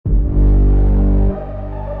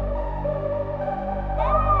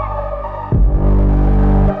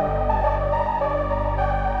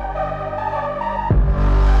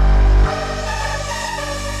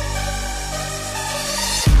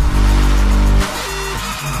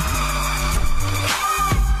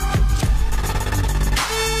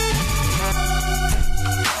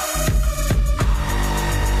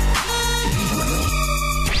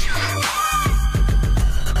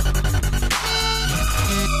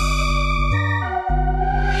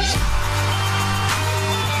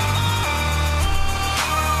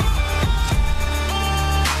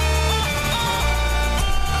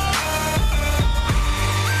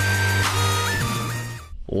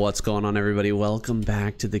What's going on, everybody? Welcome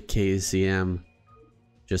back to the KCM.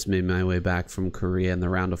 Just made my way back from Korea in the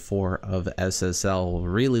round of 4 of SSL.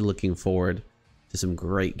 Really looking forward to some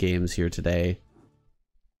great games here today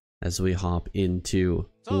as we hop into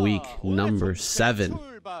week number 7.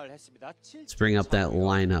 Let's bring up that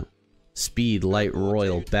lineup. Speed, Light,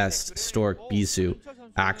 Royal, Best, Stork, Bisu,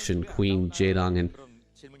 Action, Queen, Jaedong, and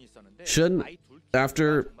shouldn't,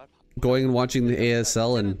 after going and watching the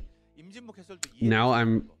ASL, and now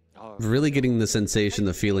I'm really getting the sensation,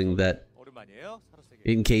 the feeling that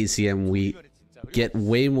in KCM we get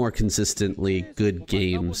way more consistently good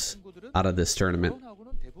games out of this tournament.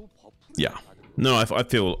 Yeah. No, I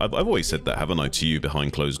feel I've always said that, haven't I, to you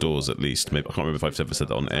behind closed doors at least. Maybe I can't remember if I've ever said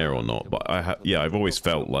that on air or not, but I've always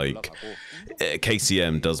felt like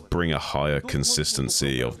KCM does bring a higher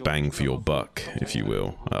consistency of bang for your buck, if you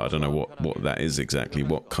will. I don't know what that is exactly,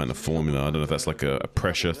 what kind of formula. I don't know if that's like a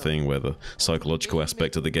pressure thing where the psychological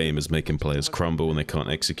aspect of the game is making players crumble and they can't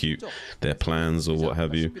execute their plans or what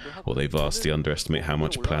have you, or they vastly underestimate how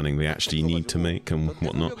much planning they actually need to make and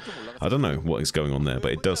whatnot. I don't know what is going on there,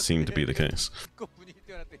 but it does seem to be the case.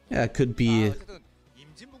 Yeah, it could be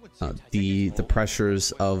the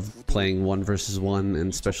pressures of playing 1 versus 1,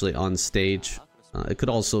 and especially on stage. It could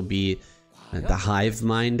also be the hive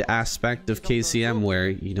mind aspect of KCM, where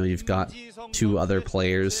you've got 2 other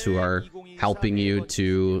players who are helping you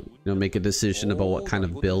to make a decision about what kind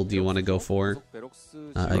of build you want to go for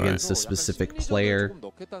against a specific player.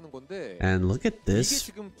 And look at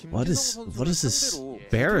this. What is this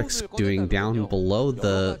barracks doing down below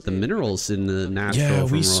the minerals in the natural?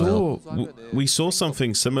 Yeah, we saw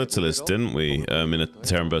something similar to this, didn't we? In a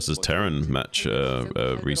Terran versus Terran match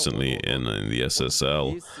recently in the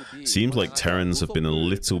SSL. Seems like Terrans have been a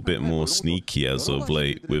little bit more sneaky as of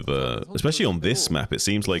late, with especially on this map. It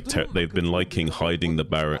seems like they've been liking hiding the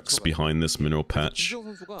barracks behind this mineral patch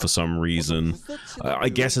for some reason. I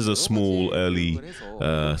guess as a small early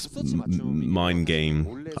mind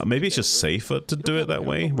game. Maybe it's just safer to do it that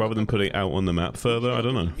way rather than putting it out on the map further. I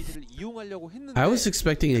don't know. I was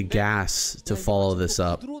expecting a gas to follow this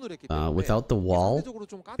up. Without the wall,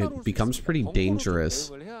 it becomes pretty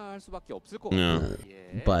dangerous. Yeah.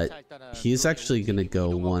 But he's actually going to go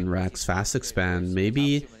 1 Rax fast expand.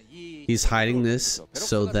 Maybe he's hiding this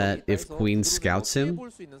so that if Queen scouts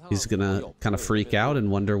him, he's going to kind of freak out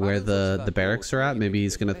and wonder where the barracks are at. Maybe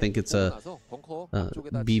he's going to think it's a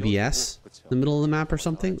BBS in the middle of the map or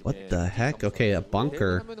something. What the heck? Okay, a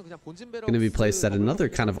bunker going to be placed at another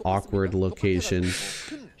kind of awkward location.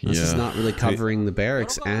 This is not really covering the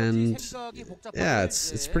barracks, and yeah,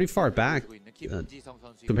 it's pretty far back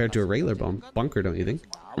compared to a regular bunker, don't you think?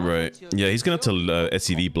 Right. Yeah, he's going to have to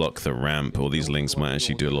SCV block the ramp, or these links might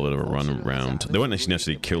actually do a little bit of a run around. They won't actually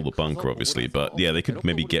necessarily kill the bunker, obviously, but yeah, they could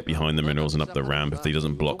maybe get behind the minerals and up the ramp if he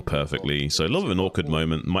doesn't block perfectly. So a little bit of an awkward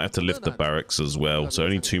moment. Might have to lift the barracks as well. So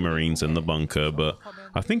only 2 Marines in the bunker, but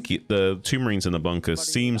I think the 2 Marines in the bunker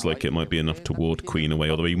seems like it might be enough to ward Queen away,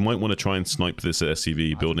 although he might want to try and snipe this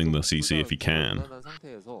SCV, building the CC if he can.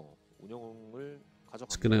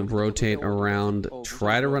 It's gonna rotate around,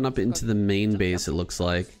 try to run up into the main base, it looks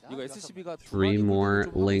like. 3 more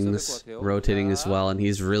Lings rotating as well, and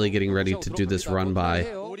he's really getting ready to do this run by.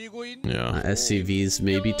 Yeah. SCVs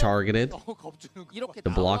may be targeted. The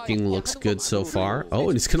blocking looks good so far. Oh,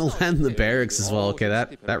 and he's gonna land the barracks as well. Okay,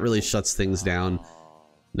 that really shuts things down.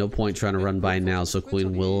 No point trying to run by now, so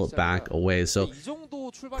Queen will back away. So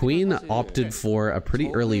Queen opted for a pretty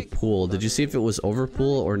early pool. Did you see if it was over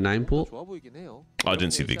pool or 9 pool? I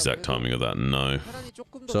didn't see the exact timing of that, no.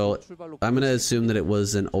 So I'm going to assume that it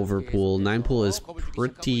was an over pool. 9 pool is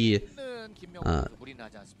pretty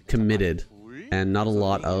committed, and not a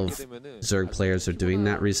lot of Zerg players are doing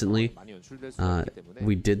that recently.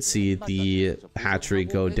 We did see the hatchery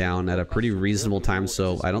go down at a pretty reasonable time,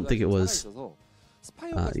 so I don't think it was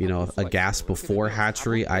a gas before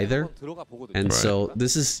hatchery either. And so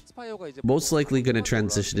this is most likely going to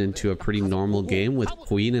transition into a pretty normal game with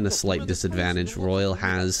Queen in a slight disadvantage. Royal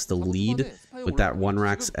has the lead with that 1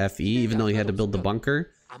 Rax FE, even though he had to build the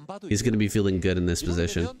bunker. He's going to be feeling good in this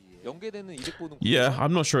position. Yeah,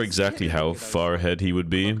 I'm not sure exactly how far ahead he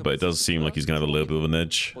would be, but it does seem like he's going to have a little bit of an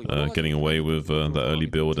edge, getting away with the early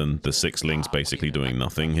build, and the 6 Lings basically doing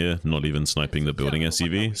nothing here, not even sniping the building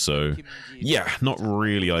SCV. So yeah, not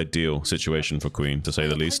really ideal situation for Queen, to say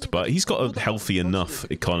the least, but he's got a healthy enough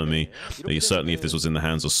economy. Certainly if this was in the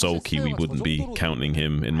hands of Sulky, we wouldn't be counting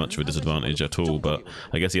him in much of a disadvantage at all, but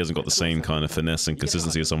I guess he hasn't got the same kind of finesse and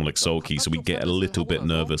consistency as someone like Sulky, so we get a little bit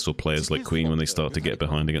nervous for players like Queen when they start to get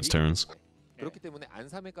behind against Terrans.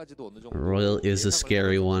 Royal is a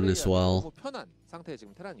scary one as well.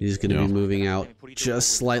 He's going to be moving out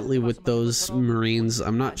just slightly with those Marines.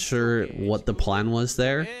 I'm not sure what the plan was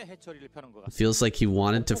there. It feels like he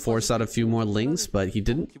wanted to force out a few more links, but he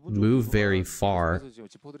didn't move very far.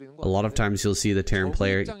 A lot of times you'll see the Terran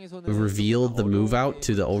player reveal the move out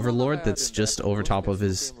to the Overlord that's just over top of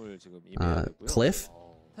his cliff,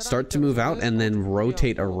 start to move out, and then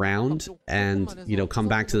rotate around and, you know, come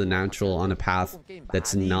back to the natural on a path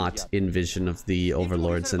that's not in vision of the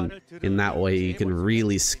Overlords, and in that way you can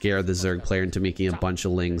really scare the Zerg player into making a bunch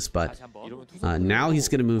of lings. But now he's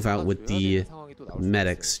going to move out with the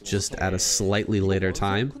medics just at a slightly later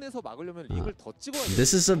time.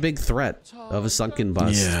 This is a big threat of a sunken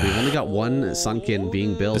bust. Yeah. We've only got one sunken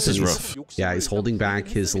being built. This is rough. Yeah, he's holding back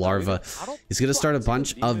his larva. He's going to start a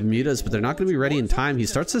bunch of mutas, but they're not going to be ready in time. He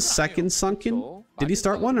starts a second sunken. Did he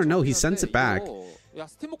start one or no? He sends it back.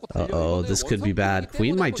 Uh-oh, this could be bad.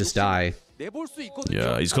 Queen might just die.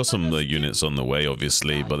 Yeah, he's got some units on the way,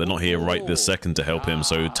 obviously, but they're not here right this second to help him,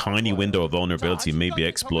 so tiny window of vulnerability may be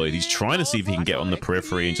exploited. He's trying to see if he can get on the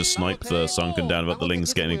periphery and just snipe the Sunken down about the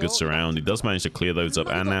Lings getting a good surround. He does manage to clear those up,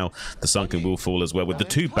 and now the Sunken will fall as well. With the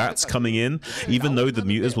two bats coming in, even though the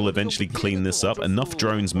mutas will eventually clean this up, enough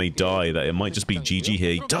drones may die that it might just be GG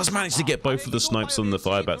here. He does manage to get both of the snipes on the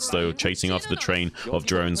fire bats, though, chasing after the train of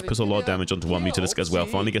drones. Puts a lot of damage onto one mutalisk as well.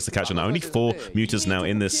 Finally gets the catch on that. Only 4 mutas now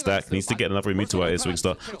in this stack. Needs to get another muta out here so we can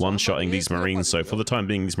start one-shotting these Marines. So for the time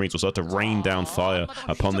being, these Marines will start to rain down fire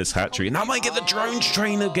upon this hatchery. And that might get the drone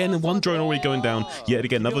train again. And one drone already going down. Yet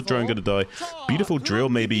again, another drone going to die. Beautiful drill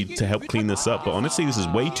maybe to help clean this up. But honestly, this is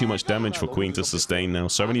way too much damage for Queen to sustain now.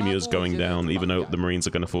 So many mutas going down, even though the Marines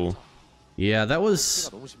are going to fall. Yeah, that was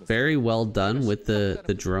very well done with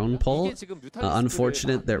the drone pull.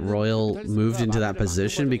 Unfortunate that Royal moved into that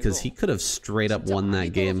position, because he could have straight up won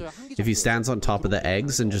that game if he stands on top of the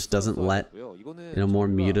eggs and just doesn't let, you know, more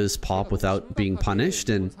mutas pop without being punished,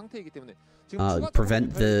 and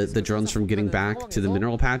prevent the drones from getting back to the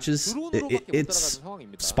mineral patches. It's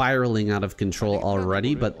spiraling out of control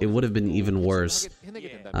already, but it would have been even worse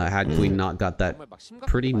had Queen not got that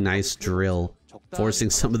pretty nice drill, forcing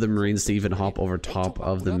some of the Marines to even hop over top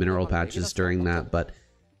of the mineral patches during that. But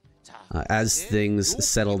as things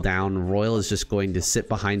settle down, Royal is just going to sit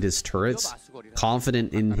behind his turrets,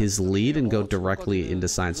 confident in his lead, and go directly into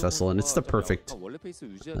Science Vessel. And it's the perfect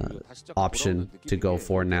option to go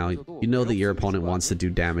for now. You know that your opponent wants to do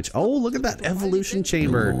damage. Oh, look at that Evolution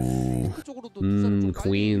Chamber.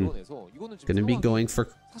 Queen gonna be going for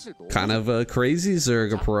kind of a crazy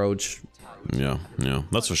Zerg approach. Yeah,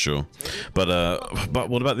 that's for sure. But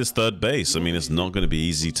what about this third base? I mean, it's not going to be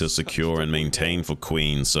easy to secure and maintain for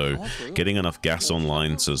Queen, so getting enough gas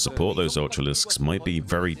online to support those Ultralisks might be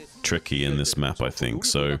very tricky in this map, I think.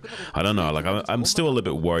 So, I don't know, like, I'm still a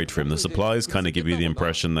little bit worried for him. The supplies kind of give you the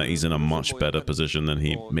impression that he's in a much better position than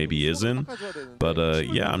he maybe is in. But,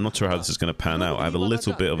 yeah, I'm not sure how this is going to pan out. I have a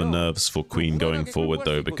little bit of a nerves for Queen going forward,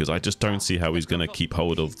 though, because I just don't see how he's going to keep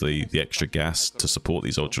hold of the extra gas to support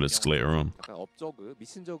these Ultralisks later on.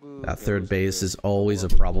 That third base is always a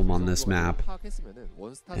problem on this map.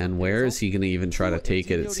 And where is he going to even try to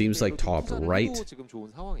take it? It seems like top right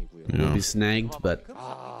will be snagged, but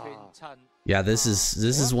yeah, this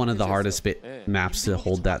is one of the hardest maps to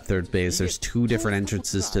hold that third base. There's 2 different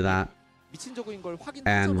entrances to that,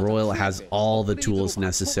 and Royal has all the tools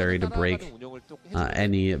necessary to break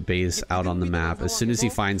any base out on the map. As soon as he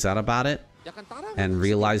finds out about it and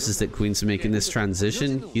realizes that Queen's making this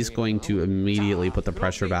transition, he's going to immediately put the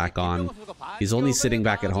pressure back on. He's only sitting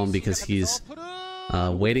back at home because he's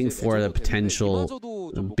waiting for a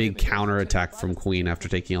potential big counterattack from Queen after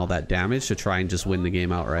taking all that damage to try and just win the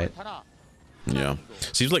game outright. Yeah,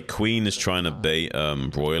 seems like Queen is trying to bait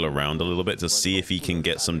Royal around a little bit to see if he can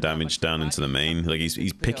get some damage down into the main. Like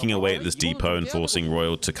he's picking away at this depot and forcing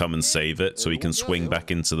Royal to come and save it so he can swing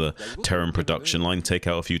back into the Terran production line, take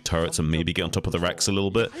out a few turrets, and maybe get on top of the racks a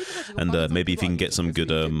little bit. And maybe if he can get some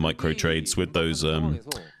good micro trades with those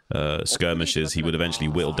skirmishes, he would eventually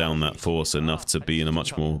whittle down that force enough to be in a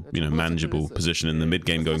much more, you know, manageable position in the mid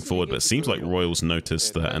game going forward. But it seems like Royals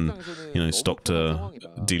noticed that and, you know, stopped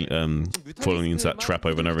falling into that trap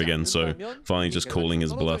over and over again. So finally just calling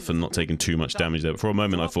his bluff and not taking too much damage there. But for a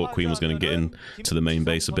moment I thought Queen was going to get into the main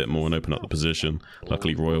base a bit more and open up the position.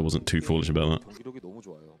 Luckily Royal wasn't too foolish about that.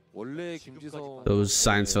 Those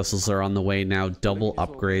science vessels are on the way now, double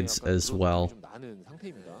upgrades as well.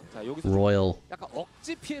 Royal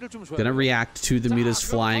gonna react to the mutas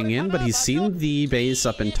flying in, but he's seen the base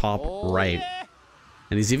up in top right.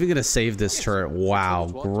 And he's even going to save this turret. Wow,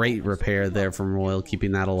 great repair there from Royal,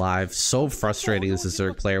 keeping that alive. So frustrating as a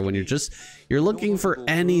Zerg player when you're looking for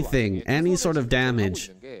anything, any sort of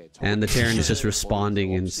damage, and the Terran is just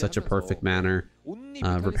responding in such a perfect manner,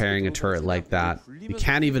 repairing a turret like that. You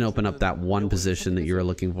can't even open up that one position that you were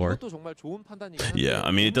looking for. Yeah,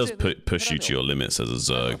 I mean, it does push you to your limits as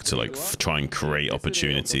a Zerg to like try and create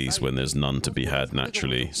opportunities when there's none to be had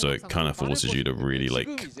naturally. So it kind of forces you to really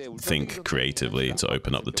like think creatively to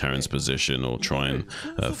open up the Terran's position or try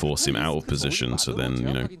and force him out of position to then,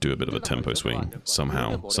 you know, do a bit of a tempo swing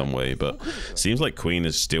somehow, some way. But seems like Queen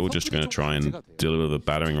is still just going to try and deal with a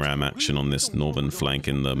battering ram action on this northern flank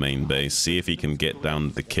in the main base. See if he can get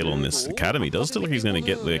down the kill on this academy. Does look like he's going to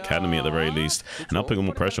get the academy at the very least, and I'll put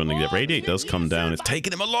more pressure on the Radiate. Does come down. It's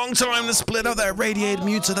taken him a long time to split up that Radiate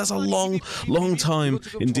Muta. That's a long time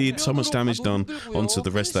indeed. So much damage done onto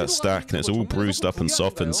the rest of that stack, and it's all bruised up and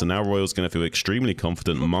softened. So now Royal's going to feel extremely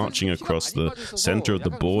confident marching across the center of the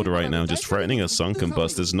board right now, just threatening a sunken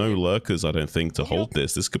bust. There's no lurkers, I don't think, to hold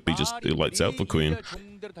this. This could be just lights out for Queen.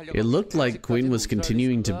 It looked like Queen was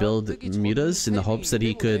continuing to build mutas in the hopes that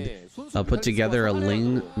he could put together a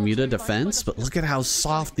Ling muta defense, but look at how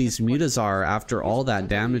soft these mutas are after all that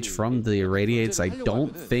damage from the Irradiates. I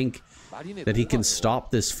don't think that he can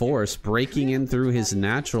stop this force breaking in through his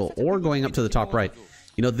natural or going up to the top right.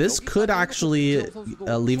 You know, this could actually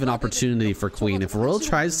leave an opportunity for Queen. If Royal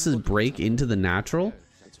tries to break into the natural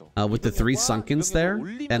with the 3 sunkens there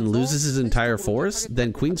and loses his entire force,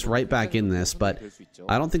 then Queen's right back in this. But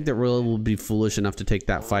I don't think that Royal will be foolish enough to take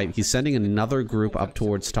that fight. He's sending another group up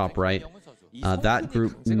towards top right. That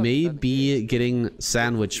group may be getting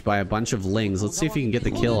sandwiched by a bunch of Lings. Let's see if he can get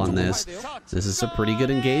the kill on this. This is a pretty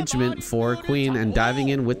good engagement for Queen, and diving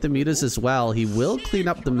in with the mutas as well. He will clean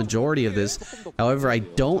up the majority of this. However, I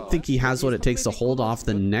don't think he has what it takes to hold off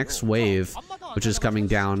the next wave, which is coming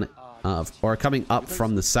down or coming up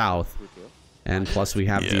from the south. And plus we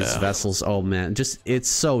have these vessels. Oh man, just it's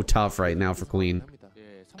so tough right now for Queen.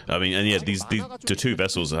 I mean, and yeah, the 2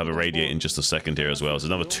 vessels have a radiate in just a second here as well. There's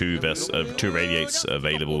another 2 radiates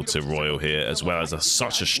available to Royal here, as well as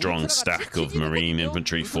such a strong stack of Marine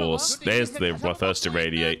infantry force. There's the first to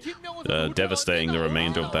radiate, devastating the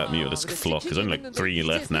remainder of that this flock. There's only like 3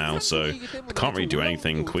 left now, so can't really do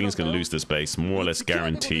anything. Queen's going to lose this base, more or less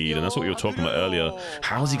guaranteed, and that's what we were talking about earlier.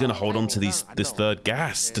 How's he going to hold on to this 3rd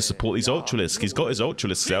gas to support these Ultralisks? He's got his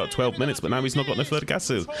Ultralisks out at 12 minutes, but now he's not got no 3rd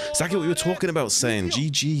gases. Exactly what we were talking about, saying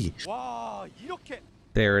GG.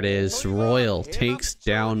 There it is. Royal takes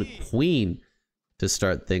down Queen to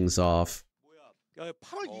start things off.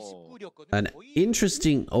 An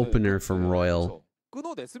interesting opener from Royal.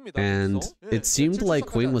 And it seemed like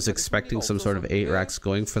Queen was expecting some sort of 8 racks,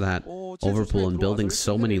 going for that overpool and building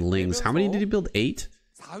so many Lings. How many did he build? 8?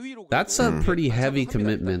 That's a pretty heavy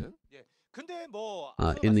commitment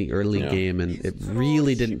in the early game, and it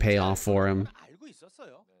really didn't pay off for him.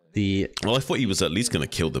 Well, I thought he was at least going to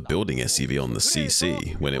kill the building SCV on the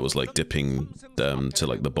CC when it was like dipping to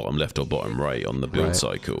like the bottom left or bottom right on the build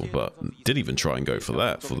cycle, but didn't even try and go for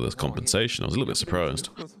that for the compensation. I was a little bit surprised.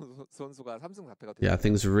 Yeah,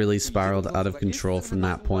 things really spiraled out of control from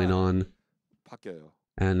that point on.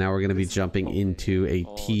 And now we're going to be jumping into a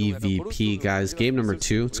PvP, guys. Game number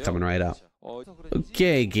 2, it's coming right up.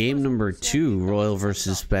 Okay, game number 2, Royal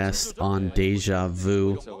versus Best on Deja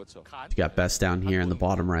Vu. You got Best down here in the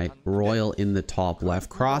bottom right, Royal in the top left.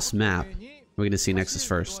 Cross map. We're going to see Nexus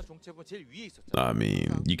first. I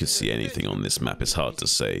mean, you could see anything on this map. It's hard to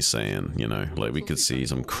say, saying, you know, like we could see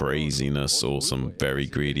some craziness or some very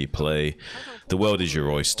greedy play. The world is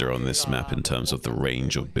your oyster on this map in terms of the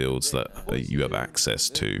range of builds that you have access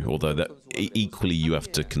to, although that equally you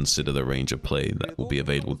have to consider the range of play that will be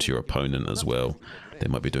available to your opponent as well. They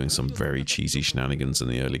might be doing some very cheesy shenanigans in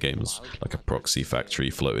the early games, like a proxy factory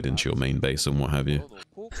floated into your main base and what have you.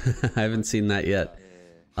 I haven't seen that yet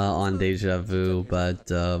on Deja Vu,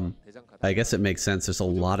 but I guess it makes sense. There's a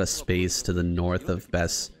lot of space to the north of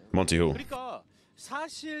Best. Monty Hall.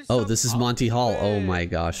 Oh, this is Monty Hall. Oh my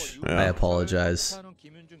gosh. Yeah. I apologize.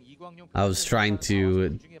 I was trying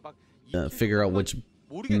to figure out which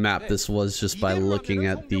map this was just by looking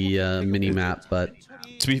at the mini-map, but...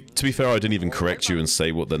 To be fair, I didn't even correct you and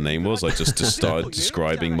say what the name was. I just started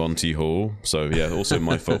describing Monty Hall. So yeah, also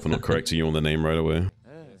my fault for not correcting you on the name right away.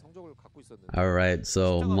 Alright,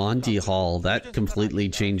 so Monty Hall, that completely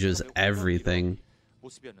changes everything.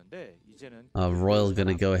 Royal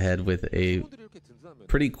gonna go ahead with a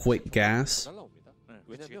pretty quick gas.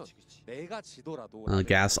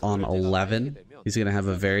 Gas on 11. He's gonna have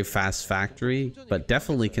a very fast factory, but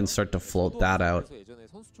definitely can start to float that out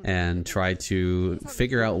and try to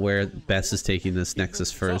figure out where Best is taking this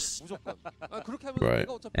Nexus first. Right.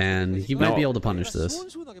 And he might be able to punish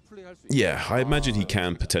this. Yeah, I imagine he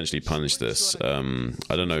can potentially punish this.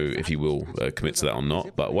 I don't know if he will commit to that or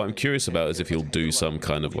not, but what I'm curious about is if he'll do some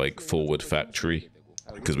kind of like forward factory,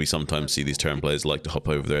 because we sometimes see these Terran players like to hop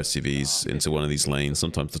over their SCVs into one of these lanes,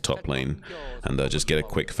 sometimes the top lane, and just get a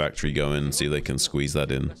quick factory going and see if they can squeeze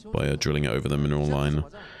that in by drilling it over the mineral line.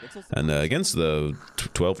 And against the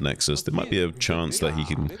 12 Nexus, there might be a chance that he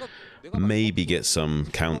can maybe get some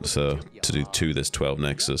counter to do to this 12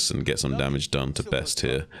 Nexus and get some damage done to Best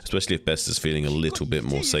here, especially if Best is feeling a little bit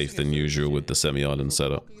more safe than usual with the semi-island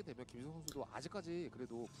setup.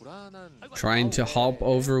 Trying to hop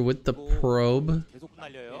over with the probe.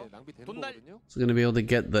 He's going to be able to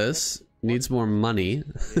get this. Needs more money.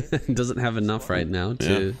 Doesn't have enough right now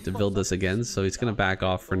to build this again, so he's going to back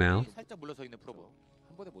off for now.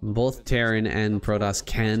 Both Terran and Protoss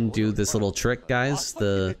can do this little trick, guys.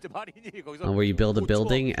 Where you build a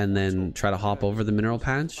building and then try to hop over the mineral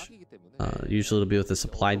patch. Usually it'll be with a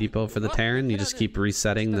supply depot for the Terran. You just keep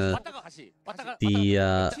resetting the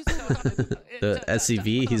the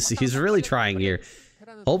SCV. He's really trying here.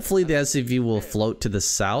 Hopefully the SCV will float to the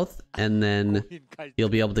south, and then you'll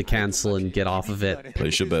be able to cancel and get off of it.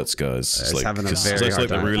 Place your bets, guys. It's like, having a very it's like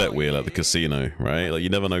the roulette wheel at the casino, right? Like you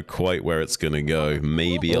never know quite where it's gonna go.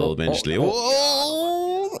 Maybe it'll eventually.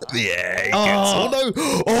 Yeah, he gets. Oh no!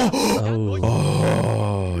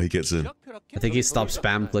 Oh, he gets in. I think he stopped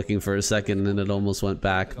spam clicking for a second, and it almost went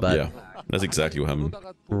back. But yeah, that's exactly what happened.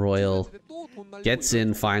 Royal gets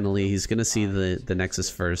in finally. He's gonna see the Nexus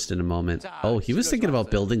first in a moment. Oh, he was thinking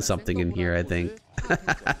about building something in here, I think.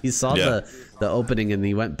 He saw the opening and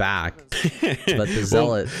he went back. But the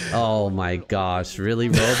Zealot, oh my gosh, really?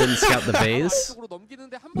 Royal didn't scout the base?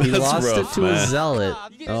 He lost rough, it to a Zealot.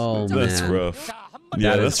 Oh man. That's rough.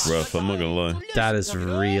 Yeah, that's rough, I'm not gonna lie. That is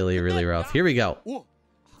really, really rough. Here we go.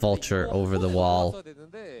 Vulture over the wall.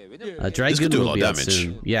 Dragoon do a will lot be of out damage.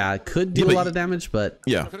 soon. Yeah, it could do a lot of damage, but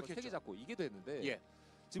yeah,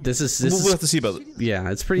 this is we'll have to see about it. Yeah,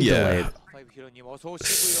 it's pretty delayed.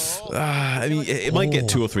 I mean, it might get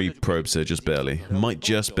 2 or 3 probes here, just barely. It might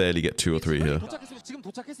just barely get 2 or 3 here.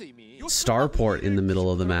 Starport in the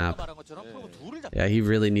middle of the map. Yeah, he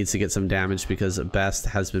really needs to get some damage because Best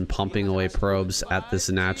has been pumping away probes at this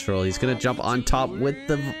natural. He's gonna jump on top with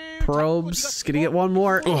the probes. He's gonna get one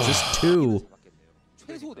more. Just 2.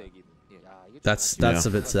 That's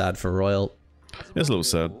a bit sad for Royal. It's a little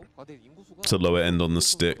sad. It's a lower end on the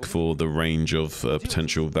stick for the range of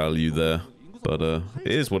potential value there. But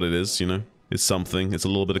it is what it is, you know. It's something. It's a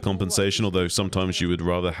little bit of compensation, although sometimes you would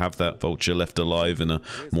rather have that Vulture left alive in a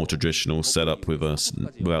more traditional setup with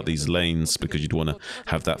without these lanes, because you'd want to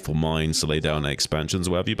have that for mines to lay down expansions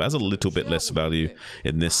or what have you. But it has a little bit less value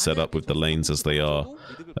in this setup with the lanes as they are.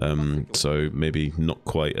 So maybe not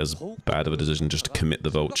quite as bad of a decision just to commit the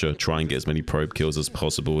Vulture, try and get as many probe kills as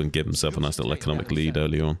possible and give himself a nice little economic lead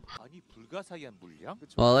early on.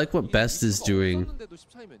 Well, I like what Best is doing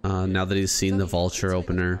now that he's seen the Vulture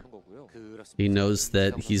opener. He knows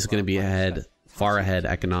that he's going to be far ahead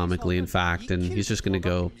economically, in fact, and he's just going to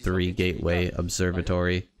go 3 Gateway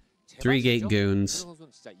Observatory. 3 Gate Goons.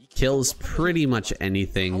 Kills pretty much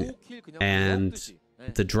anything, and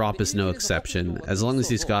the drop is no exception. As long as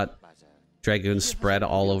he's got Dragoons spread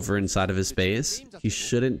all over inside of his base, he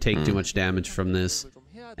shouldn't take too much damage from this.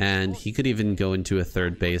 And he could even go into a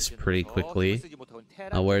 3rd base pretty quickly.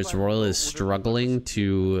 Whereas Royal is struggling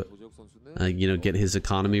to, you know, get his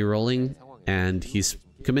economy rolling. And he's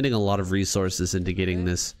committing a lot of resources into getting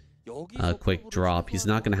this quick drop. He's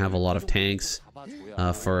not going to have a lot of tanks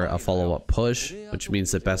for a follow-up push, which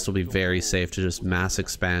means that Best will be very safe to just mass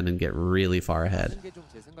expand and get really far ahead.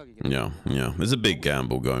 Yeah. There's a big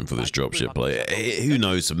gamble going for this dropship play. Who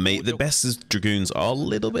knows, mate? The Best's Dragoons are a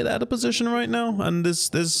little bit out of position right now, and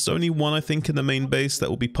there's only one, I think, in the main base that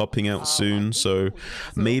will be popping out soon, so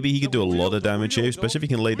maybe he could do a lot of damage here, especially if he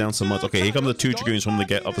can lay down some mines. Okay, here come the 2 Dragoons from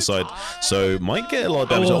the other side, so might get a lot of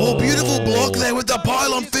damage. Oh, beautiful block there with the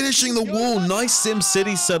pylon finishing the wall. Nice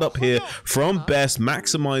SimCity setup here from Best,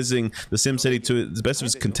 maximizing the SimCity to the best of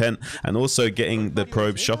his content, and also getting the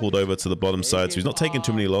probe shuffled over to the bottom side, so he's not taking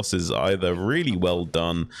too many losses either. Really well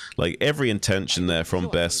done. Like, every intention there from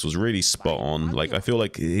Best was really spot on. Like, I feel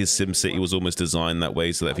like his SimCity was almost designed that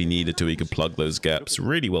way so that if he needed to, he could plug those gaps.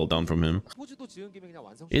 Really well done from him.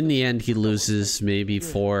 In the end, he loses maybe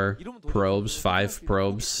 4 probes, 5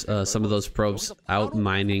 probes. Some of those probes out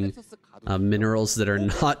mining minerals that are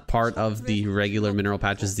not part of the regular mineral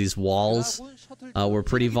patches. These walls were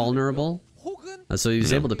pretty vulnerable. So he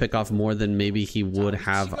was able to pick off more than maybe he would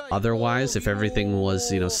have otherwise if everything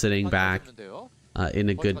was, you know, sitting back in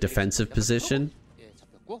a good defensive position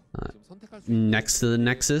next to the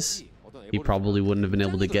Nexus. He probably wouldn't have been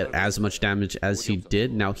able to get as much damage as he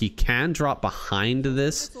did. Now he can drop behind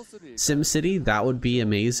this SimCity. That would be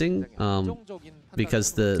amazing.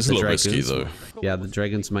 Because the dragons, risky, though. Yeah, the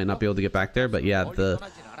dragons might not be able to get back there. But yeah, the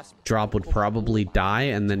drop would probably die,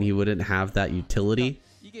 and then he wouldn't have that utility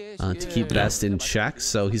to keep Best in check.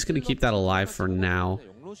 So he's going to keep that alive for now.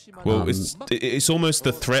 Well, it's almost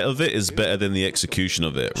the threat of it is better than the execution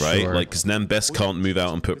of it, right? Sure. Like, because then Best can't move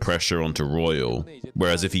out and put pressure onto Royal.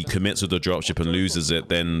 Whereas if he commits with the dropship and loses it,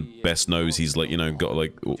 then Best knows he's, like, you know, got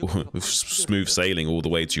like smooth sailing all the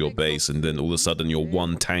way to your base, and then all of a sudden your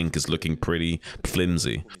one tank is looking pretty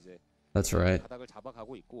flimsy. That's right.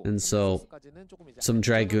 And so some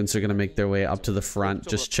Dragoons are going to make their way up to the front,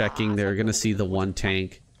 just checking. They're going to see the one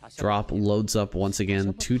tank drop, loads up once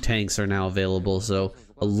again. 2 tanks are now available, so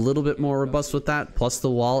a little bit more robust with that, plus the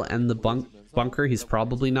wall and the bunker. He's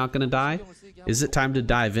probably not going to die. Is it time to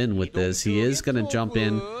dive in with this? He is going to jump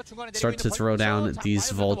in, start to throw down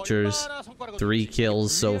these vultures. 3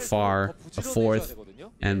 kills so far, a 4th,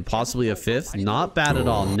 and possibly a 5th. Not bad at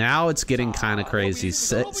all. Now it's getting kind of crazy.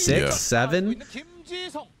 6, 7.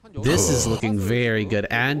 This is looking very good,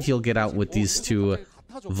 and he'll get out with these 2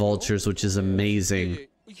 vultures, which is amazing.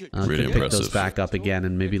 Really could pick those back up again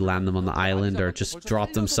and maybe land them on the island, or just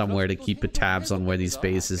drop them somewhere to keep tabs on where these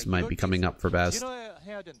bases might be coming up for Best.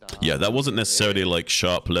 Yeah, that wasn't necessarily like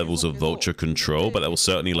sharp levels of vulture control, but that was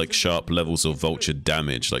certainly like sharp levels of vulture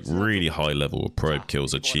damage, like really high level of probe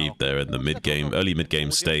kills achieved there in the mid-game, early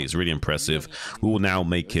mid-game stage. Really impressive. Will now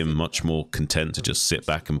make him much more content to just sit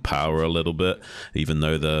back and power a little bit, even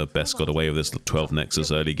though the Best got away with this 12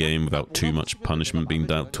 Nexus early game without too much punishment being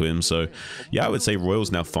dealt to him. So yeah, I would say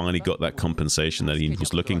Royal's now finally got that compensation that he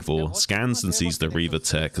was looking for. Scans and sees the Reaver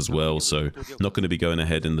tech as well, so not going to be going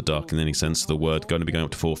ahead in the dark in any sense of the word. Going to be going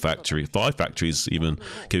up to 5 factories, even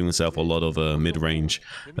giving himself a lot of mid-range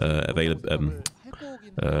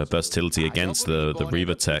versatility against the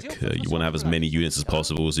Reaver tech. You want to have as many units as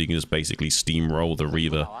possible, so you can just basically steamroll the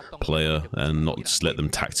Reaver player and not just let them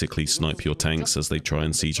tactically snipe your tanks as they try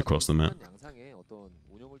and siege across the map.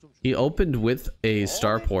 He opened with a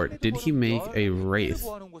starport. Did he make a Wraith?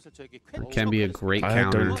 It can be a great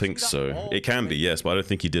counter. I don't think so. It can be, yes, but I don't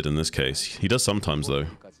think he did in this case. He does sometimes, though.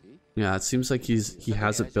 Yeah, it seems like he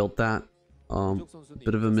hasn't built that.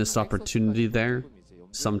 Bit of a missed opportunity there.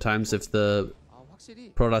 Sometimes if the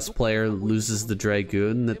Protoss player loses the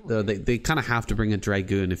Dragoon, they kind of have to bring a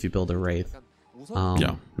Dragoon if you build a Wraith.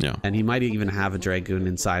 Yeah. And he might even have a Dragoon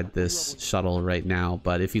inside this shuttle right now,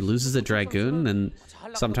 but if he loses a Dragoon, then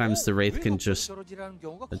sometimes the Wraith can just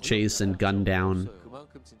chase and gun down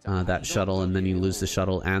that shuttle, and then you lose the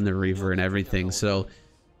shuttle and the Reaver and everything. So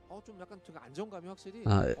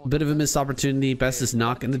bit of a missed opportunity. Best is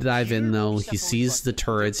not going to dive in, though. He sees the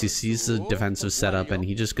turrets, he sees the defensive setup, and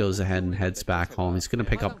he just goes ahead and heads back home. He's going to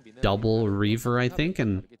pick up double Reaver, I think,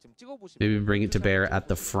 and maybe bring it to bear at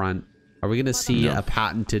the front. Are we going to see a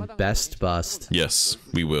patented Best bust? Yes,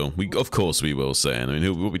 we will. Of course we will, Sam. I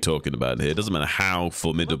mean, what are we talking about here? It doesn't matter how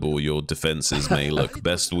formidable your defenses may look.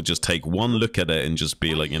 Best will just take one look at it and just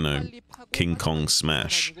be like, you know, King Kong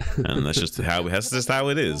smash. And that's just how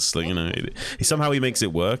it is. Like, you know, somehow he makes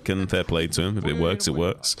it work, and fair play to him. If it works, it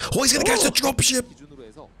works. Oh, he's going to catch the dropship!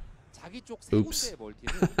 Oops.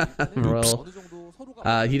 Well,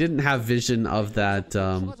 he didn't have vision of that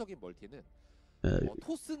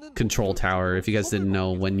control tower. If you guys didn't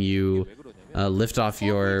know, when you lift off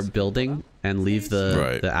your building and leave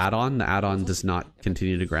the add-on does not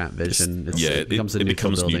continue to grant vision. It becomes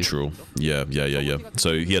neutral. Yeah.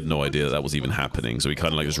 So he had no idea that was even happening. So he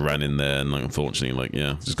kind of like just ran in there, and like, unfortunately, like,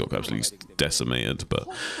 yeah, just got absolutely decimated. But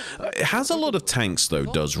it has a lot of tanks, though,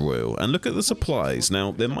 does Royal. And look at the supplies.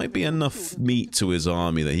 Now, there might be enough meat to his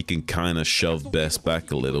army that he can kind of shove Best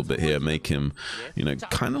back a little bit here, make him, you know,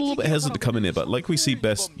 kind of a little bit hesitant to come in here. But like we see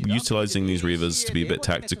Best utilizing these Reavers to be a bit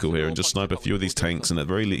tactical here and just snipe a few of these tanks, and at the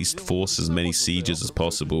very least force as many sieges as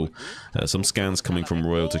possible. Some scans coming from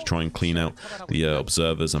Royal to try and clean out the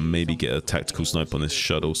observers and maybe get a tactical snipe on this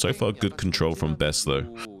shuttle. So far, good control from Best, though.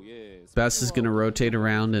 Best is going to rotate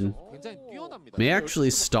around and may actually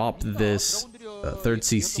stop this third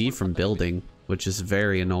CC from building, which is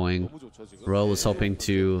very annoying. Royal was hoping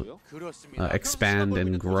to expand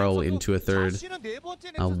and grow into a third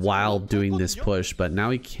while doing this push, but now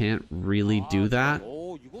he can't really do that.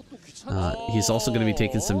 He's also going to be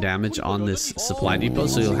taking some damage on this supply depot,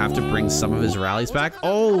 so he'll have to bring some of his rallies back.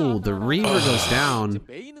 Oh, the Reaver goes down.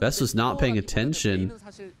 Best was not paying attention.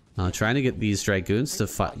 trying to get these Dragoons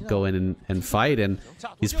to go in and fight, and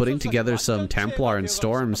he's putting together some Templar and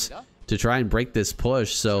Storms to try and break this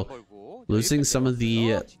push. So losing some of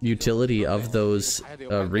the utility of those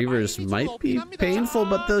Reavers might be painful,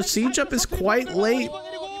 but the siege up is quite late.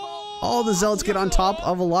 All the Zealots get on top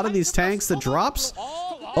of a lot of these tanks. The drops,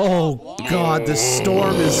 oh god, the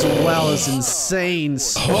storm as well is insane.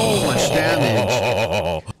 So much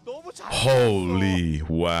damage. Holy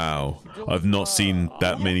wow. I've not seen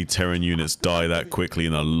that many Terran units die that quickly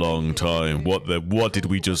in a long time. What did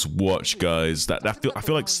we just watch, guys? I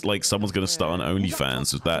feel like someone's gonna start on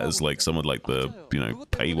OnlyFans with that as like some of like the, you know,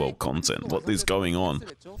 paywall content. What is going on?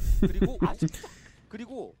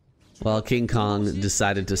 Well, King Kong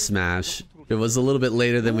decided to smash. It was a little bit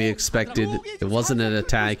later than we expected. It wasn't an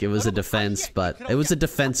attack, it was a defense, but it was a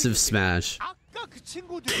defensive smash.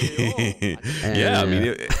 Yeah, I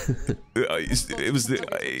mean, it was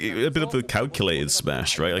a bit of a calculated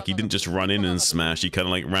smash, right? Like he didn't just run in and smash. He kind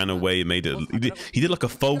of like ran away, made it. He did like a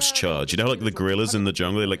false charge. You know, like the gorillas in the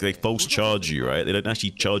jungle, they false charge you, right? They don't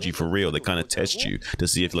actually charge you for real. They kind of test you to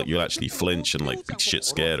see if like you'll actually flinch and like be shit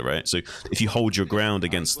scared, right? So if you hold your ground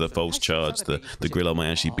against the false charge, the gorilla might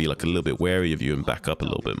actually be like a little bit wary of you and back up a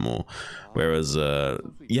little bit more. Whereas,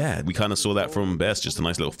 yeah, we kind of saw that from Best, just a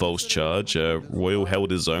nice little false charge. Royal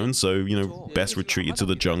held his own, so, you know, Best retreated to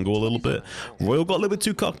the jungle a little bit. Royal got a little bit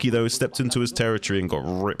too cocky, though, stepped into his territory and got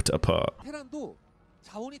ripped apart.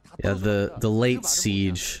 Yeah, the late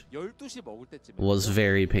siege was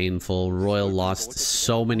very painful. Royal lost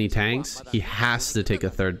so many tanks. He has to take a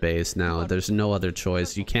third base now. There's no other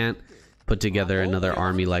choice. You can't put together another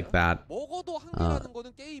army like that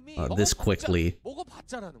this quickly.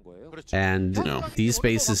 And these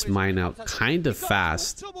bases mine out kind of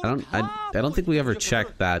fast. I don't think we ever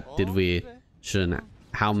checked that, did we? Shouldn't.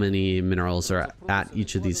 How many minerals are at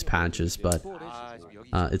each of these patches, but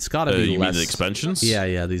it's got to be you less. mean the expansions?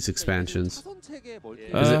 Yeah, these expansions. Is it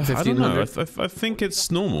 1500? I don't know. I think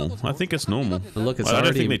it's normal. I think it's normal. But look, it's I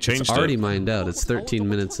don't think they changed it's already it. mined out. It's 13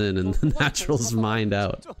 minutes in, and the natural's mined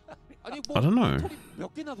out. I don't know.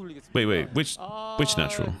 Wait, which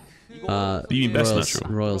natural? You mean Best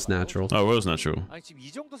natural? Royal's natural. Oh, Royal's natural.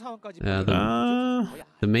 Yeah,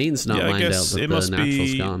 the main's not mined out, but the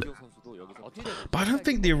natural's gone. But I don't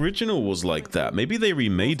think the original was like that. Maybe they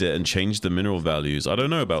remade it and changed the mineral values. I don't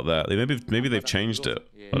know about that. Maybe they've changed it.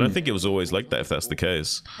 I don't think it was always like that, if that's the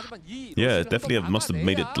case. Yeah, it definitely must have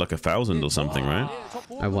made it like 1,000 or something, right?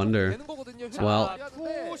 I wonder. Well,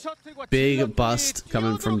 big bust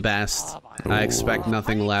coming from Best. I expect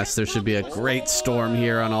nothing less. There should be a great storm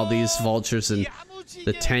here on all these vultures, and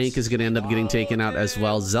the tank is going to end up getting taken out as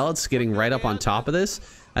well. Zealot's getting right up on top of this.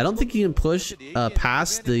 I don't think he can push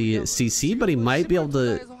past the CC, but he might be able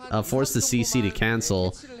to force the CC to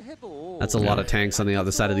cancel. That's a lot of tanks on the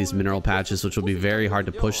other side of these mineral patches, which will be very hard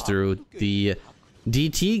to push through. The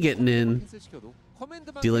DT getting in,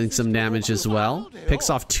 dealing some damage as well. Picks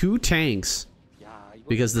off 2 tanks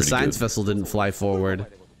because the science vessel didn't fly forward.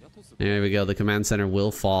 There we go. The command center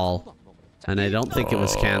will fall, and I don't think it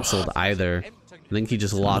was canceled either. I think he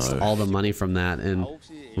just lost all the money from that, and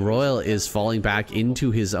Royal is falling back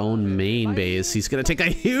into his own main base. He's gonna take a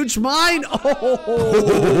huge mine.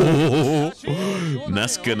 Oh! And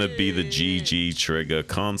that's gonna be the GG trigger.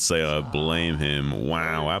 Can't say I blame him.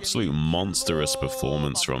 Wow, absolute monstrous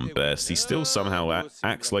performance from Best. He still somehow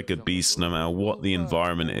acts like a beast no matter what the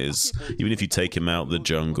environment is. Even if you take him out of the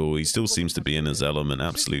jungle, he still seems to be in his element.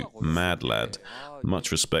 Absolute mad lad.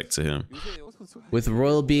 Much respect to him. With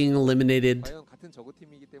Royal being eliminated,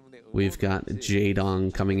 we've got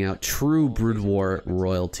Jaedong coming out. True Broodwar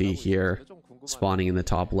royalty here. Spawning in the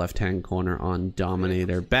top left-hand corner on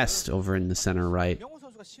Dominator. Best over in the center right.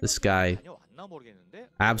 This guy,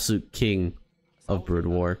 absolute king of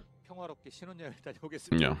Broodwar.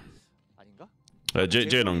 Yeah.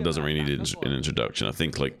 Jaedong doesn't really need an introduction. I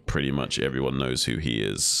think like pretty much everyone knows who he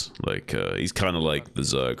is. Like he's kind of like the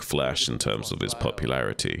Zerg Flash in terms of his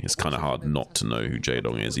popularity. It's kind of hard not to know who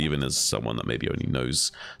Jaedong is, even as someone that maybe only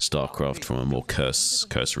knows StarCraft from a more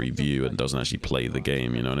cursory view and doesn't actually play the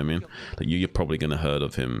game. You know what I mean? Like you're probably gonna hear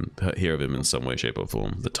of him in some way, shape, or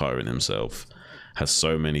form. The Tyrant himself has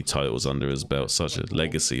so many titles under his belt, such a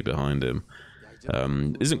legacy behind him.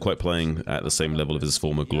 Isn't quite playing at the same level of his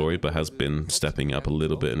former glory, but has been stepping up a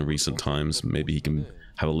little bit in recent times. Maybe he can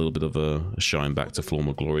have a little bit of a shine back to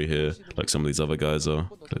former glory here, like some of these other guys are.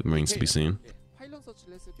 It remains to be seen.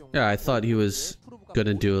 Yeah, I thought he was going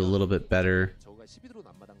to do a little bit better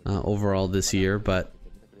overall this year, but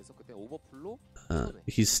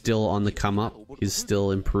he's still on the come up. He's still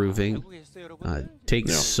improving.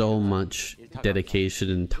 Takes so much dedication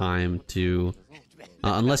and time to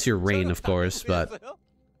Unless you're Rain, of course, but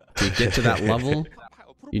to get to that level,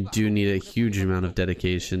 you do need a huge amount of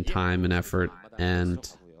dedication, time, and effort, and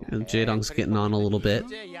you know, Jaedong's getting on a little bit.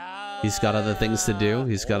 He's got other things to do.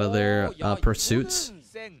 He's got other pursuits.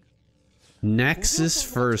 Nexus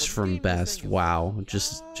first from Best. Wow,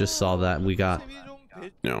 just saw that. We got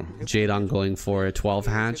Jaedong going for a 12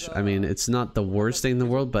 hatch. I mean, it's not the worst thing in the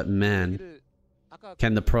world, but man,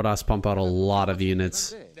 can the Protoss pump out a lot of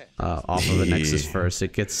units off of a Nexus first.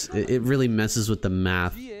 It really messes with the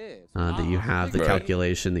math that you have, the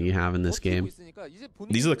calculation that you have in this game.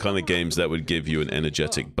 These are the kind of games that would give you an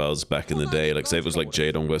energetic buzz back in the day. Like, say it was like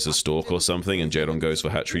Jaedong versus Stork or something, and Jaedong goes for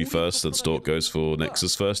hatchery first, and Stork goes for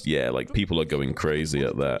Nexus first. Yeah, like, people are going crazy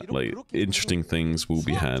at that. Like, interesting things will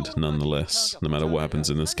be had, nonetheless, no matter what happens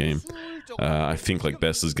in this game. I think, like,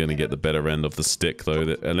 Best is going to get the better end of the stick, though,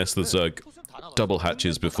 that unless the Zerg double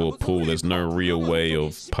hatches before pull, there's no real way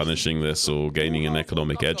of punishing this or gaining an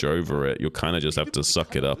economic edge over it. You'll kind of just have to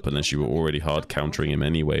suck it up unless you were already hard countering him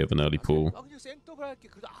anyway of an early pull.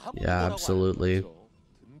 Yeah, absolutely.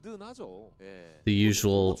 The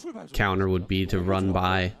usual counter would be to run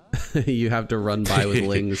by. You have to run by with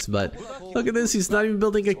Lings, but look at this, he's not even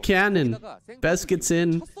building a cannon. Best gets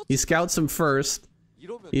in, he scouts him first.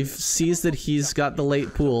 He sees that he's got the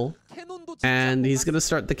late pool, and he's gonna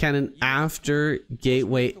start the cannon after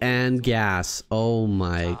Gateway and Gas. Oh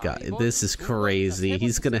my god, this is crazy.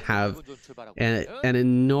 He's gonna have an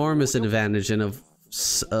enormous advantage and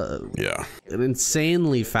an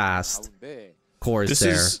insanely fast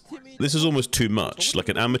Corsair. This is almost too much. Like,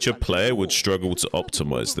 an amateur player would struggle to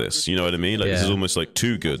optimize this. You know what I mean? Like, this is almost like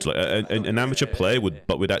too good. Like, an amateur player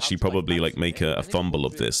would actually probably like make a fumble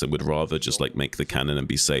of this and would rather just like make the cannon and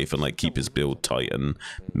be safe and like keep his build tight and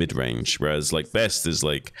mid-range. Whereas like Best is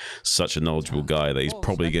like such a knowledgeable guy that he's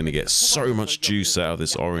probably going to get so much juice out of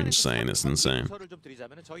this orange Sane. It's insane.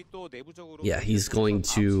 Yeah, he's going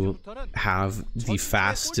to have the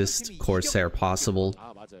fastest Corsair possible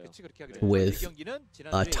with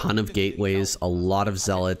a ton of gateways, a lot of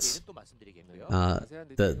zealots.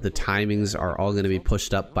 The timings are all going to be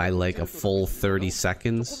pushed up by like a full 30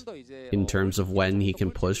 seconds in terms of when he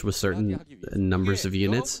can push with certain numbers of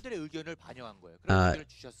units.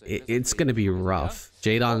 It's going to be rough.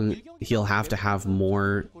 Jaedong, he'll have to have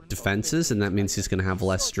more defenses, and that means he's going to have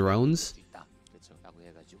less drones.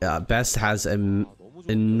 Best has an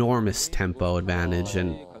enormous tempo advantage,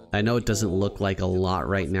 and I know it doesn't look like a lot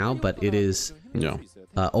right now, but it is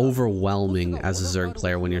overwhelming as a Zerg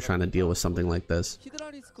player when you're trying to deal with something like this.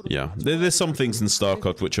 Yeah, there's some things in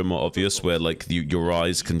StarCraft which are more obvious, where like your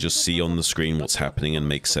eyes can just see on the screen what's happening and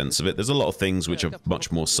make sense of it. There's a lot of things which are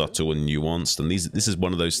much more subtle and nuanced, and this is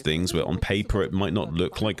one of those things where on paper it might not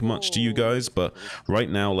look like much to you guys, but right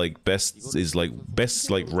now like Best's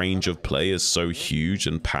range of play is so huge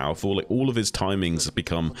and powerful. Like, all of his timings have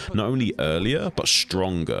become not only earlier but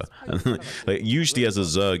stronger. And like, usually as a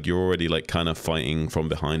Zerg you're already like kind of fighting from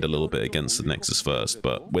behind a little bit against the Nexus first,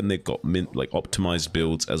 but when they've got optimized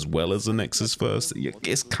builds as well as the Nexus first,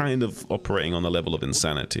 it's kind of operating on the level of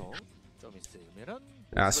insanity.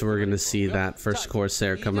 So we're gonna see that first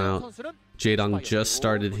Corsair come out. Jaedong just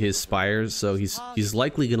started his Spires, so he's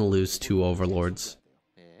likely gonna lose 2 Overlords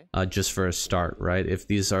just for a start, right? If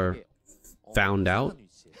these are found out,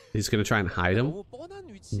 he's gonna try and hide them,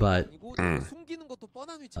 but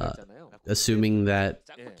assuming that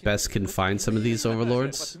Best can find some of these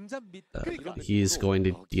Overlords, he's going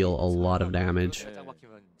to deal a lot of damage.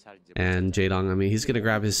 And Jaedong, I mean, he's gonna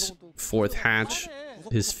grab his 4th hatch,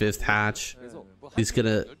 his 5th hatch. He's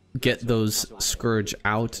gonna get those Scourge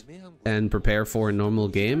out and prepare for a normal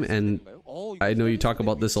game. And I know you talk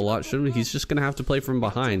about this a lot, Shun. He's just gonna have to play from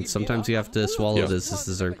behind. Sometimes you have to swallow this as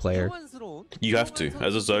a Zerg player. You have to,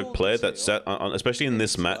 as a Zerg player. That's especially in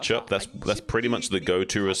this matchup. That's pretty much the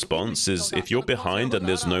go-to response. Is if you're behind and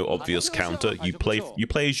there's no obvious counter, you play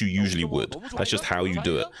as you usually would. That's just how you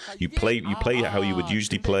do it. You play how you would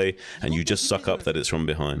usually play, and you just suck up that it's from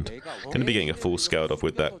behind. Going to be getting a full scout off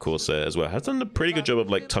with that Corsair as well. Has done a pretty good job of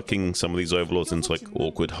like tucking some of these Overlords into like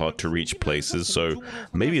awkward, hard to reach places. So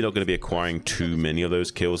maybe you're not going to be acquiring too many of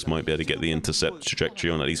those kills. Might be able to get the intercept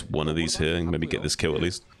trajectory on at least one of these here, and maybe get this kill at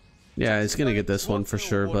least. Yeah, he's gonna get this one for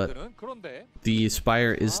sure, but the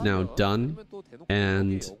Spire is now done,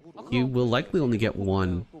 and he will likely only get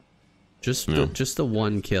one. Just the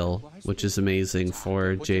one kill, which is amazing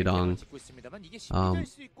for Jaedong.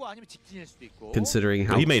 Considering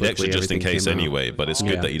how he made extra quickly just in everything case came out. anyway, but it's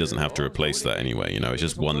good Yeah. that he doesn't have to replace that anyway. You know, it's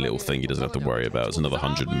just one little thing he doesn't have to worry about. It's another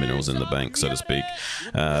 100 minerals in the bank, so to speak.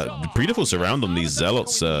 Beautiful surround on these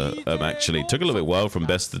zealots. Actually, took a little bit while from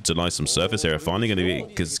Best to deny some surface area. Finally, going to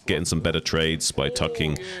be getting some better trades by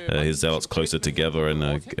tucking his zealots closer together and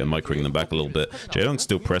microing them back a little bit. Jaedong's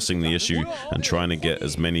still pressing the issue and trying to get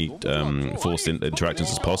as many forced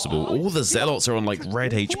interactions as possible. All the zealots are on like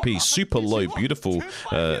red HP, super low. Beautiful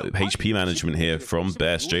HP management here from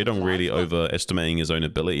Best. Jaedong really overestimating his own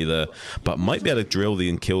ability there, but might be able to drill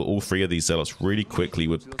and kill all three of these zealots really quickly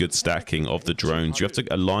with good stacking of the drones. You have to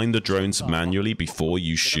align the drones manually before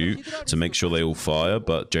you shoot to make sure they all fire,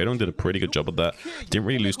 but Jaedong did a pretty good job of that. Didn't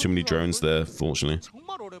really lose too many drones there, fortunately.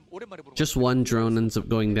 Just one drone ends up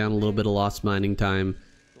going down, a little bit of lost mining time.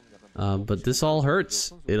 But this all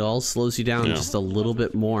hurts. It all slows you down just a little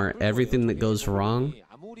bit more. Everything that goes wrong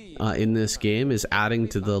in this game is adding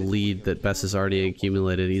to the lead that Bess has already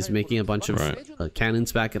accumulated. He's making a bunch of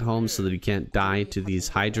cannons back at home so that he can't die to these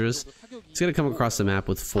Hydras. He's going to come across the map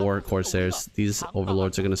with 4 Corsairs. These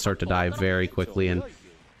Overlords are going to start to die very quickly, and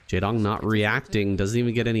Jaedong not reacting, doesn't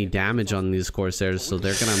even get any damage on these Corsairs, so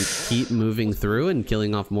they're going to keep moving through and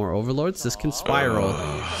killing off more Overlords. This can spiral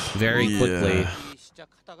very quickly.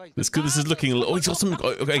 This is looking a little. Oh, he's got some.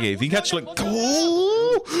 Okay, if he catch like,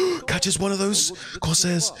 catches one of those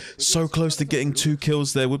Corsairs, so close to getting 2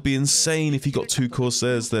 kills there. Would be insane if he got 2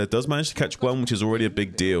 Corsairs there. Does manage to catch one, which is already a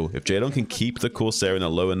big deal. If Jaedong can keep the Corsair in a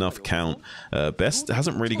low enough count, Best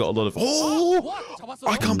hasn't really got a lot of. Oh,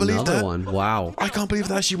 I can't believe that. One. Wow. I can't believe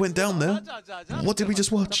that actually went down there. What did we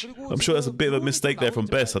just watch? I'm sure that's a bit of a mistake there from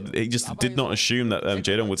Best. He just did not assume that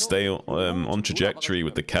Jaedong would stay on trajectory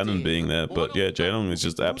with the cannon being there. But yeah, Jaedong is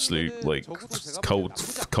just absolute like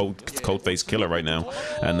cold face killer right now,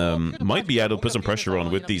 and might be able to put some pressure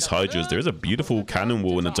on with these Hydras. There is a beautiful cannon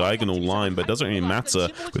wall in a diagonal line, but it doesn't really matter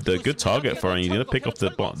with the good target firing. You need to pick off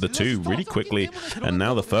the 2 really quickly, and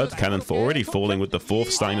now the 3rd cannon already falling, with the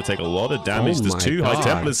 4th starting to take a lot of damage. There's 2 High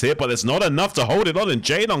Templars here, but it's not enough to hold it on, and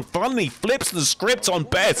Jaedong finally flips the script on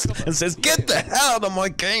Best and says, "Get the hell out of my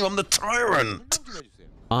game, I'm the tyrant."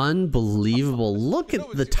 Unbelievable. Look at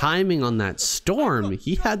the timing on that storm.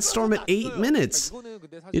 He had storm at 8 minutes.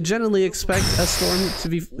 You generally expect a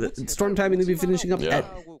storm timing to be finishing up at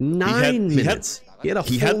 9 minutes. He had a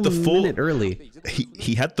full minute early.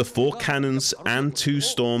 He had the 4 cannons and 2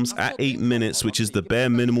 storms at 8 minutes, which is the bare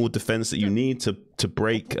minimal defense that you need to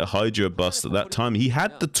break a Hydra bust at that time. He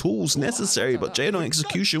had the tools necessary, but Jaedong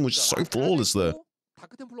execution was so flawless there.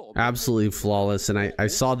 Absolutely flawless, and I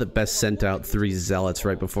saw that Best sent out 3 zealots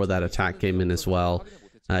right before that attack came in as well.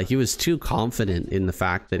 He was too confident in the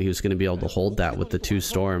fact that he was going to be able to hold that with the 2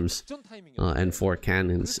 storms and 4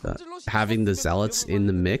 cannons. Having the zealots in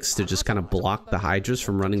the mix to just kind of block the Hydras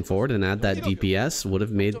from running forward and add that DPS would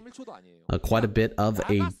have made quite a bit of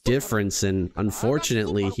a difference, and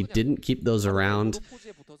unfortunately he didn't keep those around.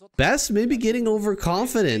 Best maybe getting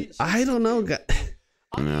overconfident. I don't know.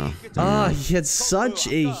 He had such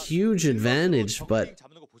a huge advantage, but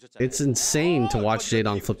it's insane to watch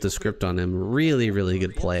Jaedong flip the script on him. Really, really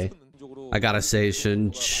good play. I gotta say,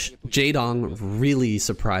 Jaedong really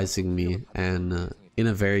surprising me, and in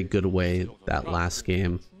a very good way that last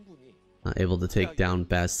game. Able to take down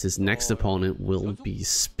Best. His next opponent will be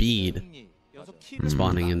Speed,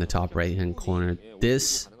 spawning in the top right-hand corner.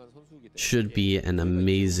 This should be an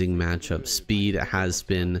amazing matchup. Speed has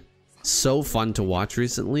been so fun to watch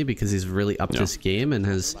recently because he's really upped his game and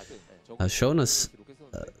has shown us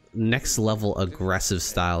next level aggressive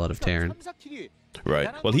style out of Terran.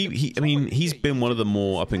 Right. Well, I mean, he's been one of the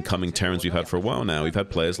more up-and-coming Terrans we've had for a while now. We've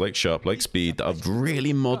had players like Sharp, like Speed, that are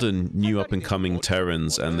really modern, new up-and-coming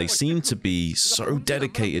Terrans, and they seem to be so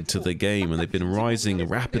dedicated to the game, and they've been rising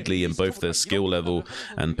rapidly in both their skill level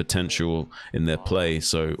and potential in their play.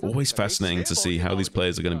 So always fascinating to see how these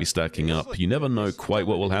players are going to be stacking up. You never know quite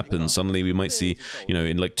what will happen. Suddenly we might see, you know,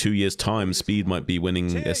 in like 2 years' time, Speed might be winning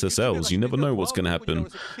SSLs. You never know what's going to happen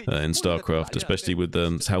in StarCraft, especially with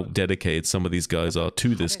how dedicated some of these guys are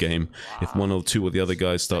to this game. If 1 or 2 of the other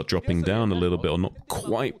guys start dropping down a little bit or not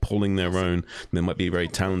quite pulling their own, they might be very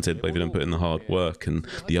talented, but if you don't put in the hard work, and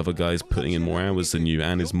the other guy's putting in more hours than you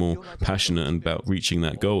and is more passionate about reaching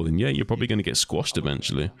that goal, then yeah, you're probably going to get squashed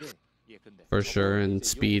eventually. For sure, and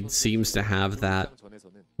Speed seems to have that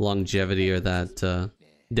longevity or that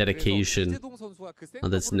dedication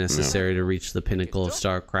that's necessary to reach the pinnacle of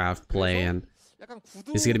StarCraft play, and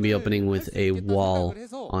he's going to be opening with a wall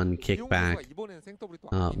on kickback.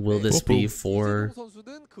 Will this be for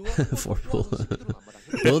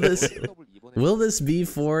will this be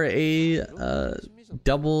for a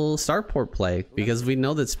double starport play, because we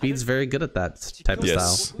know that Speed's very good at that type of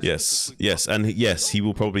style. Yes, and yes, he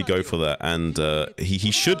will probably go for that, and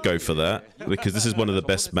he should go for that, because this is one of the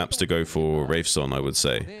best maps to go for Wraiths on, I would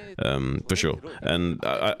say, for sure. And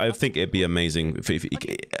I think it'd be amazing if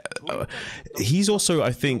he's also,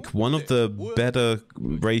 I think, one of the better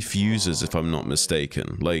Wraith users, if I'm not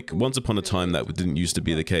mistaken. Like, once upon a time that didn't used to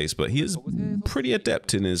be the case, but he is pretty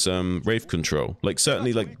adept in his Wraith control. Like,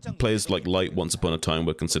 certainly, like, players like Light once upon a time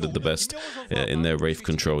were considered the best in their Wraith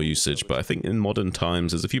control usage, but I think in modern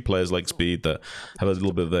times there's a few players like Speed that have a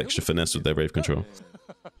little bit of extra finesse with their Wraith control.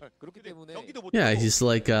 Yeah, he's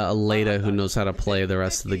like a Leda who knows how to play the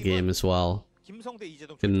rest of the game as well.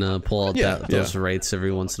 Can pull out those Wraiths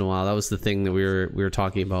every once in a while. That was the thing that we were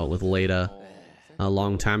talking about with Leda a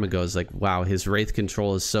long time ago. It's like, wow, his Wraith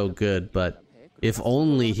control is so good, but if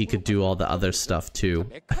only he could do all the other stuff too.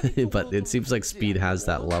 But it seems like Speed has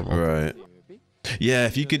that level. Right. Yeah,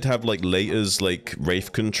 if you could have like Later's like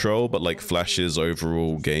Wraith control, but like Flash's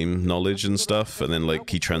overall game knowledge and stuff, and then like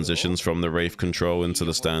he transitions from the Wraith control into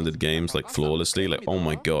the standard games like flawlessly, like, oh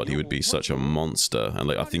my god, he would be such a monster. And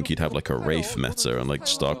like, I think he'd have like a Wraith meta, and like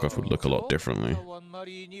Starcraft would look a lot differently.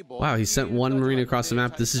 Wow, he sent one Marine across the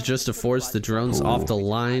map. This is just to force the drones off the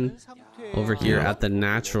line over here at the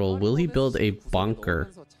natural. Will he build a bunker?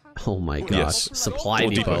 Oh my gosh. Yes. Supply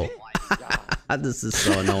depot. This is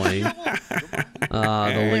so annoying.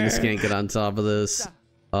 The Lynx can't get on top of this.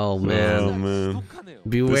 Oh man. Oh man.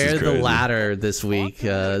 Beware the ladder this week,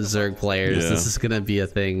 Zerg players. This is gonna be a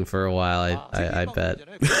thing for a while, I bet.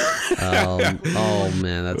 Oh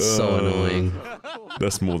man, that's so annoying.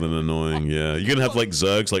 That's more than annoying, yeah. You're gonna have like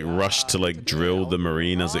Zergs like rush to like drill the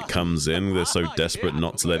Marine as it comes in. They're so desperate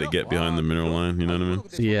not to let it get behind the mineral line, you know what I mean?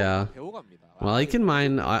 Yeah. Well, he can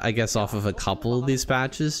mine, I guess, off of a couple of these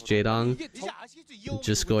patches. Jaedong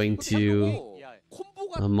just going to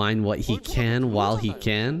mine what he can while he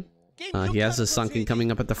can. He has a sunken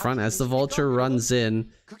coming up at the front as the Vulture runs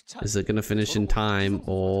in. Is it going to finish in time?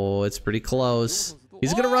 Oh, it's pretty close.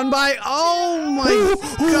 He's going to run by. Oh my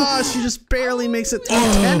gosh, he just barely makes it through.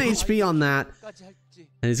 10 HP on that.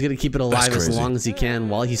 And he's going to keep it alive as long as he can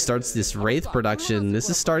while he starts this Wraith production. This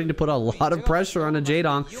is starting to put a lot of pressure on a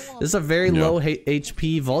Jaedong. This is a very low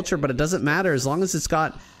HP Vulture, but it doesn't matter. As long as it's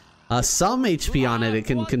got some HP on it, it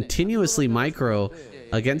can continuously micro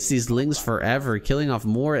against these Lings forever, killing off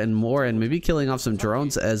more and more, and maybe killing off some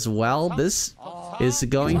drones as well. This is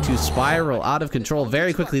going to spiral out of control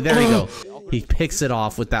very quickly. There we go. He picks it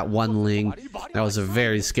off with that one Ling. That was a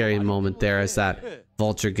very scary moment there as that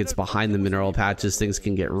Vulture gets behind the mineral patches. Things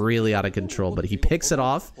can get really out of control, but he picks it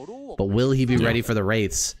off. But will he be ready for the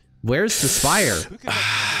Wraiths? Where's the Spire?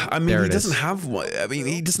 I mean, he doesn't have one. I mean,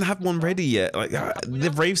 he doesn't have one ready yet. Like,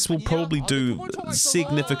 the Wraiths will probably do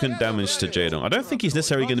significant damage to Jaedong. I don't think he's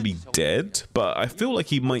necessarily going to be dead, but I feel like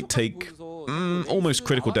he might take almost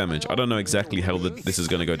critical damage. I don't know exactly how this is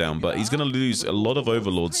going to go down, but he's going to lose a lot of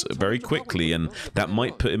Overlords very quickly, and that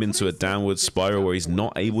might put him into a downward spiral where he's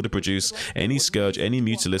not able to produce any Scourge, any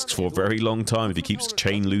Mutalisks for a very long time if he keeps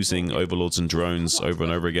chain losing Overlords and drones over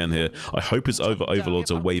and over again here. I hope his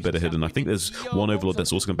Overlords are way better hidden. I think there's one Overlord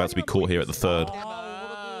that's also about to be caught here at the third.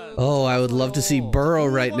 Oh, I would love to see Burrow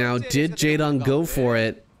right now. Did Jaedong go for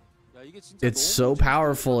it? It's so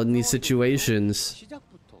powerful in these situations.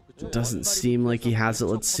 It doesn't seem like he has it.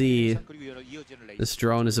 Let's see. This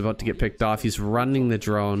drone is about to get picked off. He's running the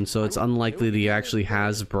drone, so it's unlikely that he actually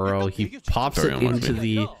has Burrow. He pops it into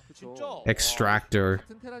the extractor,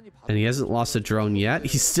 and he hasn't lost a drone yet.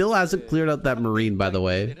 He still hasn't cleared out that Marine, by the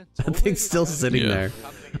way. That thing's still sitting there.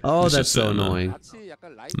 Oh, that's so annoying.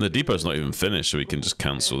 The depot's not even finished, so we can just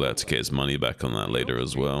cancel that to get his money back on that later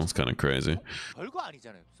as well. It's kind of crazy.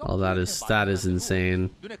 Oh, that is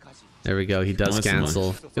insane. There we go. He does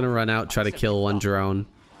cancel. Gonna run out, try to kill one drone.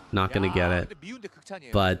 Not gonna get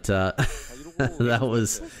it. But that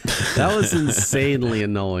was insanely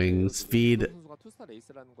annoying. Speed,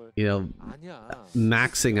 you know,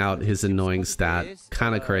 maxing out his annoying stat.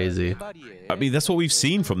 Kind of crazy. I mean, that's what we've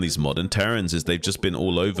seen from these modern Terrans, is they've just been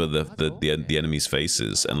all over the enemy's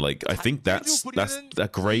faces, and like, I think that's a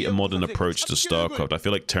great modern approach to Starcraft. I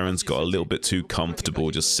feel like Terrans got a little bit too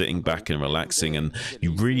comfortable just sitting back and relaxing, and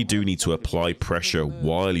you really do need to apply pressure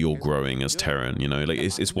while you're growing as Terran, you know? Like,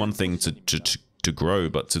 it's one thing to to grow,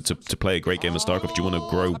 but to play a great game of StarCraft, you want to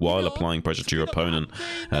grow while applying pressure to your opponent.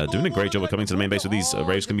 Doing a great job of coming to the main base with these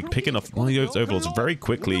Wraiths, can be picking off one of those Overlords very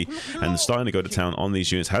quickly and starting to go to town on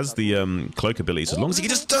these units. Has the cloak abilities. As long as he can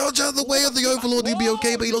just dodge out of the way of the Overlord, he'll be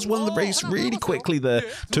okay, but he lost one of the Wraiths really quickly there.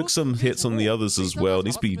 Took some hits on the others as well.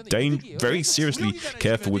 Needs to be very seriously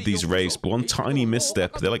careful with these Wraiths. One tiny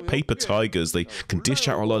misstep, they're like paper tigers. They can dish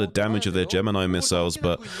out a lot of damage of their Gemini missiles,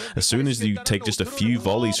 but as soon as you take just a few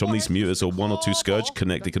volleys from these Mutas or one or two Scourge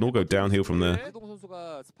connect, it can all go downhill from there.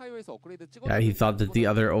 Yeah, he thought that the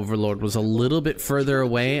other Overlord was a little bit further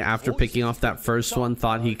away after picking off that first one.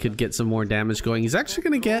 Thought he could get some more damage going. He's actually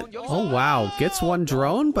going to get... Oh, wow. Gets one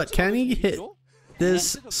drone, but can he hit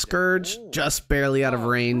this Scourge? Just barely out of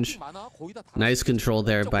range. Nice control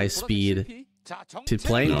there by Speed.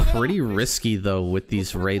 Playing pretty risky, though, with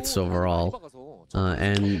these Wraiths overall.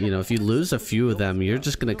 And, you know, if you lose a few of them, you're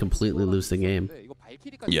just going to completely lose the game.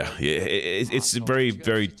 Yeah, it's a very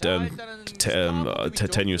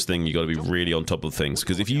tenuous thing. You got to be really on top of things,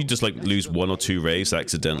 because if you just like lose one or two Wraiths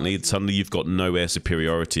accidentally, suddenly you've got no air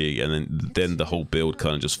superiority, and then the whole build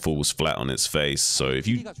kind of just falls flat on its face. So if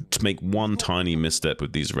you make one tiny misstep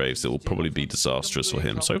with these Wraiths, it will probably be disastrous for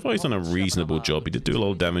him. So far he's done a reasonable job. He did do a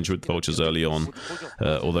lot of damage with Vultures early on,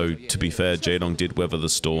 although to be fair, Jaedong did weather the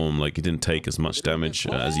storm. Like, he didn't take as much damage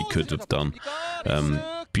as he could have done.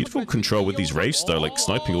 Beautiful control with these Wraiths though, like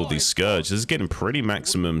sniping all these Scourge. This is getting pretty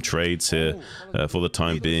maximum trades here for the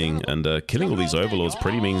time being, and killing all these Overlords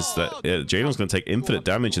pretty means that Jaedong's going to take infinite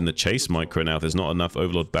damage in the chase micro now if there's not enough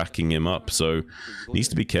Overlord backing him up. So needs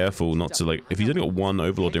to be careful not to, like, if he's only got one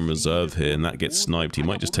Overlord in reserve here and that gets sniped, he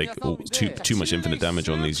might just take too much infinite damage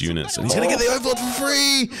on these units, and he's going to get the Overlord for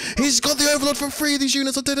free. He's got the Overlord for free. These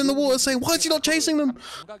units are dead in the water, saying, why is he not chasing them?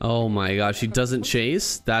 Oh my gosh, he doesn't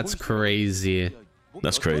chase? That's crazy.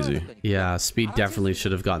 That's crazy. Yeah, Speed definitely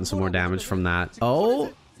should have gotten some more damage from that.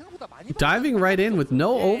 Oh, diving right in with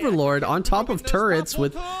no Overlord on top of turrets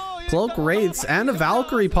with Cloak Wraiths, and a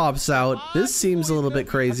Valkyrie pops out. This seems a little bit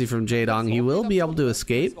crazy from Jaedong. He will be able to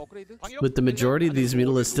escape with the majority of these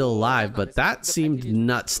Mutilas still alive, but that seemed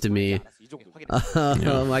nuts to me.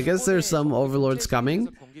 I guess there's some Overlords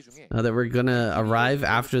coming that were gonna arrive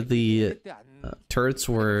after the turrets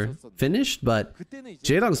were finished, but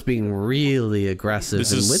Jaedong's being really aggressive.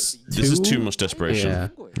 This is too much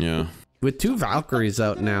desperation. Yeah. With two Valkyries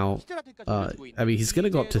out now, I mean, he's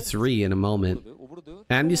gonna go up to 3 in a moment,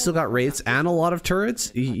 and you still got Wraiths and a lot of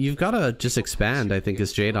turrets. You've got to just expand, I think,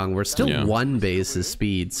 as Jaedong. We're still one base is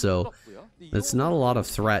Speed, so it's not a lot of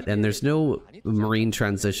threat, and there's no marine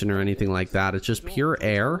transition or anything like that. It's just pure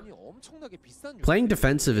air. Playing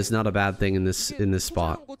defensive is not a bad thing in this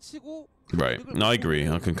spot. Right. No, I agree.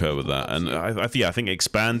 I concur with that. And I think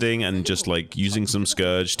expanding and just like using some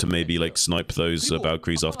Scourge to maybe like snipe those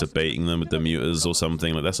Valkyries after baiting them with the Mutas or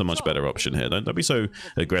something, like that's a much better option here. Don't be so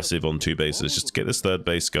aggressive on 2 bases. Just get this 3rd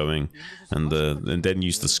base going, and then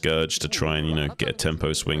use the Scourge to try and, you know, get a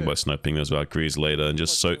tempo swing by sniping those Valkyries later, and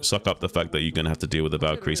just suck up the fact that you're going to have to deal with the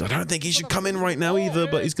Valkyries. I don't think he should come in right now either,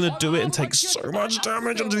 but he's going to do it and take so much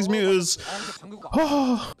damage onto these Mutas.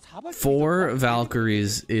 4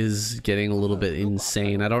 Valkyries is getting a little bit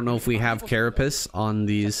insane. I don't know if we have Carapace on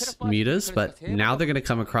these Mutas, but now they're going to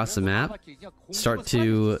come across the map, start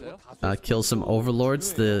to kill some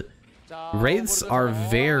Overlords. The Wraiths are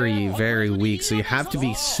very, very weak, so you have to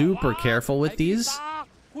be super careful with these.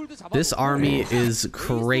 This army is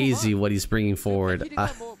crazy what he's bringing forward.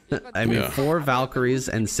 I mean, 4 Valkyries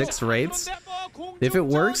and 6 Wraiths. If it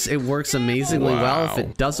works amazingly well. If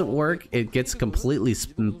it doesn't work, it gets completely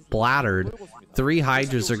splattered. 3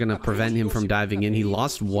 Hydras are going to prevent him from diving in. He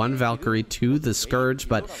lost 1 Valkyrie to the Scourge,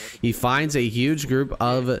 but he finds a huge group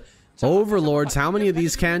of Overlords. How many of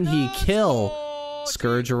these can he kill?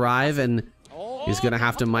 Scourge arrive, and he's going to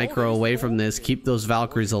have to micro away from this. Keep those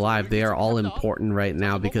Valkyries alive. They are all important right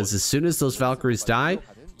now, because as soon as those Valkyries die,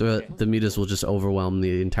 the Mutas will just overwhelm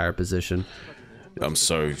the entire position. I'm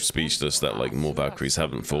so speechless that like more Valkyries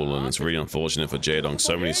haven't fallen. It's really unfortunate for Jaedong.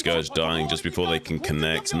 So many Scourge dying just before they can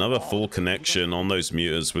connect. Another full connection on those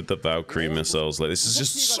Mutas with the Valkyrie missiles. Like, this is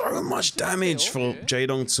just so much damage for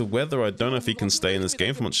Jaedong to weather. I don't know if he can stay in this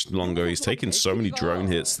game for much longer. He's taking so many drone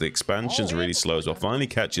hits. The expansion's really slow as well. Finally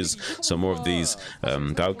catches some more of these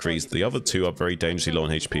Valkyries. The other 2 are very dangerously low on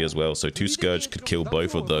HP as well, so 2 Scourge could kill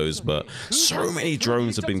both of those, but so many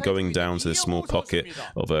drones have been going down to this small pocket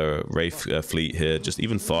of a Wraith fleet here. Just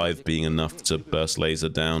even 5 being enough to burst laser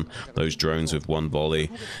down those drones with 1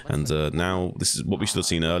 volley. And now this is what we should have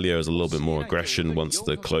seen earlier, is a little bit more aggression once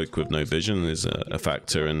the cloak with no vision is a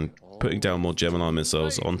factor, and putting down more Gemini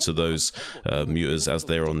missiles onto those Mutas as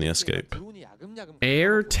they're on the escape.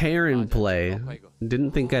 air Terran play.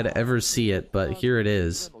 Didn't think I'd ever see it, but here it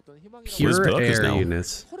is. Pure air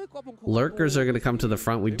units. Lurkers are going to come to the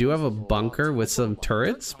front. We do have a bunker with some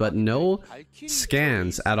turrets, but no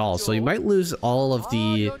scans at all. So you might lose all of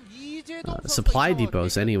the supply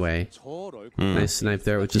depots anyway. Nice snipe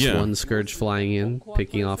there with just one Scourge flying in,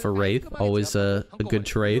 picking off a Wraith. Always a good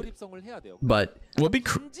trade. But what'd be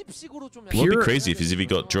crazy if he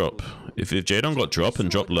got drop. If Jadon got drop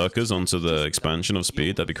and dropped Lurkers onto the expansion of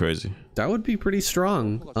speed, that'd be crazy. That would be pretty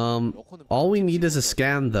strong. All we need is a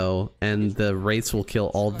scan though, and the Wraiths will kill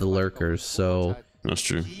all the Lurkers. So that's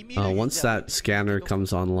true. Once that scanner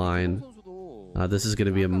comes online, this is going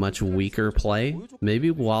to be a much weaker play.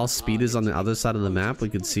 Maybe while speed is on the other side of the map, we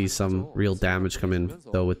could see some real damage come in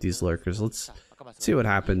though with these Lurkers. Let's see what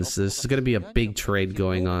happens. This is going to be a big trade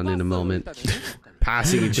going on in a moment.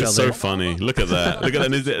 Passing each other. It's so funny. Look at that. Look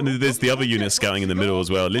at that. And there's the other unit scouting in the middle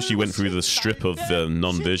as well. Literally went through the strip of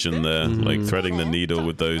non-vision there, like threading the needle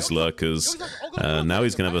with those Lurkers. Now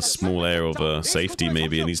he's going to have a small air of safety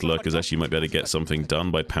maybe, and these Lurkers actually might be able to get something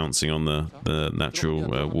done by pouncing on the natural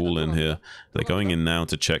wall in here. They're going in now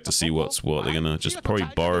to check to see what's what. They're going to just probably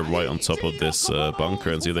burrow right on top of this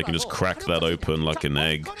bunker and see if they can just crack that open like an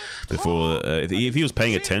egg before... if he was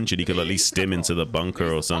paying attention, he could at least stim into the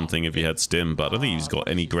bunker or something if he had stim, but I don't think he's got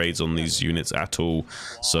any grades on these units at all.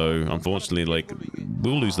 So unfortunately, like,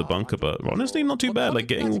 we'll lose the bunker, but honestly not too bad. Like,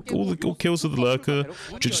 getting all kills with the Lurker,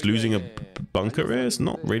 just losing a bunker is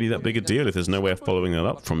not really that big a deal if there's no way of following that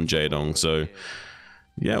up from Jaedong. So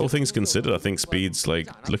yeah, all things considered, I think speed's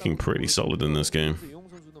like looking pretty solid in this game.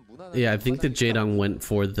 Yeah, I think that Jaedong went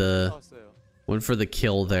for the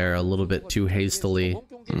kill there a little bit too hastily.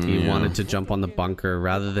 He wanted to jump on the bunker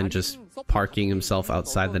rather than just parking himself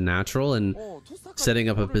outside the natural and setting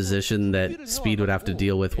up a position that speed would have to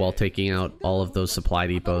deal with while taking out all of those supply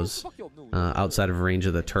depots outside of range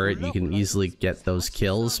of the turret. You can easily get those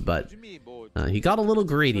kills, but he got a little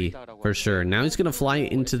greedy for sure. Now he's gonna fly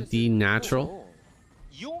into the natural,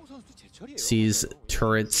 sees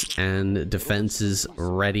turrets and defenses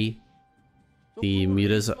ready. The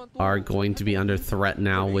mutas are going to be under threat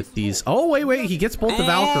now with these. Oh, wait, he gets both the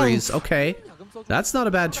Valkyries. Okay, that's not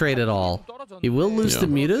a bad trade at all. He will lose the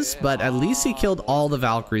mutas, but at least he killed all the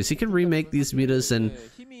Valkyries. He can remake these mutas and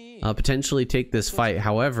potentially take this fight.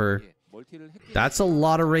 However, that's a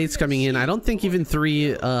lot of Wraiths coming in. I don't think even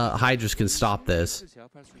 3 Hydras can stop this.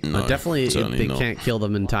 No, definitely they can't kill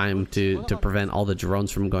them in time to prevent all the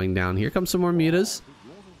drones from going down. Here comes some more mutas.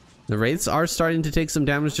 The Wraiths are starting to take some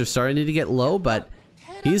damage. They're starting to get low, but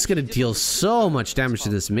he's going to deal so much damage to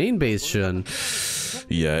this main base, Shun.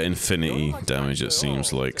 Yeah, infinity damage, it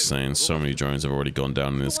seems like, saying so many drones have already gone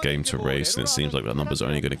down in this game to race, and it seems like that number's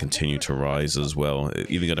only going to continue to rise as well.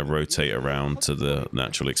 Even going to rotate around to the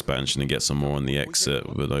natural expansion and get some more on the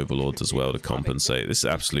exit with Overlords as well to compensate. This is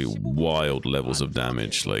absolute wild levels of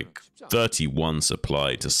damage, like 31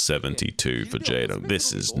 supply to 72 for Jaedong.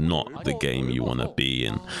 This is not the game you want to be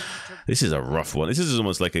in. This is a rough one. This is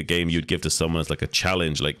almost like a game you'd give to someone as like a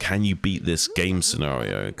challenge. Like, can you beat this game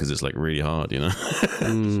scenario? Because it's like really hard, you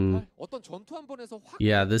know?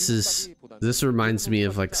 Yeah, this reminds me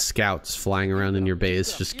of like scouts flying around in your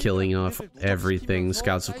base, just killing off everything.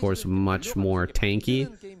 Scouts, of course, much more tanky,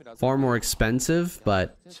 far more expensive,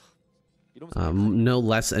 but no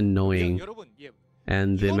less annoying.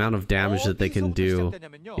 And the amount of damage that they can do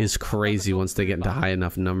is crazy once they get into high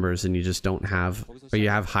enough numbers, and you just don't have, or you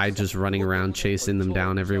have Hydras running around chasing them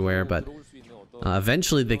down everywhere, but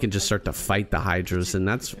eventually they can just start to fight the Hydras, and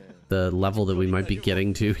that's the level that we might be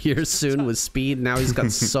getting to here soon with speed. Now he's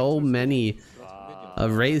got so many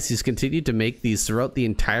Wraiths. He's continued to make these throughout the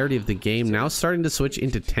entirety of the game, now starting to switch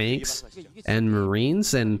into tanks and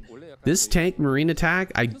Marines, and this tank Marine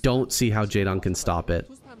attack, I don't see how Jaedong can stop it.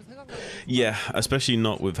 Yeah, especially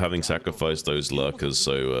not with having sacrificed those Lurkers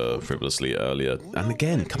so frivolously earlier. And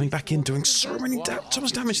again, coming back in, doing so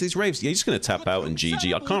much damage to these Wraiths. Yeah, he's just going to tap out and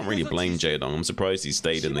GG. I can't really blame Jaedong. I'm surprised he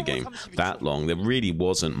stayed in the game that long. There really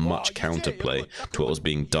wasn't much counterplay to what was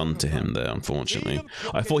being done to him there, unfortunately.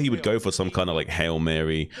 I thought he would go for some kind of like Hail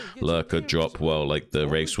Mary Lurker drop while like the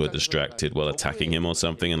Wraiths were distracted while attacking him or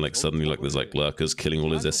something, and like suddenly like there's like Lurkers killing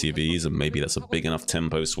all his SCVs, and maybe that's a big enough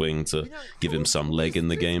tempo swing to give him some leg in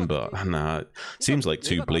the game, but nah, it seems like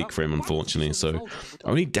too bleak for him, unfortunately. So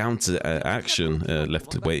only down to action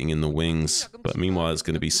left waiting in the wings. But meanwhile, it's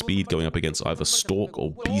going to be speed going up against either Stork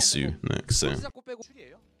or Bisu next. So.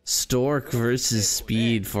 Stork versus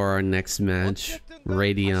speed for our next match.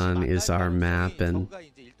 Radion is our map, and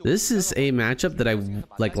this is a matchup that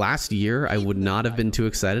like last year I would not have been too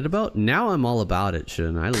excited about. Now I'm all about it,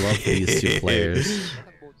 Shun. I love these two players.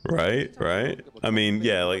 Right, right. I mean,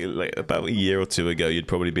 yeah, like about a year or two ago, you'd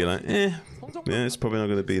probably be like, yeah, it's probably not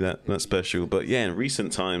going to be that special. But yeah, in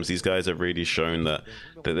recent times, these guys have really shown that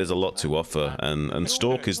there's a lot to offer, and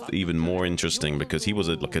Stork is even more interesting because he was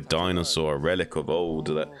like a dinosaur, a relic of old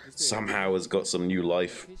that somehow has got some new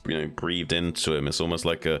life, breathed into him. It's almost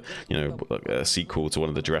like a sequel to one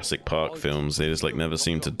of the Jurassic Park films. They just like never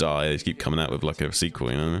seem to die. They just keep coming out with like a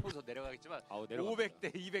sequel.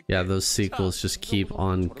 Yeah, those sequels just keep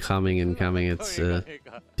on coming and coming. It's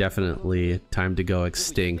definitely time to go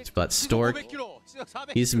extinct. But Stork,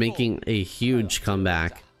 he's making a huge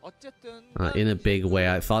comeback in a big way.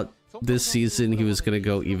 I thought this season he was going to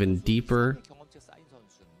go even deeper,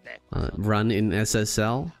 run in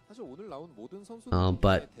SSL.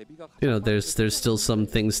 But there's still some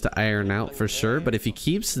things to iron out for sure. But if he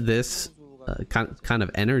keeps this kind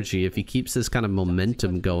of energy, if he keeps this kind of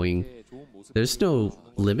momentum going, there's no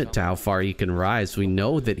limit to how far he can rise. We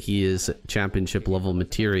know that he is championship level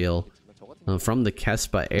material from the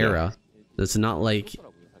Kespa era. It's not like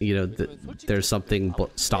there's something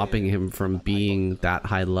stopping him from being that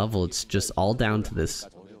high level. It's just all down to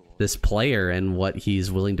this player and what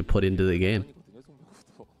he's willing to put into the game.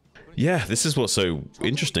 Yeah, this is what's so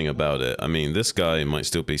interesting about it. I mean, this guy might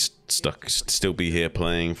still be still be here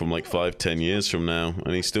playing from like 5-10 years from now,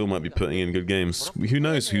 and he still might be putting in good games. Who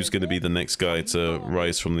knows who's going to be the next guy to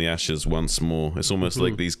rise from the ashes once more? It's almost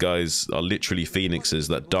like these guys are literally phoenixes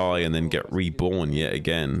that die and then get reborn yet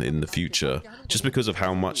again in the future, just because of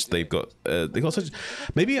how much they've got. They got such.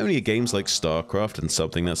 Maybe only games like Starcraft and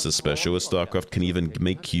something that's as special as Starcraft can even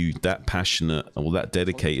make you that passionate or that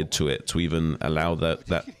dedicated to it to even allow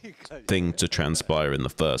that thing to transpire in the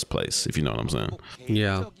first place, if you know what I'm saying.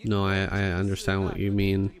 Yeah, no, I understand what you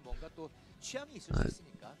mean.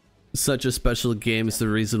 Such a special game is the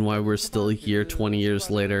reason why we're still here 20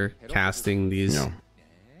 years later casting these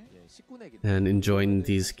and enjoying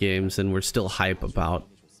these games, and we're still hype about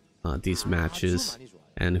these matches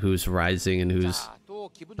and who's rising and who's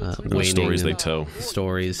waning. What stories they tell.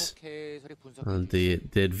 Stories, the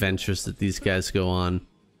adventures that these guys go on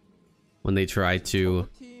when they try to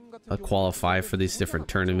qualify for these different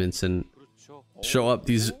tournaments and show up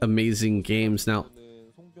these amazing games. Now,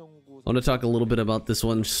 I want to talk a little bit about this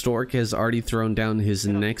one. Stork has already thrown down his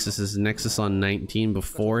Nexus on 19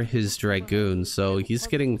 before his Dragoon, so he's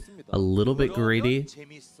getting a little bit greedy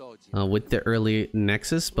with the early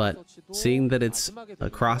Nexus, but seeing that it's a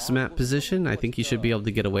cross-map position, I think he should be able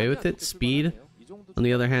to get away with it. Speed, on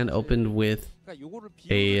the other hand, opened with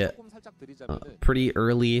a pretty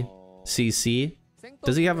early CC.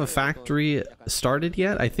 Does he have a factory started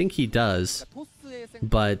yet? I think he does,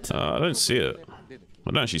 but I don't see it.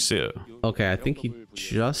 I don't actually see it. Okay, I think he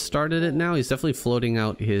just started it now. He's definitely floating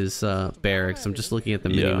out his barracks. I'm just looking at the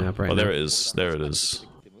mini-map right now. Oh, there it is. There it is.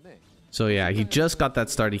 So yeah, he just got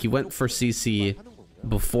that started. He went for CC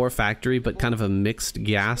before factory, but kind of a mixed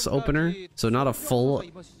gas opener. So not a full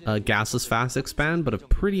gasless fast expand, but a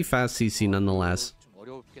pretty fast CC nonetheless.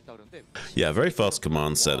 Yeah, very fast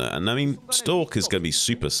command center, and I mean, Stork is going to be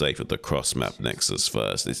super safe with the cross-map Nexus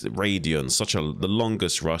first. It's Radiant, the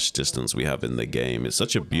longest rush distance we have in the game. It's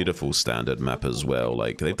such a beautiful standard map as well.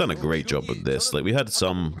 Like, they've done a great job with this. Like, we had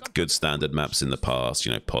some good standard maps in the past,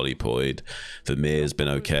 Polypoid, Vermeer's been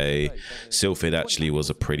okay. Sylphid actually was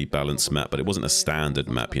a pretty balanced map, but it wasn't a standard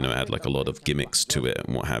map, it had like a lot of gimmicks to it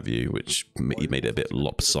and what have you, which made it a bit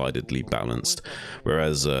lopsidedly balanced.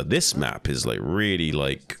 Whereas this map is like really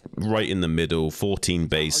like right in the middle, 14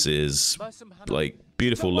 bases, like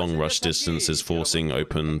beautiful long rush distances, forcing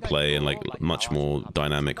open play and like much more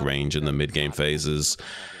dynamic range in the mid-game phases.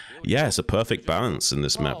 Yeah, it's a perfect balance in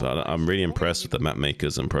this map. I'm really impressed with the map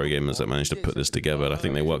makers and pro gamers that managed to put this together, and I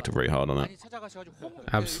think they worked very hard on it.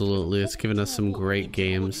 Absolutely, it's given us some great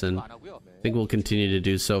games, and I think we'll continue to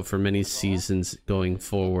do so for many seasons going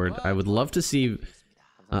forward. I would love to see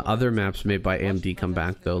other maps made by AMD come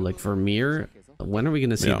back though, like Vermeer. When are we going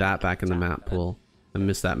to see that back in the map pool? I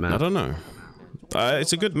missed that map. I don't know.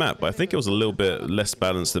 It's a good map, but I think it was a little bit less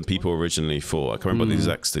balanced than people originally thought. I can't remember what the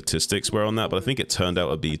exact statistics were on that, but I think it turned out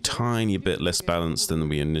to be a tiny bit less balanced than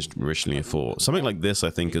we originally thought. Something like this, I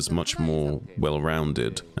think, is much more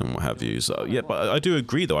well-rounded and what have you. So, yeah, but I do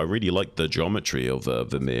agree, though. I really like the geometry of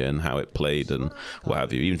Vermeer and how it played and what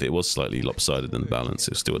have you. Even if it was slightly lopsided in balance,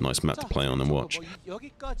 it's still a nice map to play on and watch.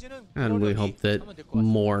 And we hope that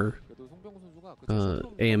more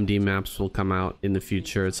AMD maps will come out in the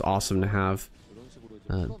future. It's awesome to have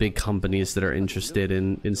big companies that are interested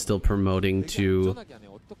in still promoting to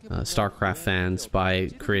Starcraft fans by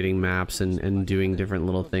creating maps and doing different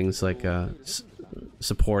little things like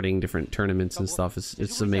supporting different tournaments and stuff.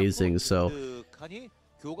 It's amazing. So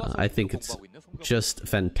I think it's just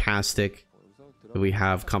fantastic that we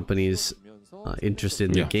have companies interested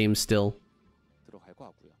in the game still.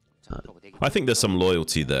 I think there's some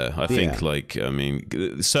loyalty there. I think, like, I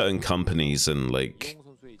mean, certain companies and, like,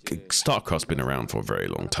 Starcraft's been around for a very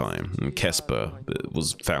long time, and Kesper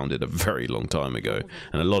was founded a very long time ago,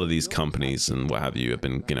 and a lot of these companies and what have you have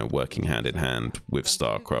been, you know, working hand in hand with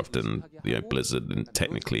Starcraft and, you know, Blizzard, and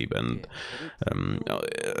technically, and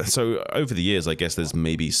so over the years, I guess there's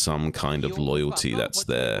maybe some kind of loyalty that's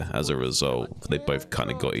there as a result. They both kind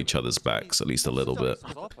of got each other's backs, at least a little bit.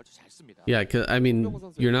 Yeah, 'cause, I mean,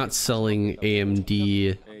 you're not selling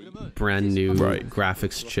AMD brand new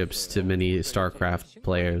graphics chips to many StarCraft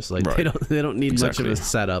players. Like they don't need much of a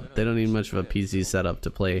setup. They don't need much of a PC setup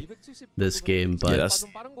to play this game. But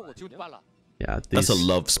that's a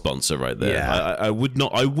love sponsor right there. Yeah. I would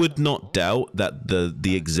not doubt that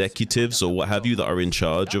the executives or what have you that are in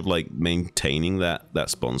charge of like maintaining that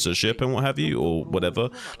sponsorship and what have you or whatever,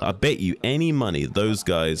 I bet you any money those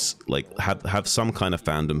guys like have some kind of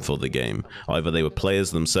fandom for the game. Either they were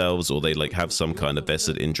players themselves, or they like have some kind of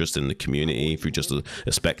vested interest in the community through just a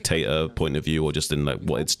spectator point of view, or just in like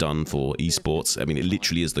what it's done for esports. I mean, it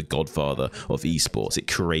literally is the godfather of esports. It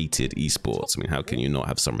created esports. I mean, how can you not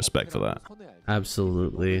have some respect for that?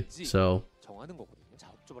 Absolutely. So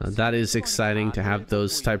that is exciting to have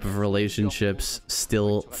those type of relationships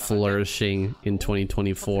still flourishing in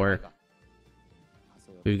 2024.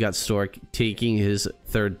 We've got Stork taking his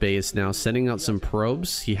third base now, sending out some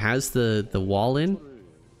probes. He has the wall in.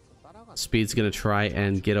 Speed's gonna try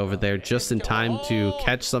and get over there just in time to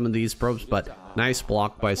catch some of these probes, but nice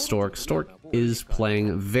block by Stork. Stork is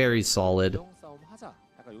playing very solid.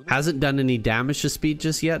 Hasn't done any damage to Speed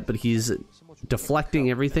just yet, but he's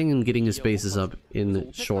deflecting everything and getting his bases up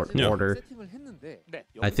in short order.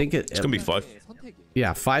 I think it's gonna be 5.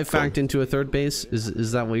 Yeah, 5 fact into a third base.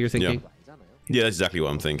 Is that what you're thinking? Yeah, that's exactly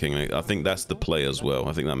what I'm thinking. I think that's the play as well.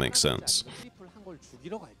 I think that makes sense.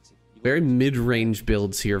 Very mid-range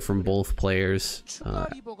builds here from both players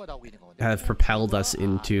have propelled us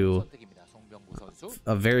into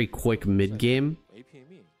a very quick mid-game.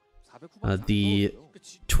 The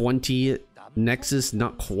 20 Nexus,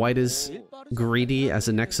 not quite as greedy as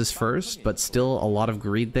a Nexus first, but still a lot of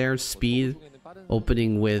greed there. Speed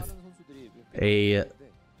opening with a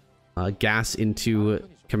gas into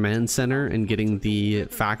command center and getting the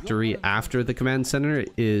factory after the command center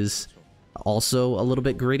is also a little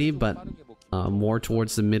bit greedy, but more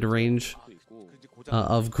towards the mid-range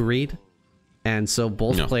of greed. And so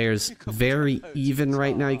both players very even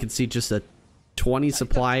right now. You can see just a 20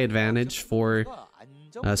 supply advantage for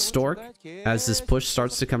Stork as this push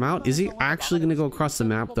starts to come out. Is he actually going to go across the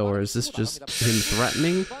map though, or is this just him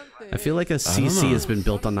threatening? I feel like a CC has been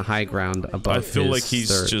built on the high ground above. I feel like he's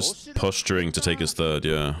third. Just posturing to take his third.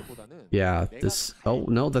 Yeah, this, oh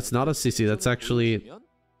no, that's not a CC, that's actually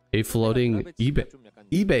a floating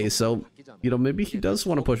eBay. So, you know, maybe he does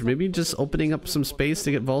want to push. Maybe just opening up some space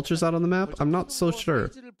to get vultures out on the map. I'm not so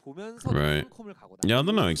sure. Right. Yeah, I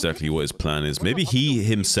don't know exactly what his plan is. Maybe he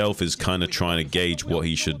himself is kind of trying to gauge what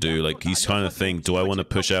he should do. Like, he's trying to think, do I want to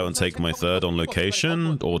push out and take my third on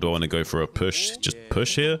location? Or do I want to go for a push, just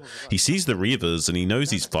push here? He sees the Reavers and he knows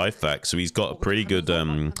he's 5 fact, so he's got a pretty good,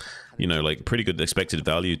 you know, like pretty good expected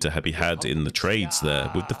value to be had in the trades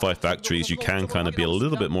there. With the 5 factories, you can kind of be a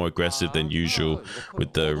little bit more aggressive than usual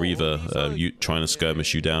with the Reaver trying to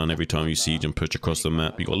skirmish you down every time you siege and push across the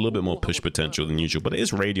map. You got a little bit more push potential than usual, but it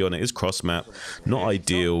is radio and it is cross map, not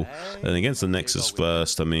ideal. And against the Nexus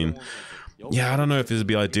first, I mean, yeah, I don't know if this would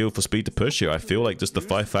be ideal for Speed to push here. I feel like just the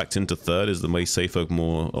 5 fact into third is the way safer,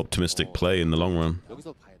 more optimistic play in the long run.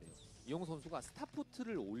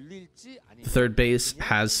 Third base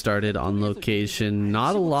has started on location.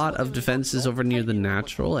 Not a lot of defenses over near the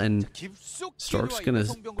natural, and Stork's gonna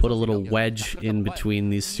put a little wedge in between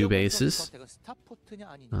these two bases,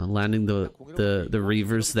 landing the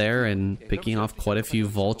Reavers there and picking off quite a few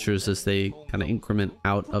vultures as they kind of increment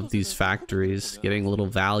out of these factories, getting a little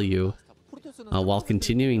value while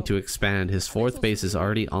continuing to expand. His 4th base is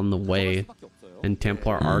already on the way, and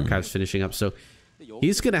Templar Archives finishing up. So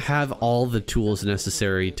he's going to have all the tools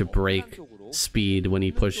necessary to break Speed when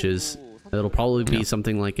he pushes. It'll probably be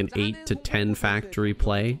something like an 8 to 10 factory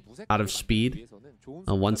play out of Speed.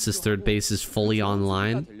 Once his third base is fully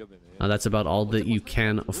online, that's about all that you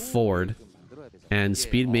can afford. And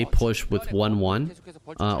Speed may push with 1-1,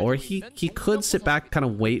 or he could sit back, kind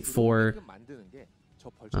of wait for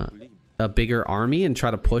a bigger army and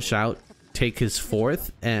try to push out, take his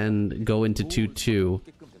 4th, and go into 2-2.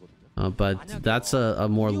 But that's a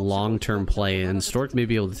more long-term play, and Stork may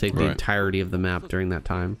be able to take the entirety of the map during that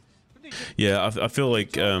time. Yeah, I feel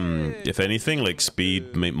like if anything, like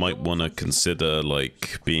Speed might want to consider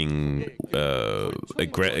like being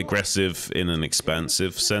aggressive in an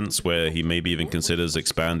expansive sense, where he maybe even considers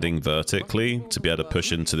expanding vertically to be able to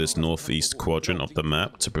push into this northeast quadrant of the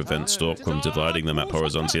map to prevent Stork from dividing the map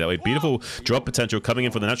horizontally. That way, beautiful drop potential coming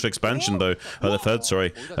in for the natural expansion though. The third,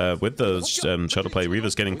 sorry, with the shuttle play,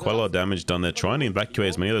 Reaver's getting quite a lot of damage done there, trying to evacuate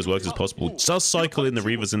as many of those works as possible. Does cycle in the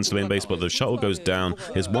Reavers into the main base, but the shuttle goes down.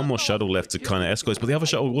 There's one more shuttle left to kind of escalate, but the other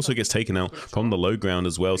shuttle also gets taken out from the low ground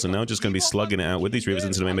as well. So now just going to be slugging it out with these Reavers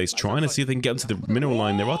into the main base, trying to see if they can get into the mineral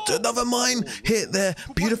line. There are another mine hit there,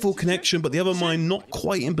 beautiful connection, but the other mine not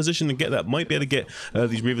quite in position to get that. Might be able to get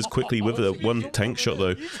these Reavers quickly with a one tank shot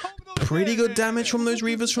though. Pretty good damage from those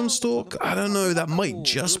Reavers from Stork. I don't know, that might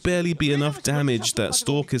just barely be enough damage that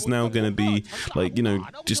Stork is now going to be, like, you know,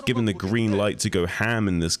 just given the green light to go ham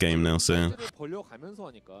in this game now, so.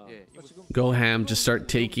 Go ham, just start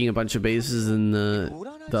taking a bunch of bases in the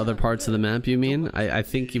other parts of the map, you mean? I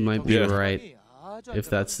think you might be right if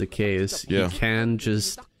that's the case. You can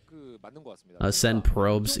just send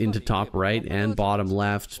probes into top right and bottom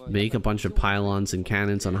left, make a bunch of pylons and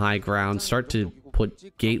cannons on high ground, start to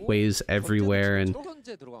put gateways everywhere, and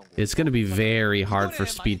it's going to be very hard for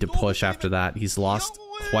Speed to push after that. He's lost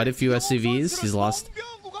quite a few SCVs. He's lost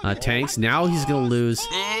tanks. Now he's going to lose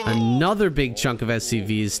another big chunk of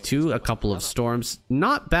SCVs to a couple of storms.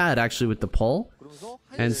 Not bad, actually, with the pull.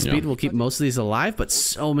 And Speed will keep most of these alive, but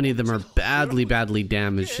so many of them are badly, badly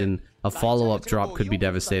damaged, and a follow-up drop could be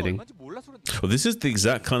devastating. Well, this is the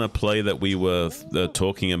exact kind of play that we were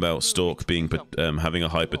talking about Stork being having a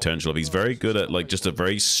high potential of. He's very good at like just a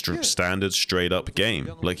very standard straight up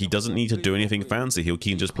game. Like he doesn't need to do anything fancy. He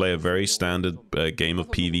can just play a very standard game of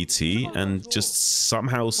PvT and just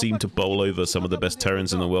somehow seem to bowl over some of the best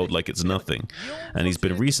Terrans in the world like it's nothing. And he's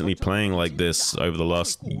been recently playing like this over the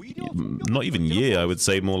last, not even year, I would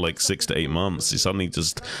say more like 6 to 8 months. He suddenly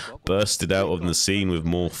just bursted out of the scene with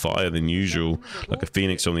more fire than usual, like a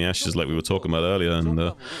phoenix from the ashes like we were talking about earlier.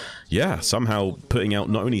 And yeah, somehow putting out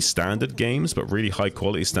not only standard games but really high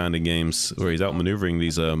quality standard games where he's outmaneuvering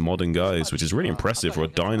these modern guys, which is really impressive for a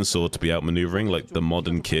dinosaur to be outmaneuvering like the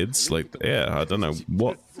modern kids. Like, yeah, I don't know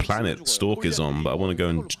what planet Stork is on, but I want to go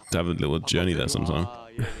and have a little journey there sometime.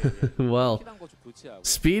 Well,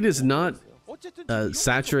 Speed is not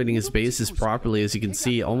saturating his bases properly. As you can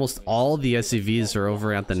see, almost all the SCVs are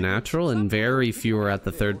over at the natural and very few are at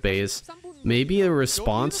the third base. Maybe a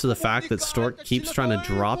response to the fact that Stork keeps trying to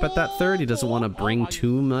drop at that third. He doesn't want to bring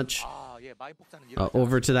too much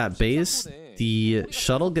over to that base. The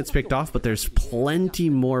shuttle gets picked off, but there's plenty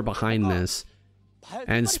more behind this.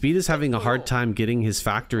 And Speed is having a hard time getting his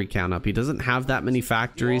factory count up. He doesn't have that many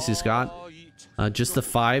factories. He's got just the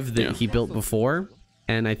 5 that he built before.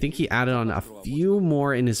 And I think he added on a few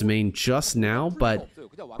more in his main just now, but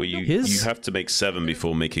well, you have to make 7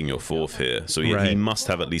 before making your 4th here. So he must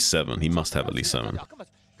have at least 7. He must have at least 7.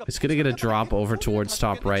 It's going to get a drop over towards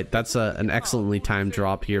top right. That's an excellently timed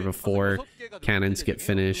drop here before cannons get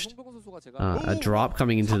finished. A drop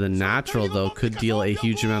coming into the natural, though, could deal a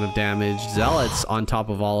huge amount of damage. Zealots on top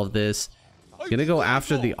of all of this. Gonna go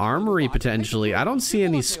after the armory, potentially. I don't see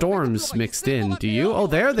any storms mixed in. Do you? Oh,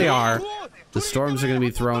 there they are. The storms are going to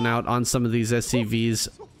be thrown out on some of these SCVs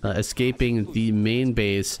escaping the main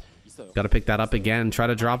base. Got to pick that up again. Try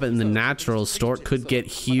to drop it in the natural. Stork could get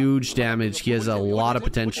huge damage. He has a lot of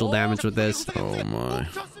potential damage with this. Oh my.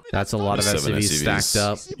 That's a lot of SCVs stacked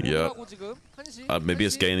up. Yep. Maybe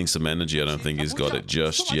it's gaining some energy. I don't think he's got it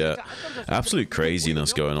just yet. Absolute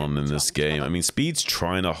craziness going on in this game. I mean, Speed's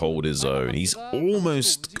trying to hold his own. He's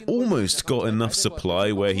almost got enough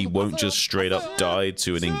supply where he won't just straight up die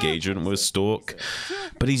to an engagement with Stork.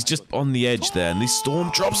 But he's just on the edge there, and these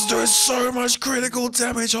storm drops do so much critical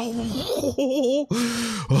damage. Oh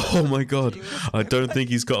my god. I don't think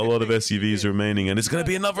he's got a lot of SCVs remaining, and it's going to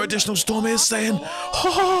be another additional storm here saying,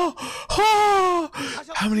 how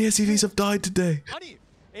many SCVs have died today?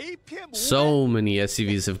 So many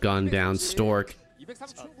SCVs have gone down. Stork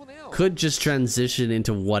could just transition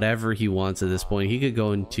into whatever he wants at this point. He could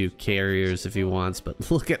go into carriers if he wants, but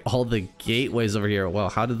look at all the gateways over here. Well,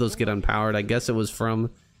 how did those get unpowered? I guess it was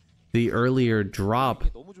from the earlier drop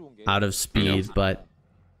out of Speed, but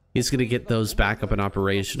he's going to get those back up and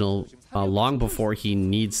operational long before he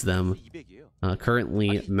needs them.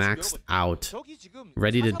 Currently maxed out,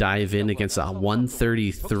 ready to dive in against a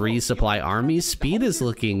 133 supply army. Speed is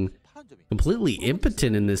looking completely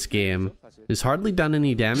impotent in this game. He's hardly done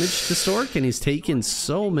any damage to Stork, and he's taken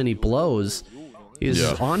so many blows. is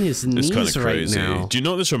on his knees it's kind of right crazy. now. Do you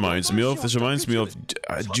know what this reminds me of? This reminds me of.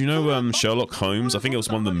 Do you know Sherlock Holmes? I think it was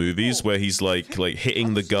one of the movies where he's like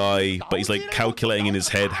hitting the guy, but he's like calculating in his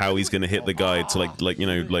head how he's gonna hit the guy to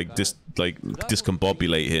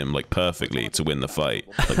discombobulate him like perfectly to win the fight.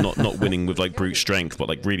 Like not winning with like brute strength, but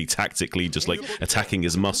like really tactically just like attacking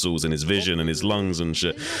his muscles and his vision and his lungs and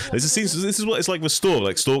shit. This is what it's like with Stork.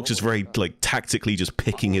 Like Stork's just very like tactically just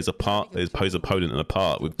picking his opponent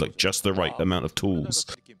apart with like just the right amount of tools.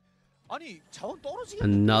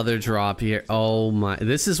 Another drop here. Oh my,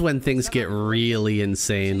 this is when things get really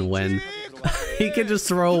insane, when he can just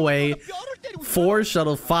throw away 5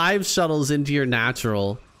 shuttles into your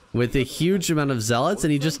natural with a huge amount of zealots,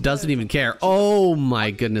 and he just doesn't even care. Oh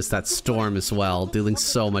my goodness, that storm as well, dealing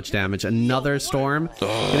so much damage. Another storm,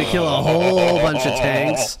 gonna kill a whole bunch of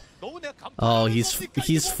tanks. Oh,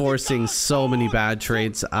 he's forcing so many bad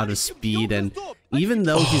traits out of speed, and even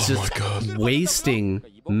though he's just wasting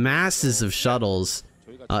masses of shuttles,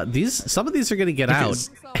 some of these are gonna get out,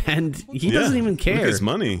 and he doesn't even care. Look at his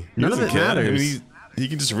money. None of it matters. He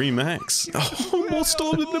can just remax. Oh, more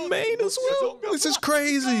storm in the main as well. This is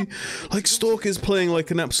crazy. Like Stork is playing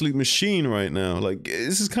like an absolute machine right now. Like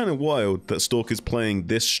this is kind of wild that Stork is playing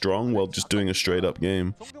this strong while just doing a straight up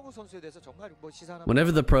game.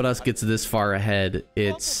 Whenever the Protoss gets this far ahead,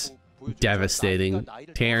 it's devastating.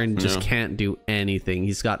 Terran just can't do anything.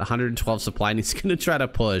 He's got 112 supply and he's gonna try to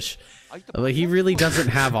push. But he really doesn't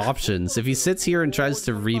have options. If he sits here and tries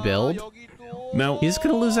to rebuild, now he's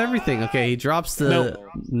gonna lose everything. Okay, he drops the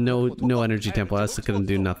no energy temple. That's gonna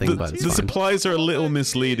do nothing. But the supplies are a little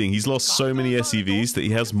misleading. He's lost so many SEVs that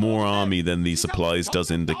he has more army than the supplies does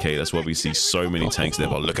indicate. That's why we see so many tanks there.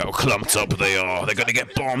 But look how clumped up they are. They're gonna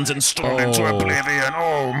get bombed and stormed into oblivion.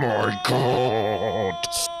 Oh my god!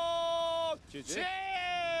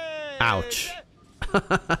 Ouch!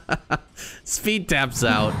 Speed taps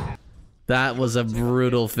out. That was a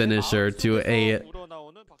brutal finisher to a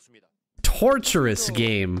torturous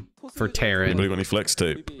game for Terran. Anybody got any flex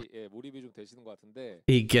tape?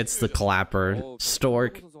 He gets the clapper.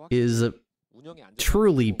 Stork is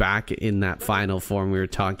truly back in that final form we were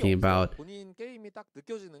talking about.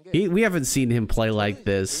 We haven't seen him play like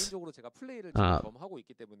this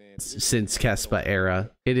since Kespa era.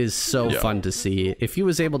 It is so fun to see. If he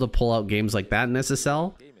was able to pull out games like that in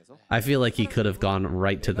SSL, I feel like he could have gone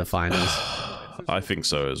right to the finals. I think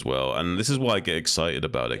so as well, and this is why I get excited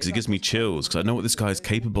about it, because it gives me chills, because I know what this guy is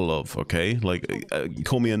capable of, okay? Like,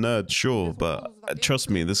 call me a nerd, sure, but trust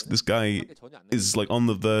me, this guy is like on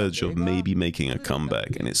the verge of maybe making a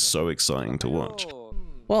comeback, and it's so exciting to watch.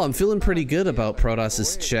 Well, I'm feeling pretty good about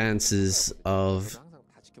Protoss's chances of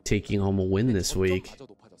taking home a win this week.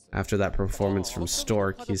 After that performance from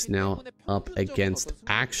Stork, he's now up against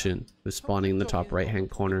Action, who's spawning in the top right-hand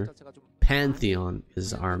corner. Pantheon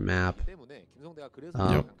is our map.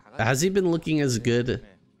 Has he been looking as good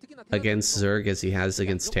against Zerg as he has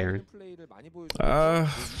against Terran?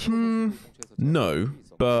 No,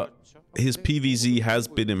 but his PvZ has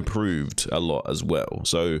been improved a lot as well.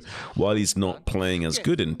 So while he's not playing as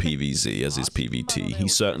good in PvZ as his PvT,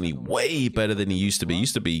 he's certainly way better than he used to be. He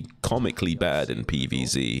used to be comically bad in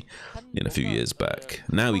PvZ in a few years back.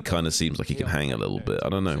 Now he kind of seems like he can hang a little bit. I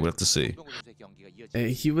don't know. We'll have to see.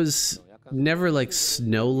 He was never like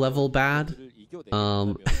snow level bad.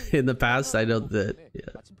 In the past, I know that.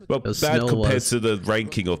 Well, bad compared to the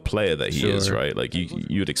ranking of player that he is, right? Like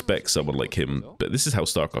you'd expect someone like him, but this is how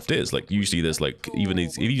StarCraft is. Like usually, there's like even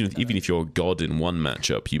if you're a god in one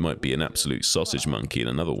matchup, you might be an absolute sausage monkey in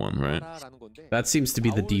another one, right? That seems to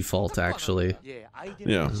be the default, actually.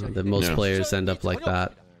 Yeah, that most players end up like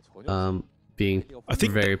that, being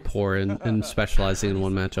very poor and specializing in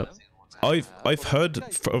one matchup. I've heard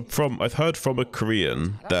from a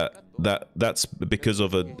Korean that's because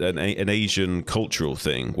of an Asian cultural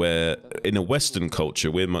thing, where in a Western culture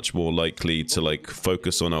we're much more likely to like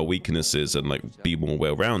focus on our weaknesses and like be more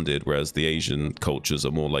well-rounded, whereas the Asian cultures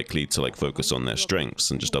are more likely to like focus on their strengths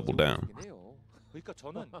and just double down.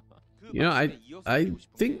 You know, I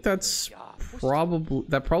think that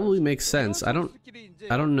probably makes sense. I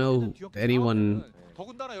don't know anyone,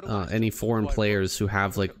 any foreign players who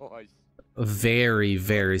have like a very,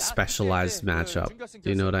 very specialized matchup. Do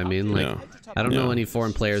you know what I mean? Like, I don't know any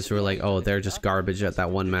foreign players who are like, oh, they're just garbage at that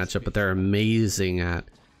one matchup, but they're amazing at,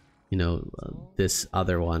 you know, this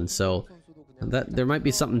other one. So that there might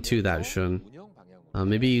be something to that, Shun.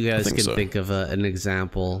 Maybe you guys can think of an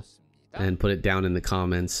example and put it down in the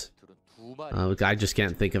comments. I just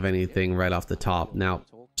can't think of anything right off the top. Now,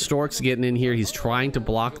 Stork's getting in here. He's trying to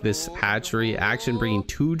block this hatchery. Action bringing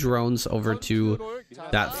 2 drones over to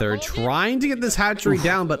that third, trying to get this hatchery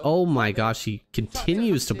down, but oh my gosh, he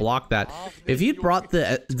continues to block that. If he'd brought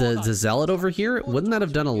the zealot over here, wouldn't that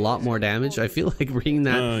have done a lot more damage? I feel like bringing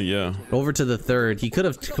that over to the third, he could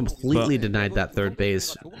have completely denied that third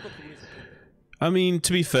base. I mean,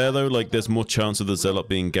 to be fair though, like there's more chance of the Zealot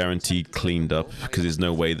being guaranteed cleaned up because there's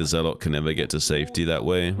no way the Zealot can ever get to safety that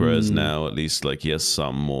way. Whereas now, at least, like he has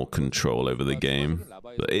some more control over the game.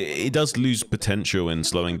 It does lose potential in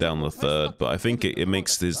slowing down the third, but I think it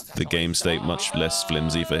makes the game state much less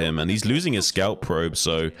flimsy for him. And he's losing his scout probe,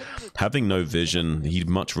 so having no vision, he'd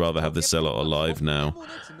much rather have the Zealot alive now.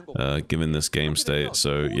 Given this game state.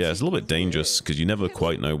 So yeah, it's a little bit dangerous because you never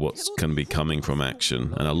quite know what's going to be coming from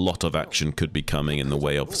action, and a lot of action could be coming in the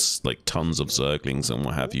way of like tons of Zerglings and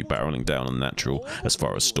what have you barreling down on natural. As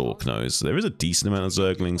far as Stork knows, there is a decent amount of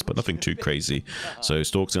Zerglings, but nothing too crazy. So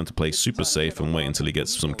Stork's going to play super safe and wait until he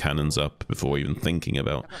gets some cannons up before even thinking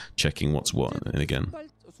about checking what's what. And again,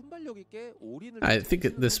 I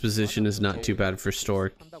think this position is not too bad for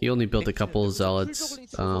Stork. He only built a couple of zealots.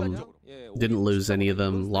 Didn't lose any of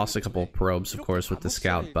them. Lost a couple of probes, of course, with the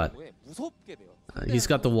scout, but he's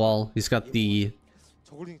got the wall. He's got the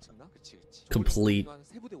complete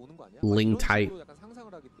ling-tight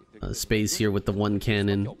space here with the 1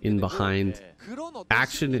 cannon in behind.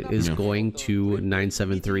 Action is going to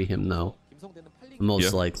 973 him, though,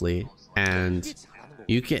 most likely, and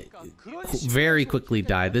you can very quickly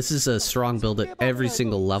die. This is a strong build at every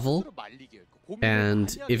single level,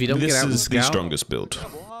 and if you don't get out and scout, the strongest build.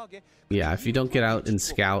 Yeah, if you don't get out and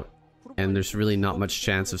scout, and there's really not much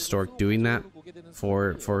chance of Stork doing that for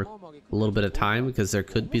a little bit of time, because there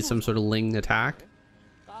could be some sort of ling attack.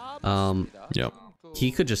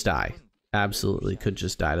 He could just die. Absolutely could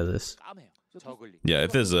just die to this. Yeah,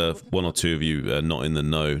 if there's one or two of you not in the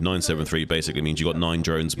know, 973 basically means you got 9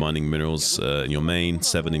 drones mining minerals in your main,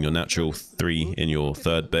 7 in your natural, 3 in your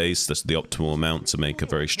third base. That's the optimal amount to make a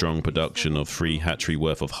very strong production of 3 hatchery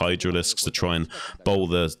worth of hydralisks to try and bowl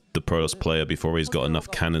the Protoss player before he's got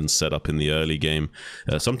enough cannons set up in the early game.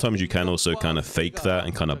 Sometimes you can also kind of fake that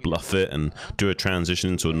and kind of bluff it and do a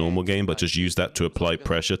transition into a normal game, but just use that to apply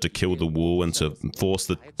pressure to kill the wall and to force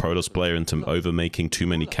the Protoss player into over making too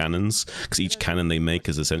many cannons, because each cannon they make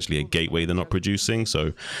is essentially a gateway they're not producing.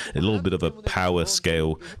 So a little bit of a power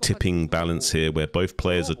scale tipping balance here where both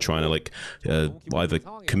players are trying to like either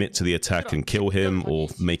commit to the attack and kill him or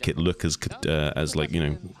make it look as like, you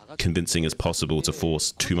know, convincing as possible to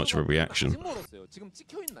force too much of a reaction.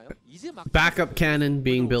 Backup cannon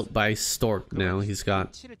being built by Stork now. He's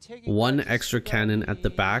got 1 extra cannon at the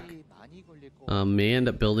back. May end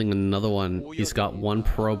up building another one. He's got 1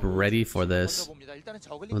 probe ready for this.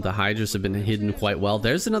 The Hydras have been hidden quite well.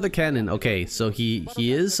 There's another cannon. Okay, so he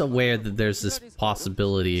is aware that there's this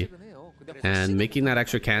possibility. And making that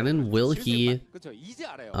extra cannon, will he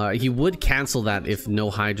would cancel that if no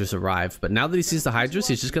Hydras arrive. But now that he sees the Hydras,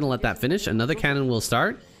 he's just going to let that finish. Another cannon will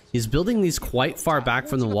start. He's building these quite far back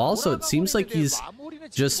from the wall, so it seems like he's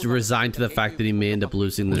just resigned to the fact that he may end up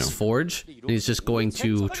losing this forge. And he's just going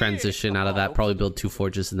to transition out of that, probably build 2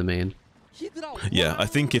 forges in the main. Yeah, I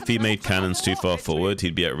think if he made cannons too far forward,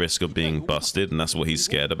 he'd be at risk of being busted, and that's what he's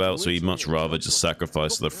scared about. So he'd much rather just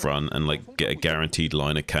sacrifice the front and like get a guaranteed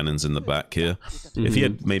line of cannons in the back here. If he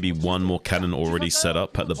had maybe 1 more cannon already set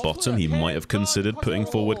up at the bottom, he might have considered putting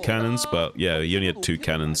forward cannons, but yeah, he only had 2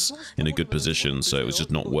 cannons in a good position, so it was just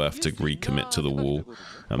not worth to recommit to the wall.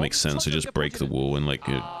 That makes sense to just break the wall and like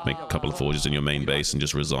make a couple of forges in your main base and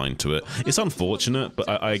just resign to it. It's unfortunate, but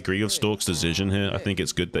I agree with Stork's decision here. I think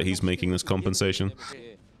it's good that he's making this compensation.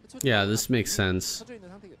 Yeah, this makes sense.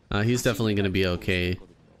 He's definitely going to be okay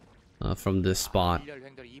from this spot.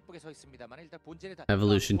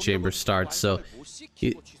 Evolution chamber starts, so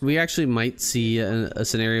we actually might see a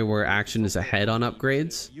scenario where action is ahead on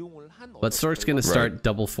upgrades, but Stork's going to start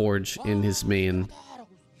double forge in his main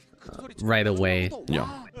right away.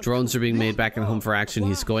 Yeah. Drones are being made back at home for action.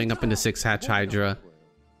 He's going up into 6 hatch Hydra.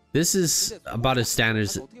 This is about as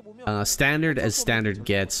standard as standard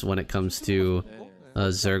gets when it comes to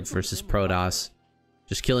Zerg versus Protoss.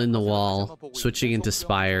 Just killing the wall, switching into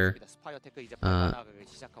Spire.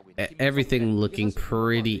 Everything looking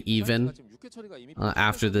pretty even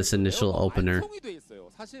after this initial opener.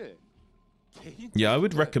 Yeah, I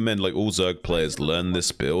would recommend like all Zerg players learn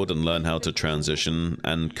this build and learn how to transition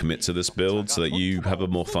and commit to this build so that you have a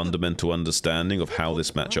more fundamental understanding of how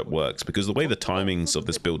this matchup works, because the way the timings of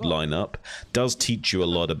this build line up does teach you a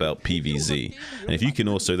lot about PvZ. And if you can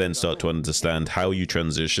also then start to understand how you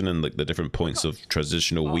transition and like the different points of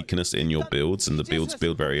transitional weakness in your builds and the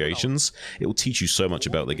build variations, it will teach you so much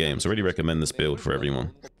about the game. So I really recommend this build for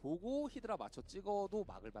everyone.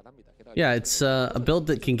 Yeah, it's a build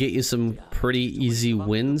that can get you some pretty easy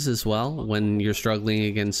wins as well when you're struggling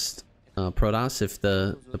against Protoss. If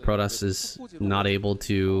the Protoss is not able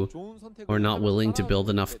to or not willing to build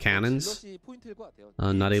enough cannons,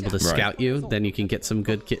 not able to scout you, then you can get some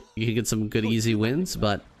good easy wins.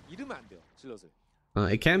 But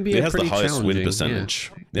it can be it pretty challenging. It has the highest win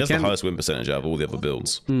percentage. Yeah. It has the highest win percentage out of all the other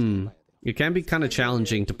builds. It can be kind of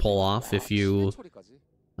challenging to pull off if you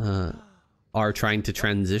are trying to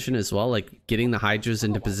transition as well, like getting the Hydras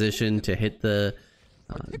into position to hit the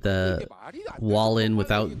wall in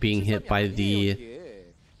without being hit by the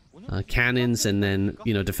cannons, and then,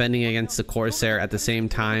 you know, defending against the Corsair at the same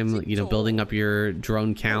time, you know, building up your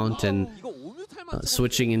drone count and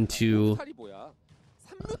switching into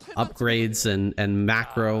upgrades and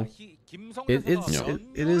macro. It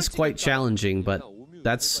is quite challenging, but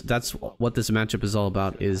that's what this matchup is all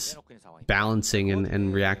about, is balancing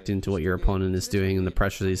and reacting to what your opponent is doing and the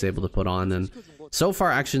pressure that he's able to put on. And so far,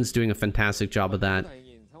 Action's doing a fantastic job of that.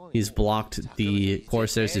 He's blocked the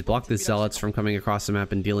Corsairs, he's blocked the Zealots from coming across the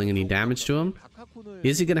map and dealing any damage to him.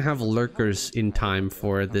 Is he going to have Lurkers in time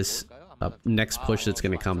for this next push that's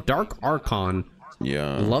going to come? Dark Archon.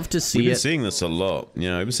 Yeah, love to see it. We've been seeing this a lot.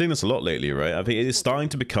 Yeah, we've been seeing this a lot lately, right? I think it is starting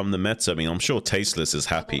to become the meta. I mean, I'm sure Tasteless is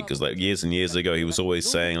happy because, like, years and years ago, he was always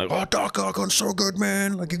saying, like, "Oh, Dark Archon's so good,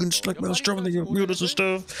 man! Like, you can just like Maelstrom and the mutas and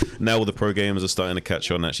stuff." Now, all the pro gamers are starting to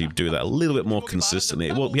catch on and actually do that a little bit more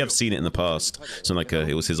consistently. Well, we have seen it in the past. It's not like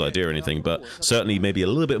it was his idea or anything, but certainly maybe a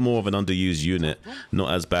little bit more of an underused unit.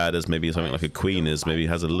 Not as bad as maybe something like a Queen is. Maybe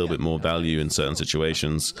has a little bit more value in certain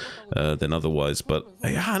situations than otherwise. But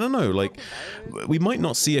I don't know. Like, we might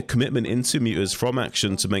not see a commitment into mutas from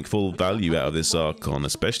Action to make full value out of this Archon,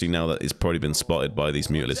 especially now that it's probably been spotted by these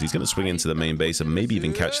mutalists. He's going to swing into the main base and maybe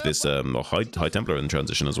even catch this High Templar in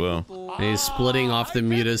transition as well. And he's splitting off the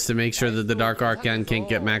mutas to make sure that the Dark Archon can't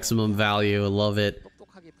get maximum value. I love it.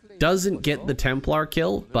 Doesn't get the Templar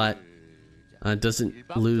kill, but doesn't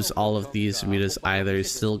lose all of these mutas either.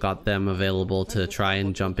 He's still got them available to try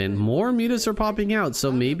and jump in. More mutas are popping out,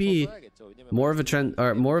 so maybe more of a trend,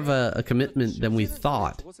 or more of a commitment than we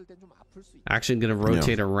thought. Action gonna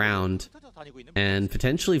rotate around and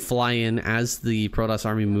potentially fly in as the Protoss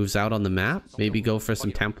army moves out on the map. Maybe go for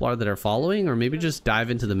some Templar that are following, or maybe just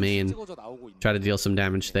dive into the main, try to deal some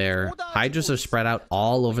damage there. Hydras are spread out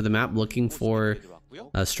all over the map looking for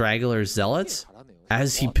straggler Zealots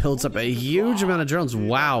as he builds up a huge amount of drones.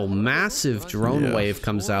 Wow, massive drone wave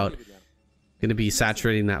comes out. Gonna be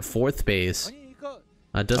saturating that fourth base.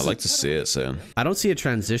 I'd like to see it soon. I don't see a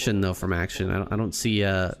transition though from Action. I don't see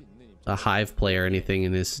a Hive play or anything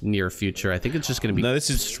in this near future. I think it's just going to be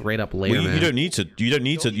straight up later. Well, you don't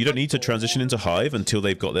need to transition into Hive until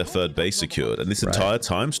they've got their third base secured. And this entire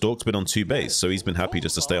time, Stork's been on 2 base, so he's been happy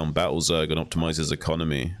just to stay on Battle Zerg and optimize his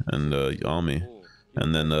economy and army.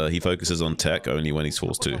 And then he focuses on tech only when he's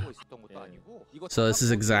forced to. So this is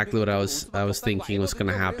exactly what I was thinking was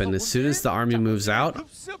going to happen. As soon as the army moves out,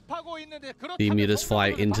 the mutas fly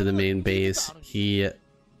into the main base. He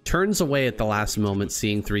turns away at the last moment,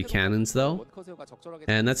 seeing 3 cannons though,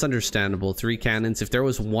 and that's understandable. 3 cannons. If there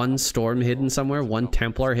was one storm hidden somewhere, one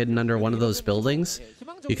Templar hidden under one of those buildings,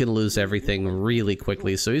 you can lose everything really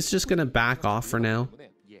quickly. So he's just going to back off for now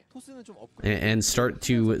and start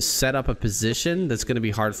to set up a position that's going to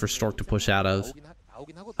be hard for Stork to push out of.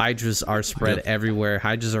 Hydras are spread everywhere.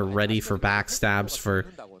 Hydras are ready for backstabs, for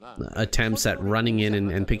attempts at running in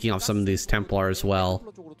and picking off some of these Templar as well.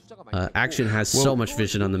 Action has so much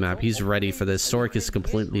vision on the map. He's ready for this. Stork is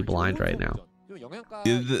completely blind right now.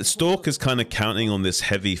 Stork is kind of counting on this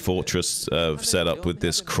heavy fortress setup with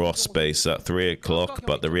this cross base at 3 o'clock,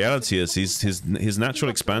 but the reality is his natural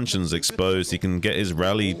expansion's exposed. He can get his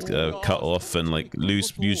rally cut off and like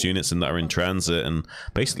lose units that are in transit and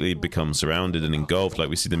basically become surrounded and engulfed. Like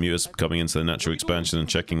we see the mutas coming into the natural expansion and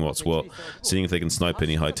checking what's what, seeing if they can snipe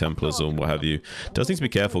any High Templars or what have you. Does need to be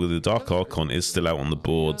careful because the Dark Archon is still out on the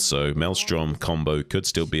board, so Maelstrom combo could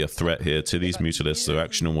still be a threat here to these mutalists, so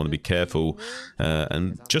Action will want to be careful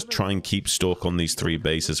and just try and keep Stork on these 3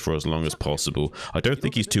 bases for as long as possible. I don't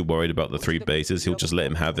think he's too worried about the 3 bases. He'll just let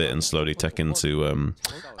him have it and slowly tech into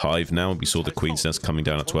Hive now. We saw the Queen's Nest coming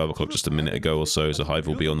down at 12 o'clock just a minute ago or so, so Hive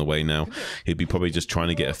will be on the way now. He'll be probably just trying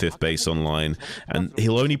to get a 5th base online, and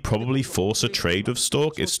he'll only probably force a trade with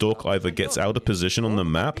Stork if Stork either gets out of position on the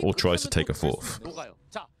map or tries to take a 4th.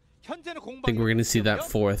 I think we're going to see that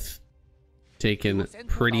 4th taken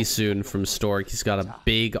pretty soon from Stork. He's got a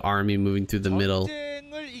big army moving through the middle.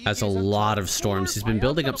 Has a lot of storms. He's been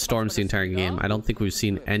building up storms the entire game. I don't think we've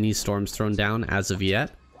seen any storms thrown down as of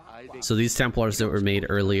yet. So these Templars that were made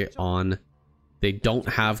earlier on, they don't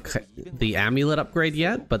have the amulet upgrade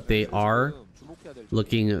yet, but they are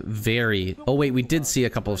looking very... Oh wait, we did see a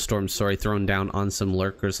couple of storms, sorry, thrown down on some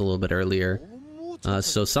lurkers a little bit earlier.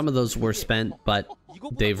 So some of those were spent, but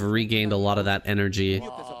they've regained a lot of that energy.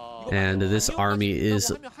 And this army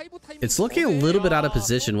is... It's looking a little bit out of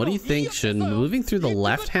position. What do you think? Should moving through the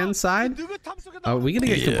left-hand side? Are we going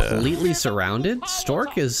to get completely surrounded?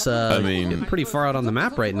 Stork is getting pretty far out on the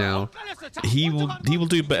map right now. He will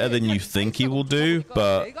do better than you think he will do,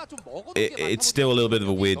 but it's still a little bit of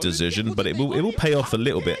a weird decision. But it will pay off a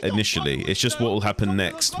little bit initially. It's just what will happen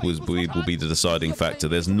next will be the deciding factor.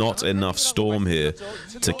 There's not enough storm here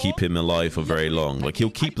to keep him alive for very long. Like,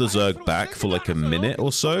 he'll keep the Zerg back for like a minute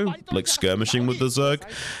or so, like skirmishing with the Zerg,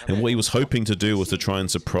 and what he was hoping to do was to try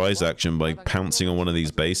and surprise action by pouncing on one of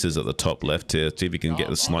these bases at the top left here, see if he can get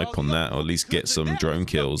the snipe on that, or at least get some drone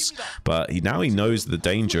kills. But now he knows the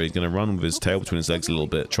danger. He's going to run with his tail between his legs a little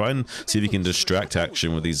bit, try and see if he can distract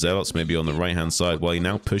action with these zealots maybe on the right hand side, while he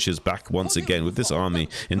now pushes back once again with this army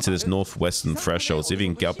into this northwestern threshold. See if he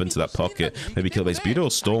can get up into that pocket, maybe kill base. Beautiful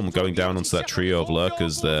storm going down onto that trio of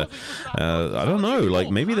lurkers there. I don't know,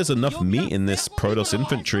 like maybe there's enough meat in this Protoss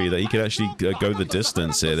infantry that he could actually go the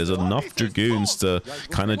distance here. There's enough dragoons to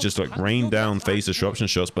kind of just like rain down phase disruption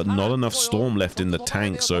shots, but not enough storm left in the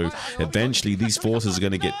tank, so eventually these forces are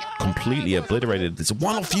going to get completely obliterated. There's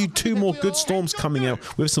two more good storms coming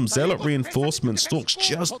out with some zealot reinforcements. Stork's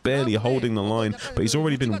just barely holding the line, but he's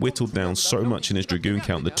already been whittled down so much in his dragoon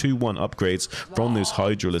count. The 2-1 upgrades from those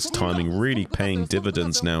Hydralisk timing really paying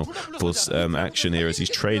dividends now for action here, as he's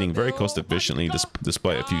trading very cost efficiently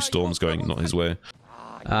despite a few storms going not his way.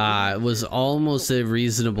 It was almost a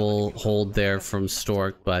reasonable hold there from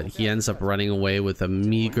Stork, but he ends up running away with a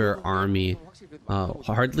meager army.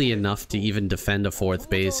 Hardly enough to even defend a 4th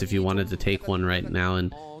base if you wanted to take one right now.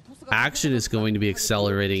 And action is going to be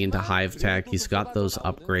accelerating into Hive Tech. He's got those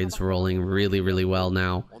upgrades rolling really, really well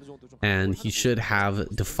now. And he should have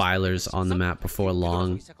defilers on the map before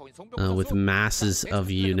long, with masses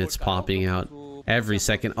of units popping out every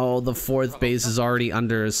second. Oh, the 4th base is already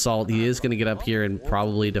under assault. He is going to get up here and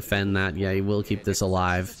probably defend that. Yeah, he will keep this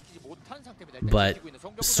alive. But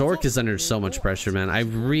Stork is under so much pressure, man. I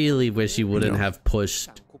really wish he wouldn't have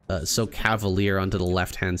pushed so cavalier onto the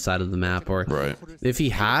left-hand side of the map. Or if he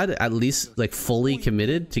had at least like fully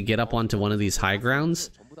committed to get up onto one of these high grounds,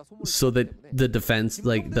 so that the defense,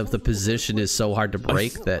 like the position is so hard to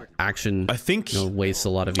break that action, I think, wastes a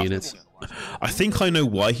lot of units. I think I know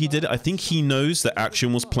why he did it. I think he knows that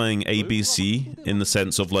action was playing ABC, in the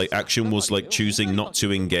sense of like action was like choosing not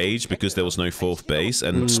to engage because there was no 4th base,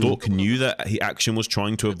 and Stork knew that action was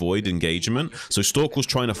trying to avoid engagement. So Stork was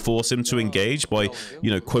trying to force him to engage by,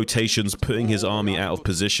 quotations, putting his army out of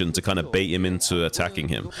position to kind of bait him into attacking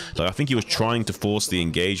him. Like, I think he was trying to force the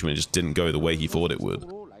engagement, it just didn't go the way he thought it would.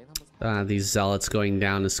 These zealots going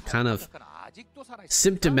down is kind of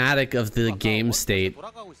symptomatic of the game state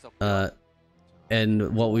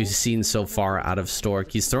and what we've seen so far out of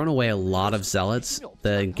Stork. He's thrown away a lot of zealots.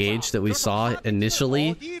 The engage that we saw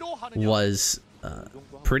initially was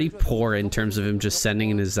pretty poor in terms of him just sending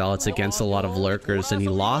in his zealots against a lot of lurkers, and he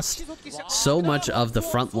lost so much of the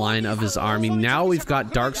front line of his army. Now we've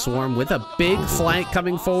got Dark Swarm with a big flank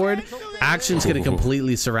coming forward. Action's going to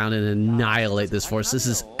completely surround and annihilate this force. This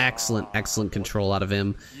is excellent, excellent control out of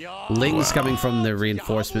him. Lings coming from the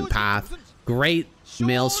reinforcement path. Great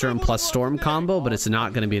Maelstrom plus Storm combo, but it's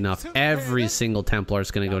not going to be enough. Every single Templar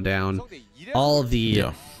is going to go down. All of the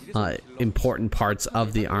important parts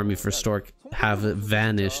of the army for Stork have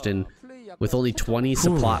vanished, and with only 20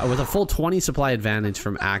 supply, with a full 20 supply advantage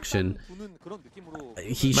from action,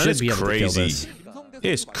 he should be able to kill this.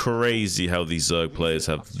 It's crazy how these Zerg players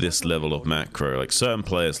have this level of macro. Like, certain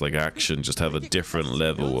players like Action just have a different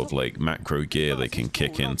level of like macro gear they can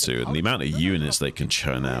kick into, and the amount of units they can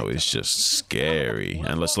churn out is just scary.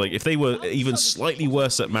 And it's like, if they were even slightly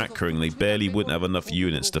worse at macroing, they barely wouldn't have enough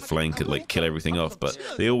units to flank and like kill everything off, but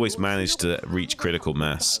they always manage to reach critical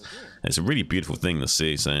mass. It's a really beautiful thing to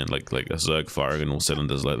see, saying like a Zerg firing on all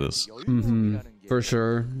cylinders like this. For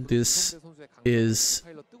sure, this is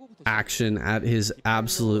Action at his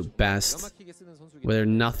absolute best, where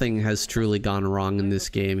nothing has truly gone wrong in this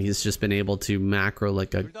game. He's just been able to macro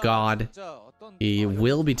like a god. He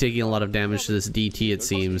will be taking a lot of damage to this DT, it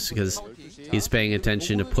seems, because he's paying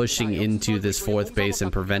attention to pushing into this fourth base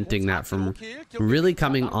and preventing that from really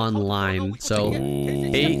coming online. So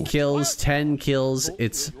 8 kills, 10 kills,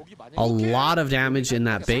 it's a lot of damage in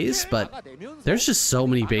that base, but there's just so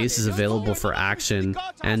many bases available for Action,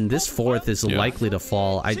 and this fourth is likely to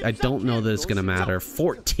fall. I don't know that it's gonna matter.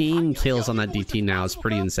 14 kills on that DT now is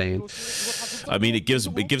pretty insane. I mean, it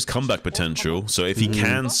gives comeback potential. So if he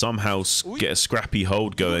can somehow get a scrappy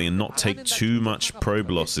hold going and not take too much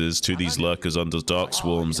probe losses to these lurkers under Dark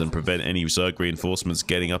Swarms and prevent any Zerg reinforcements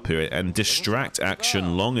getting up here and distract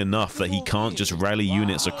Action long enough that he can't just rally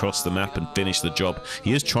units across the map and finish the job.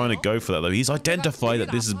 He is trying to go for that though. He's identified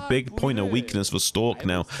that this is a big point of weakness for Stork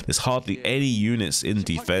now. There's hardly any units in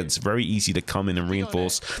defense. Very easy to come in and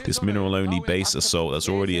reinforce this mineral only base assault that's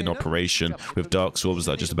already in operation with Dark Swarms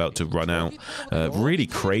that are just about to run out. Really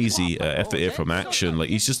crazy effort here from Action. Like,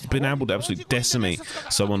 he's just been able to absolutely decimate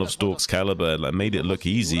someone of Stork's caliber, like made it look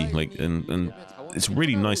easy. Like, and it's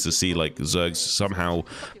really nice to see like Zergs somehow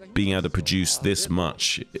being able to produce this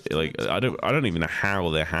much. Like, I don't even know how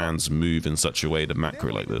their hands move in such a way to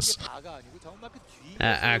macro like this.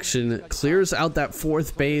 Action clears out that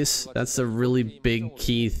fourth base. That's a really big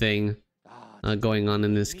key thing going on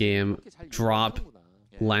in this game. Drop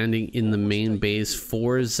landing in the main base.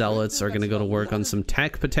 4 zealots are going to go to work on some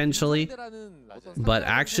tech potentially, but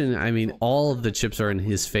Action, I mean, all of the chips are in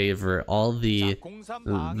his favor. All the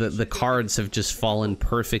cards have just fallen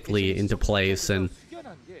perfectly into place, and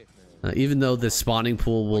even though the spawning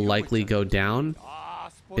pool will likely go down,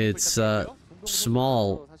 it's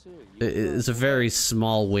small. It's a very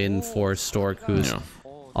small win for Stork, who's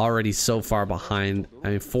already so far behind. I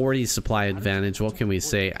mean, 40 supply advantage. What can we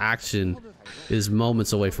say? Action is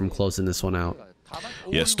moments away from closing this one out.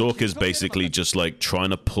 Yeah, Stork is basically just like trying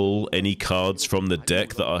to pull any cards from the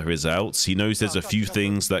deck that are his outs. He knows there's a few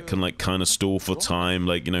things that can like kind of stall for time.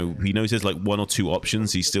 Like, you know, he knows there's like 1 or 2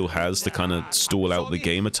 options he still has to kind of stall out the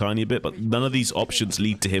game a tiny bit, but none of these options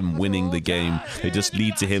lead to him winning the game. They just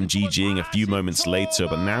lead to him GGing a few moments later.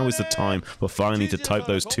 But now is the time for finally to type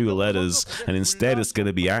those 2 letters, and instead it's going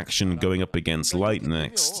to be Action going up against Light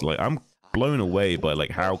next. Like, I'm blown away by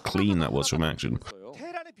like how clean that was from Action.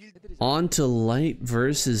 On to Light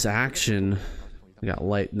versus Action. We got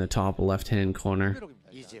Light in the top left hand corner,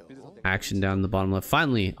 Action down in the bottom left.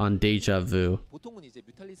 Finally on Deja Vu.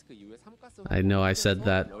 I know I said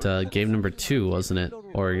that game number 2, wasn't it?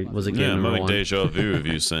 Or was it game number 1? Deja Vu of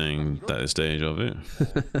you saying that is Deja Vu.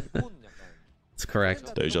 It's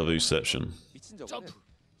correct. Deja Vuception.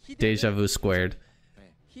 Deja Vu squared.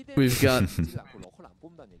 We've got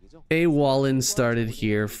a wall-in started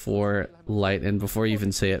here for Light, and before you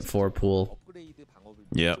even say it, for Pool.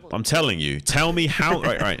 Yeah, I'm telling you. Tell me how.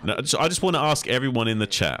 Right. Now, I just want to ask everyone in the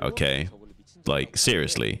chat, okay? Like,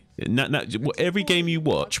 seriously. Every game you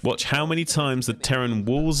watch how many times the Terran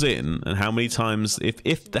walls in, and how many times, if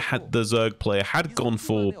the Zerg player had gone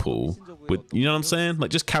for Pool, with, you know what I'm saying?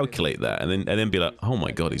 Like, just calculate that, and then be like, oh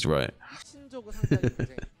my god, he's right.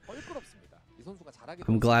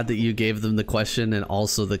 I'm glad that you gave them the question and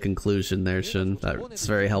also the conclusion there, Shun. That's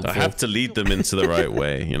very helpful. I have to lead them into the right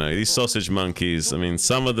way. You know, these sausage monkeys, I mean,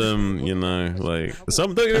 some of them, you know, like,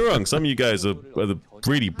 don't get me wrong, some of you guys are the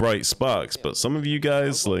really bright sparks, but some of you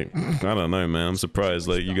guys, like, I don't know, man, I'm surprised,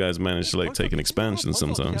 like, you guys manage to, like, take an expansion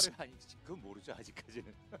sometimes.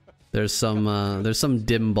 There's some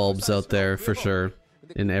dim bulbs out there, for sure,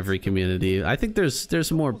 in every community. I think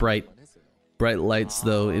there's more bright lights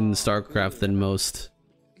though in StarCraft than most.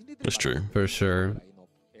 That's true. For sure.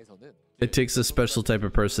 It takes a special type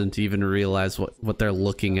of person to even realize what they're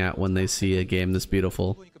looking at when they see a game this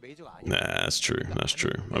beautiful. Nah, that's true. That's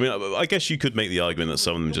true. I mean, I guess you could make the argument that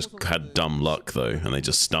some of them just had dumb luck, though, and they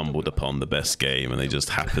just stumbled upon the best game, and they just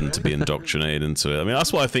happened to be indoctrinated into it. I mean,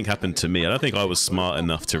 that's what I think happened to me. I don't think I was smart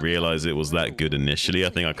enough to realize it was that good initially. I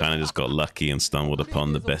think I kind of just got lucky and stumbled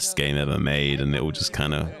upon the best game ever made, and it all just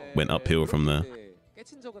kind of went uphill from there.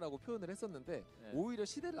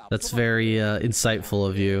 That's very insightful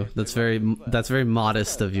of you. That's very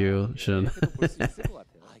modest of you, Shun.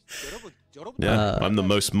 Yeah, I'm the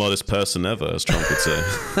most modest person ever, as Trump would say.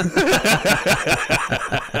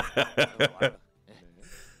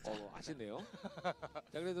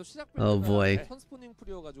 Oh boy.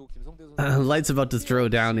 Light's about to throw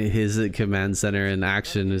down his command center, and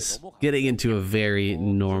Action is getting into a very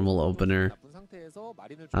normal opener.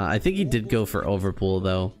 I think he did go for overpool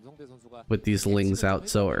though, with these lings out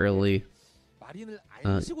so early.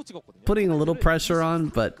 putting a little pressure on,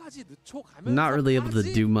 but not really able to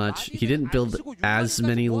do much. He didn't build as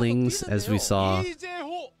many Lings as we saw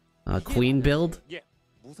Queen build.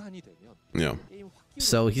 Yeah.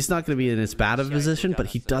 So he's not going to be in as bad of a position, but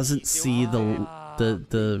he doesn't see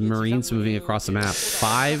the Marines moving across the map.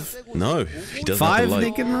 5? No, he doesn't. 5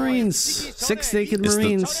 naked Marines. 6 naked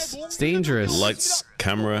Marines. It's dangerous. Lights,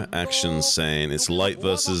 camera, action saying it's light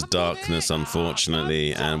versus darkness,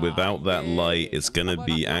 unfortunately, and without that light, it's going to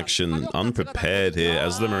be action unprepared here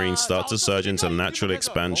as the Marines start to surge into natural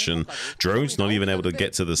expansion. Drones not even able to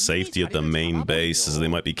get to the safety of the main base as they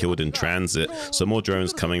might be killed in transit. So more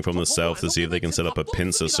drones coming from the south to see if they can set up a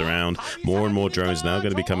pincer surround. More and more drones now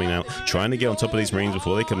going to be coming out, trying to get on top of these Marines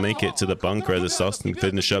before they can make it to the bunker as it starts to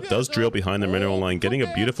finish up. Does drill behind the mineral line, getting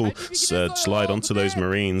a beautiful slide onto those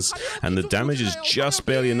Marines, and the damage is just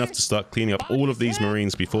barely enough to start cleaning up all of these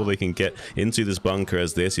Marines before they can get into this bunker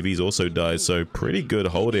as the SCVs also died. So pretty good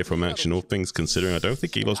hold here from action, all things considering. I don't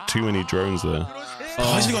think he lost too many drones there.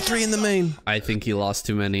 Oh, he's got 3 in the main. I think he lost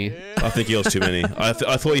too many. I think he lost too many. I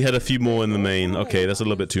thought he had a few more in the main. Okay, that's a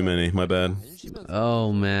little bit too many. My bad.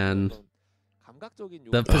 Oh, man.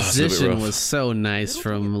 The position was so nice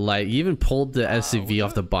from Light. He even pulled the SCV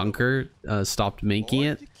off the bunker, stopped making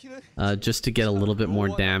it, just to get a little bit more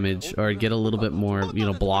damage, or get a little bit more, you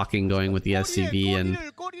know, blocking going with the SCV, and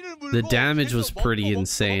the damage was pretty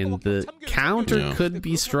insane. The counter could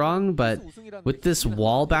be strong, but with this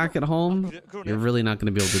wall back at home, you're really not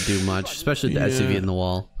going to be able to do much, especially the SCV in the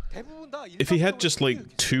wall. If he had just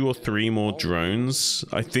like 2 or 3 more drones,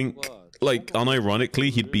 I think, like,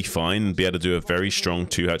 unironically, he'd be fine and be able to do a very strong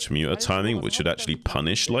 2-hatch muter timing, which would actually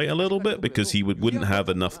punish Light a little bit, because he wouldn't have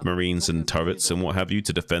enough Marines and turrets and what have you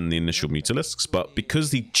to defend the initial Mutalisks. But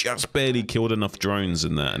because he just barely killed enough drones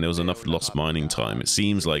in that, and there was enough lost mining time, it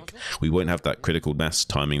seems like we won't have that critical mass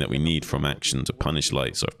timing that we need from action to punish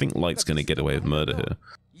Light. So I think Light's going to get away with murder here.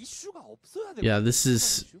 Yeah, this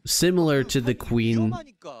is similar to the Queen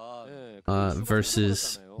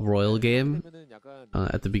versus Royal game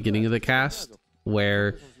at the beginning of the cast,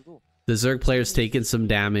 where the Zerg players taken some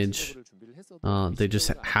damage. They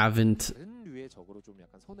just haven't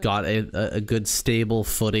got a good stable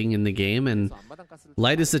footing in the game, and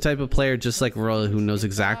Light is the type of player, just like Royal, who knows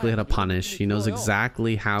exactly how to punish. He knows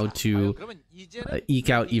exactly how to eke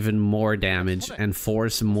out even more damage and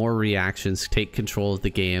force more reactions, take control of the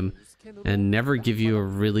game, and never give you a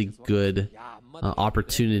really good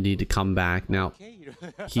opportunity to come back. Now,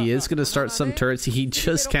 he is going to start some turrets. He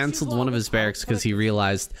just canceled one of his barracks because he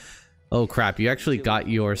realized, oh crap, you actually got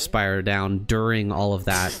your Spire down during all of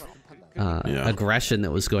that aggression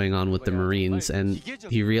that was going on with the Marines, and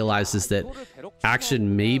he realizes that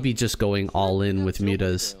action may be just going all in with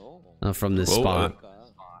mutas from this spot.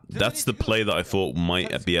 That's the play that I thought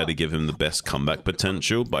might be able to give him the best comeback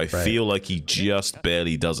potential, but I feel like he just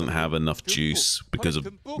barely doesn't have enough juice because of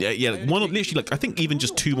literally, like, I think even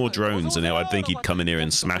just 2 more drones and I think he'd come in here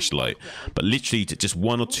and smash Light, but literally just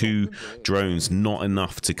 1 or 2 drones, not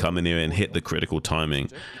enough to come in here and hit the critical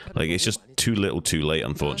timing. Like, it's just too little too late,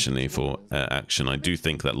 unfortunately, for action. I do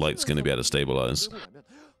think that Light's going to be able to stabilize.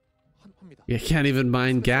 You can't even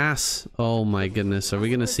mine gas. Oh my goodness. Are we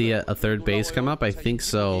going to see a 3rd base come up? I think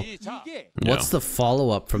so. What's the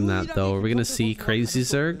follow-up from that, though? Are we going to see Crazy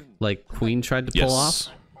Zerg, like Queen tried to pull off?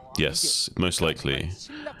 Yes, most likely.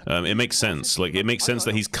 It makes sense. Like, it makes sense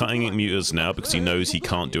that he's cutting muters now because he knows he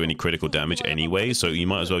can't do any critical damage anyway, so you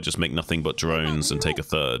might as well just make nothing but drones and take a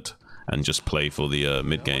 3rd and just play for the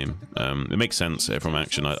mid-game. It makes sense from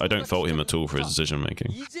action. I don't fault him at all for his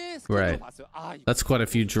decision-making. Right. That's quite a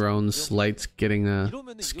few drones. Light's getting a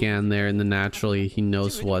scan there, and then naturally he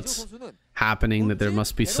knows what's happening, that there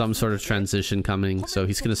must be some sort of transition coming, so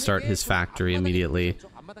he's going to start his factory immediately.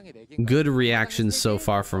 Good reactions so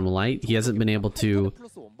far from Light. He hasn't been able to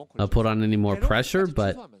put on any more pressure,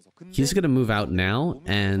 but he's going to move out now,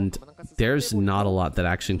 and there's not a lot that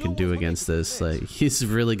action can do against this. Like, he's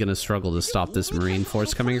really going to struggle to stop this Marine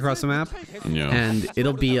force coming across the map, and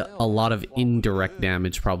it'll be a lot of indirect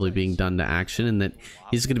damage probably being done to action, and that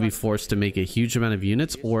he's going to be forced to make a huge amount of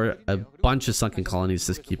units or a bunch of sunken colonies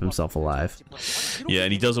to keep himself alive. Yeah,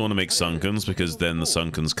 and he doesn't want to make sunkens because then the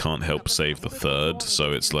sunkens can't help save the 3rd,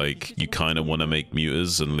 so it's like you kind of want to make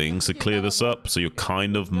muters and lings to clear this up, so you're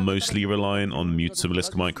kind of mostly reliant on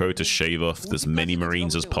Mutalisk Micro to shave off as many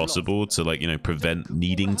Marines as possible to, like, you know, prevent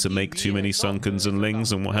needing to make too many sunkens and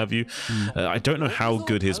lings and what have you. I don't know how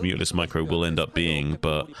good his Mutalisk Micro will end up being,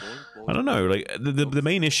 but I don't know, like the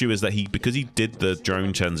main issue is that because he did the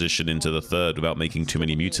drone transition into the third without making too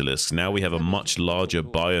many Mutalisks, now we have a much larger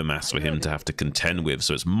biomass for him to have to contend with,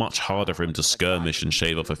 so it's much harder for him to skirmish and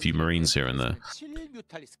shave off a few Marines here and there.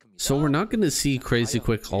 So we're not going to see crazy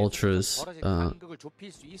quick ultras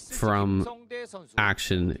from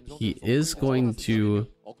Action. He is going to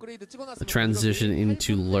transition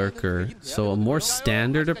into Lurker, so a more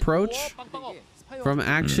standard approach from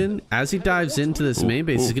Action. As he dives into this main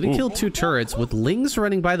base, he's going to kill 2 turrets with Lings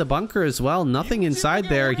running by the bunker as well. Nothing inside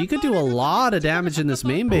there. He could do a lot of damage in this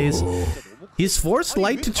main base. He's forced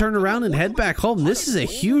Light to turn around and head back home. This is a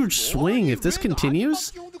huge swing. If this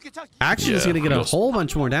continues, Action is going to get a whole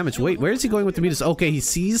bunch more damage. Wait, where is he going with the Mutas? Okay, he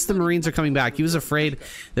sees the Marines are coming back. He was afraid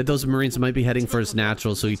that those Marines might be heading for his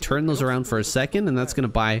natural, so he turned those around for a second, and that's going to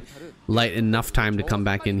buy Light enough time to come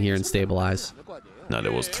back in here and stabilize. Now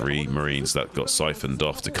there was 3 Marines that got siphoned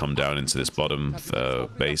off to come down into this bottom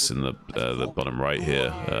base in the bottom right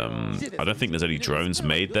here. I don't think there's any drones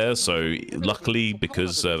made there, so luckily,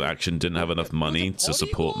 because Action didn't have enough money to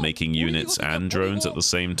support making units and drones at the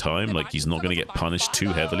same time, like he's not going to get punished too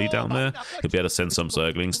heavily down there. He'll be able to send some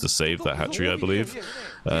Zerglings to save that hatchery, I believe.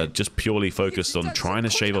 Just purely focused on trying to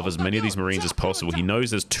shave off as many of these Marines as possible. He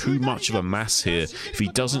knows there's too much of a mass here. If he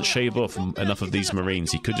doesn't shave off enough of these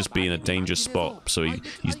Marines, he could just be in a dangerous spot. So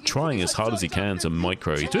he's trying as hard as he can to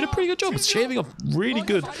micro. He's doing a pretty good job. He's shaving off really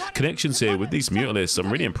good connections here with these Mutalisks.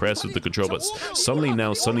 I'm really impressed with the control, but suddenly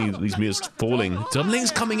these Mutalisks falling. Some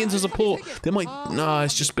Lings coming into support. They might... Nah,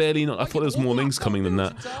 it's just barely not... I thought there was more Lings coming than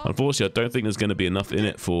that. Unfortunately, I don't think there's going to be enough in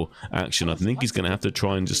it for Action. I think he's going to have to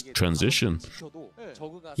try and just transition.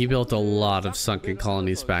 He built a lot of sunken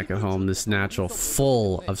colonies back at home. This natural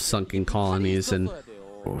full of sunken colonies and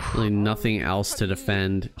really nothing else to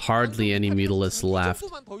defend. Hardly any Mutalisks left.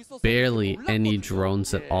 Barely any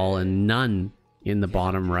drones at all, and none in the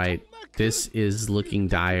bottom right. This is looking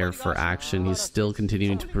dire for Action. He's still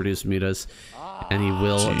continuing to produce mutas, and he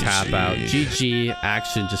will tap out. GG.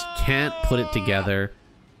 Action just can't put it together.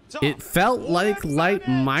 It felt like Light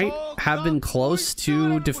might have been close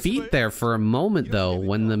to defeat there for a moment, though,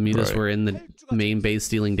 when the mutas were in the main base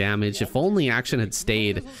dealing damage. If only Action had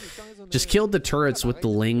stayed, just killed the turrets with the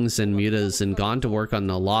Lings and mutas and gone to work on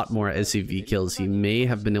a lot more SCV kills, he may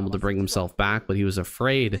have been able to bring himself back, but he was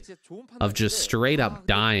afraid of just straight up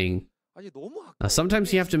dying.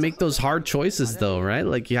 Sometimes you have to make those hard choices, though, right?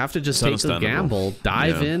 Like, you have to just take the gamble,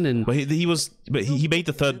 dive in, and... But he made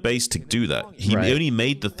the third base to do that. He only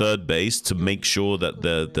made the third base to make sure that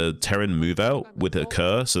the Terran move out would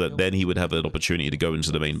occur, so that then he would have an opportunity to go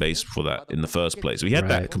into the main base for that in the first place. So he had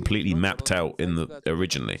that completely mapped out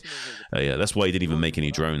originally. Yeah, that's why he didn't even make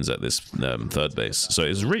any drones at this third base. So it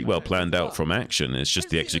was really well planned out from Action. It's just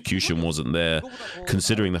the execution wasn't there,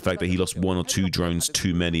 considering the fact that he lost 1 or 2 drones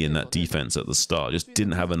too many in that defense at the start. Just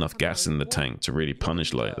didn't have enough gas in the tank to really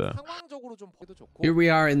punish Light there. Here we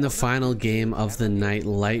are in the final game of the night,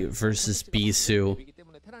 Light versus Bisu.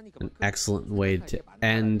 An excellent way to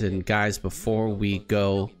end. And guys, before we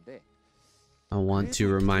go, I want to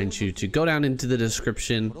remind you to go down into the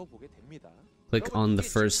description, click on the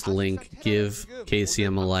first link, give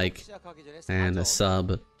KCM a like and a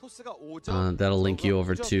sub. That'll link you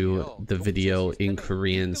over to the video in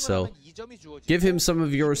Korean, so give him some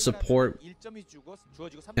of your support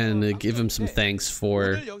and give him some thanks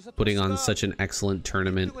for putting on such an excellent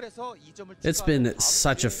tournament. It's been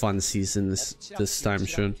such a fun season this time,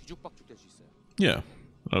 Shun. Yeah,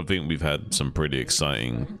 I think we've had some pretty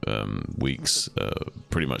exciting weeks,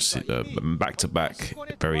 pretty much back-to-back,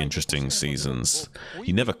 very interesting seasons.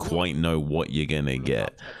 You never quite know what you're gonna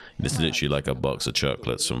get. It's literally like a box of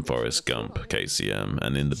chocolates from Forrest Gump, KCM,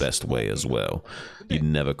 and in the best way as well. You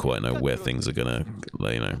never quite know where things are gonna,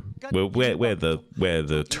 you know, where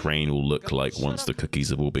the terrain will look like once the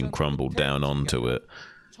cookies have all been crumbled down onto it.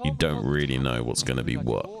 You don't really know what's going to be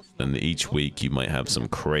what, and each week you might have some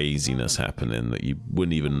craziness happening that you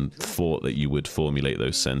wouldn't even thought that you would formulate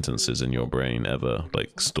those sentences in your brain ever,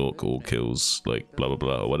 like stalk all kills, like blah blah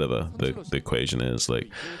blah, or whatever the equation is. Like,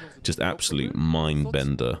 just absolute mind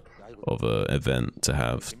bender of a event to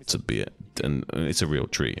have to be it, and it's a real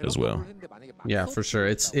treat as well. Yeah, for sure.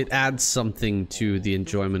 It adds something to the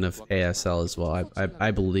enjoyment of ASL as well. I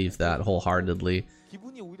believe that wholeheartedly.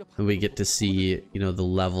 And we get to see, you know, the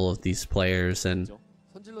level of these players and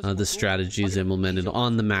the strategies implemented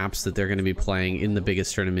on the maps that they're going to be playing in the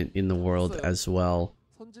biggest tournament in the world as well.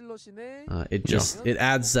 It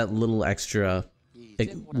adds that little extra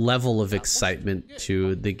level of excitement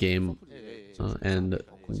to the game and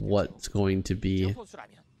what's going to be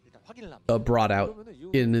brought out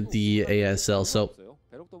in the ASL. So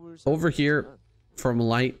over here from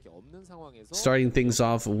Light, starting things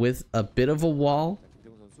off with a bit of a wall.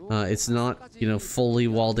 It's not, you know, fully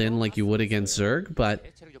walled in like you would against Zerg, but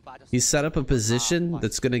he's set up a position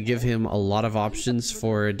that's going to give him a lot of options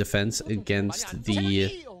for defense against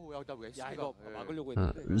the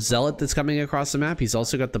Zealot that's coming across the map. He's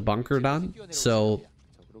also got the bunker done, so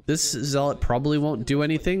this Zealot probably won't do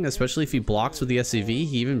anything, especially if he blocks with the SCV.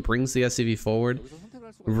 He even brings the SCV forward,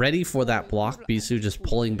 ready for that block. Bisu just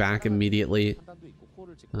pulling back immediately.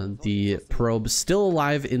 The probe still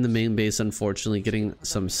alive in the main base, unfortunately, getting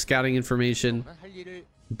some scouting information,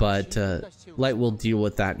 but Light will deal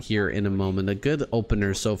with that here in a moment. A good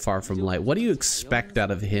opener so far from Light. What do you expect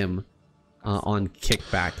out of him on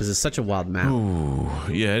kickback, because it's such a wild map? Ooh,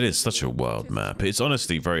 yeah, it is such a wild map. It's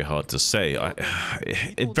honestly very hard to say.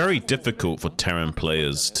 It's very difficult for Terran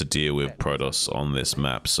players to deal with Protoss on this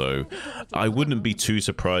map, so I wouldn't be too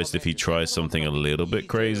surprised if he tries something a little bit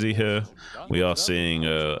crazy here. We are seeing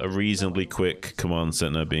a reasonably quick command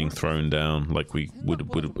center being thrown down, like we would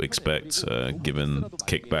expect, given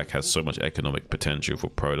kickback has so much economic potential for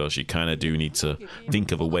Protoss. You kind of do need to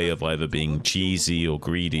think of a way of either being cheesy or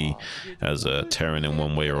greedy as a Terran in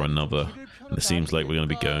one way or another. And it seems like we're going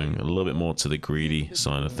to be going a little bit more to the greedy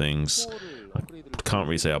side of things. I can't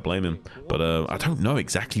really say I blame him, but I don't know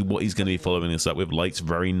exactly what he's going to be following this up with. Light's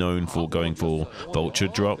very known for going for vulture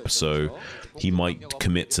drop, so he might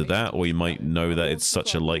commit to that, or he might know that it's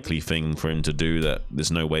such a likely thing for him to do that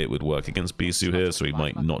there's no way it would work against Bisu here, so he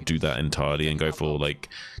might not do that entirely and go for like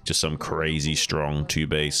just some crazy strong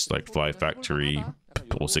 2-base, like 5 factory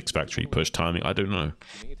or 6 factory push timing. I don't know.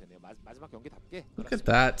 Look at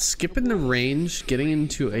that, skipping the range, getting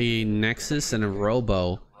into a Nexus and a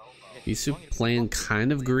Robo. Bisu playing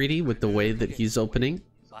kind of greedy with the way that he's opening.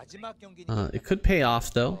 It could pay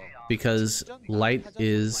off though, because Light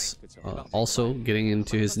is also getting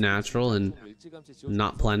into his natural and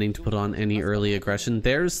not planning to put on any early aggression.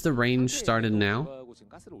 There's the range started now,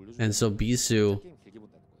 and so Bisu,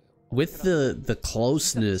 with the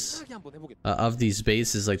closeness of these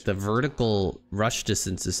bases, like the vertical rush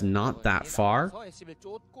distance is not that far.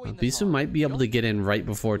 Bisu might be able to get in right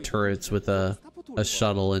before turrets with a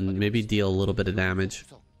shuttle and maybe deal a little bit of damage.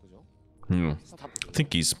 I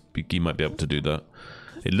think he might be able to do that.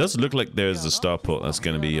 It does look like there's a starport that's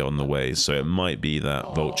going to be on the way, so it might be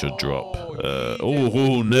that vulture drop.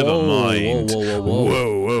 Never mind.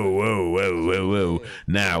 Whoa.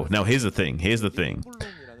 Now here's the thing.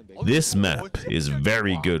 This map is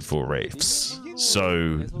very good for Wraiths,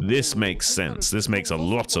 so this makes sense. This makes a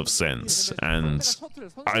lot of sense, and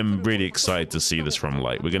I'm really excited to see this from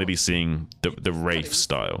Light. We're going to be seeing the Wraith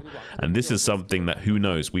style, and this is something that, who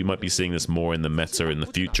knows, we might be seeing this more in the meta in the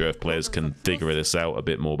future if players can figure this out a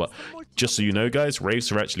bit more. But just so you know, guys,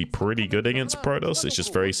 Wraiths are actually pretty good against Protoss. It's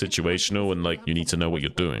just very situational, and like you need to know what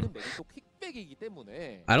you're doing.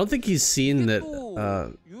 I don't think he's seen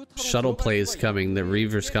that shuttle play is coming, that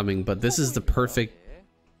Reaver's coming, but this is the perfect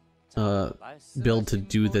build to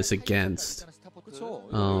do this against.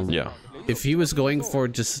 Yeah. If he was going for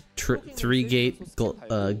just 3-gate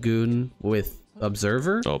goon with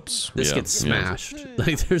observer, this gets smashed.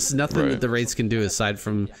 Like there's nothing that the Wraiths can do aside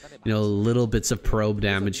from, you know, little bits of probe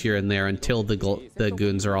damage here and there until the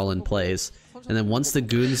goons are all in place. And then once the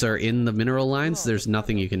goons are in the mineral lines, there's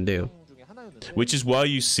nothing you can do. Which is why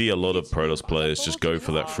you see a lot of Protoss players just go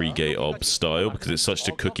for that 3-gate ob style, because it's such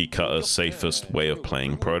the cookie cutter safest way of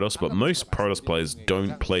playing Protoss. But most Protoss players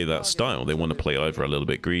don't play that style. They want to play either a little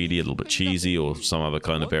bit greedy, a little bit cheesy, or some other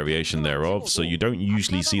kind of variation thereof. So you don't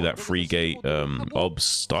usually see that 3-gate ob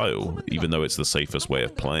style, even though it's the safest way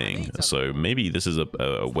of playing. So maybe this is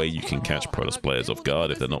a way you can catch Protoss players off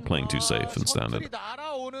guard if they're not playing too safe and standard.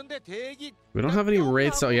 We don't have any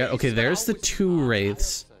Wraiths out yet. Okay, there's the 2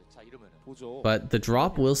 Wraiths. But the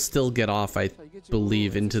drop will still get off, I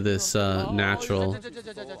believe, into this natural.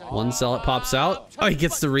 One Zealot pops out. Oh, he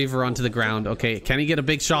gets the Reaver onto the ground. Okay, can he get a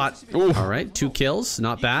big shot? Ooh. All right, 2 kills.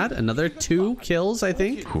 Not bad. Another 2 kills, I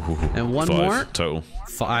think. And one 5 more. Total.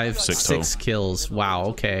 6 kills. Wow,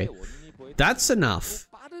 okay. That's enough.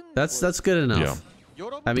 That's good enough. Yeah.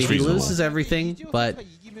 I mean, he loses everything, but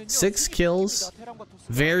 6 kills.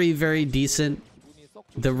 Very, very decent.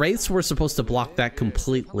 The Wraiths were supposed to block that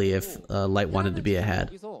completely if Light wanted to be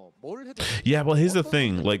ahead. Yeah, well, here's the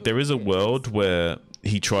thing. Like, there is a world where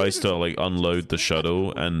he tries to like unload the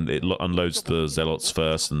shuttle, and it unloads the zealots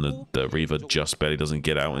first, and the Reaver just barely doesn't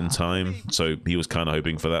get out in time. So he was kind of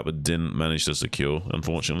hoping for that, but didn't manage to secure,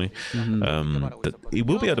 unfortunately. But he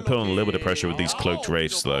will be able to put on a little bit of pressure with these cloaked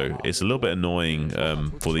wraiths, though. It's a little bit annoying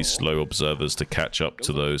for these slow observers to catch up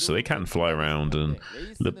to those, so they can fly around and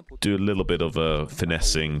do a little bit of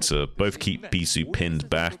finessing to both keep Bisu pinned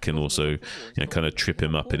back and also, you know, kind of trip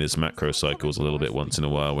him up in his macro cycles a little bit once in a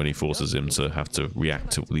while when he forces him to have to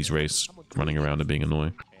react to these wraiths running around and being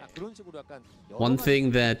annoying. One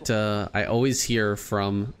thing that I always hear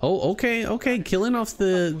from... Oh, okay. Killing off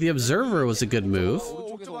the observer was a good move.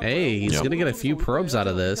 Hey, he's gonna get a few probes out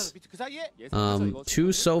of this.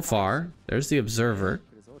 2 so far. There's the observer.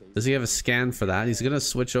 Does he have a scan for that? He's gonna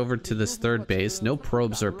switch over to this third base. No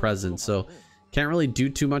probes are present, so can't really do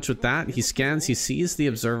too much with that. He scans, he sees the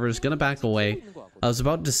observer, is gonna back away. I was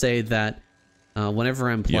about to say that whenever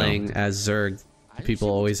I'm playing as Zerg, people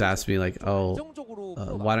always ask me like, oh,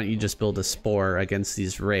 why don't you just build a spore against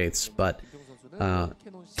these wraiths? But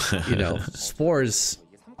you know, spores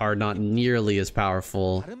are not nearly as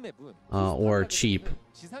powerful or cheap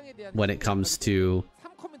when it comes to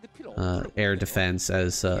air defense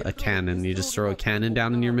as a cannon. You just throw a cannon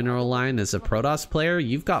down in your mineral line. As a Protoss player,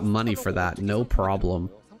 you've got money for that, no problem.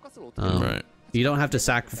 Right. You don't have to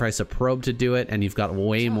sacrifice a probe to do it, and you've got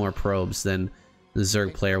way more probes than the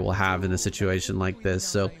Zerg player will have in a situation like this.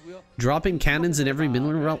 So dropping cannons in every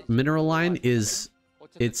mineral line it's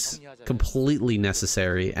completely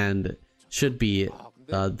necessary and should be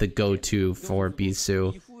the go-to for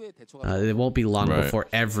Bisu. It won't be long before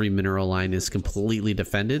every mineral line is completely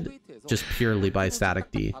defended just purely by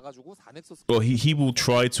static D. Well, he will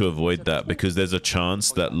try to avoid that because there's a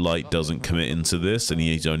chance that Light doesn't commit into this and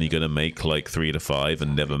he's only going to make like 3 to 5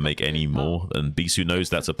 and never make any more. And Bisu knows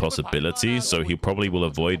that's a possibility, so he probably will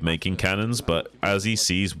avoid making cannons. But as he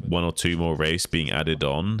sees 1 or 2 more wraiths being added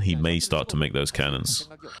on, he may start to make those cannons.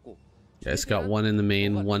 Yeah, it's got 1 in the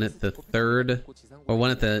main, 1 at the third, or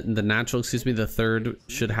 1 at the natural, excuse me. The third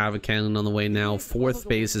should have a cannon on the way now. 4th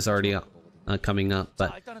base is already coming up,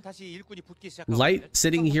 but Light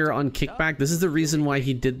sitting here on kickback. This is the reason why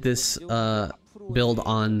he did this build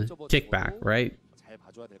on kickback, right?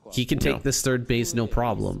 He can take this 3rd base no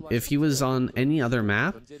problem. If he was on any other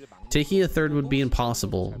map, taking a 3rd would be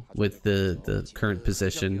impossible with the current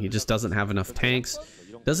position. He just doesn't have enough tanks,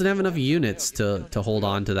 doesn't have enough units to hold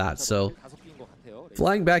on to that. So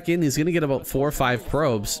flying back in, he's gonna get about 4 or 5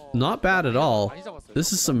 probes. Not bad at all.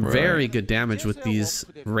 This is some very good damage with these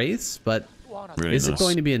wraiths, but really is it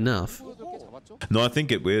going to be enough? No, I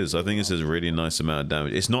think it is. I think this is a really nice amount of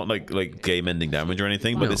damage. It's not like game-ending damage or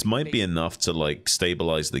anything, but this might be enough to like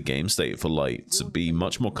stabilize the game state for Light to be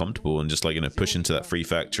much more comfortable and just like, you know, push into that free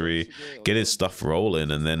factory, get his stuff rolling,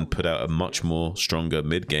 and then put out a much more stronger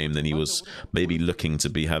mid game than he was maybe looking to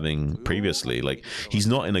be having previously. Like, he's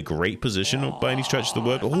not in a great position by any stretch of the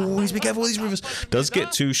word. Oh, he's be careful. These rivers does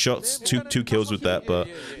get 2 shots, two kills with that, but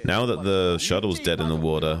now that the shuttle's dead in the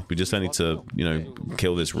water, we just need to, you know,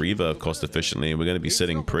 kill this Reaver cost efficiently. We're going to be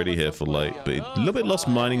sitting pretty here for Light, but a little bit lost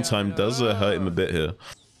mining time does hurt him a bit here.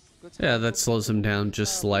 Yeah, that slows him down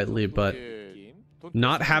just slightly, but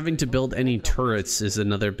not having to build any turrets is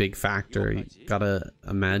another big factor. You gotta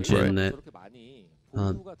imagine that,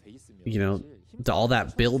 you know, all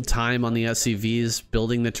that build time on the SCVs,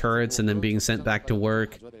 building the turrets and then being sent back to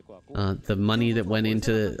work, the money that went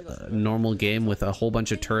into a normal game with a whole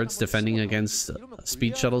bunch of turrets defending against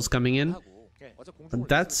speed shuttles coming in.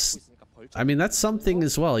 I mean, that's something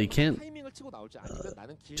as well. You can't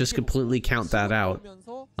just completely count that out.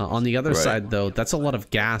 On the other side, though, that's a lot of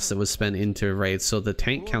gas that was spent into raids, so the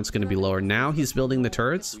tank count's going to be lower. Now he's building the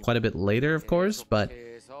turrets quite a bit later, of course, but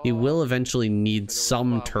he will eventually need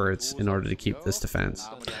some turrets in order to keep this defense.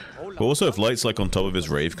 But also, if Light's like on top of his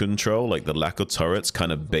rave control, like the lack of turrets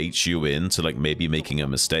kind of baits you into like maybe making a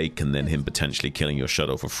mistake and then him potentially killing your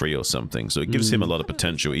shuttle for free or something. So it gives him a lot of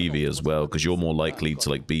potential EV as well, because you're more likely to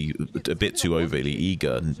like be a bit too overly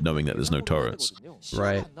eager knowing that there's no turrets.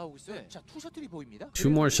 Right. 2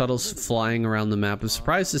 more shuttles flying around the map. I'm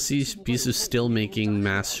surprised to see Bisu still making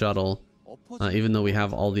mass shuttle. Even though we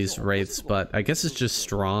have all these wraiths, but I guess it's just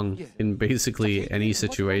strong in basically any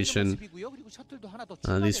situation.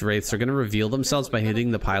 These wraiths are going to reveal themselves by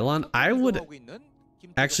hitting the pylon. I would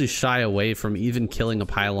actually shy away from even killing a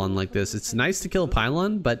pylon like this. It's nice to kill a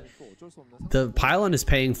pylon, but the pylon is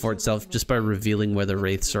paying for itself just by revealing where the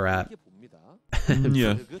wraiths are at.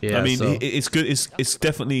 Yeah. Yeah, I mean, so- it's good. It's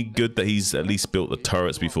definitely good that he's at least built the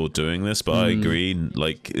turrets before doing this. But I agree,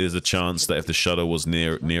 like, there's a chance that if the shuttle was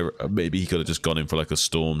near, maybe he could have just gone in for like a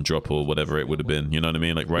storm drop or whatever it would have been. You know what I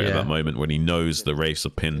mean? Like right at that moment when he knows the Wraiths are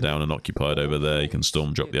pinned down and occupied over there, he can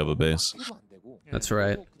storm drop the other base. That's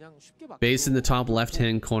right. Base in the top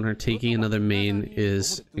left-hand corner, taking another main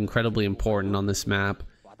is incredibly important on this map.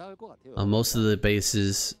 Most of the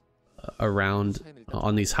bases around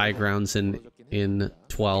on these high grounds in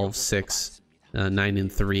 12, 6, 9,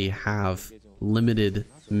 and 3 have limited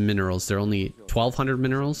minerals. They're only 1,200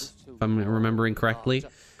 minerals, if I'm remembering correctly.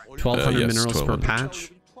 1,200 yes, minerals 1,200. per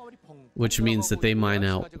patch, which means that they mine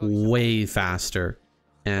out way faster.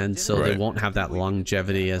 And so they won't have that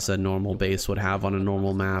longevity as a normal base would have on a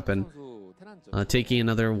normal map. And taking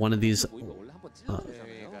another one of these,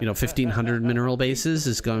 1,500 mineral bases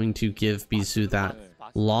is going to give Bisu that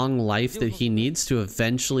long life that he needs to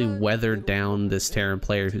eventually weather down this Terran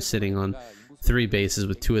player who's sitting on 3 bases,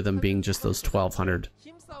 with 2 of them being just those 1,200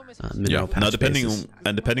 mineral patch Now, depending bases.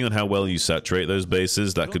 on how well you saturate those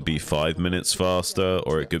bases, that could be 5 minutes faster,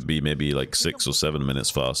 or it could be maybe like 6 or 7 minutes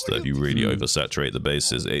faster if you really oversaturate the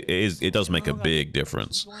bases. It does make a big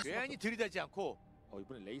difference.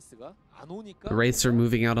 The Wraiths are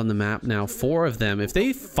moving out on the map now. 4 of them. If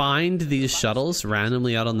they find these shuttles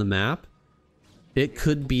randomly out on the map, it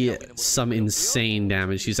could be some insane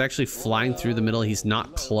damage. He's actually flying through the middle. He's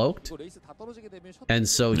not cloaked, and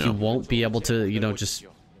so he won't be able to,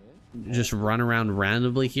 just run around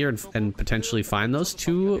randomly here and potentially find those.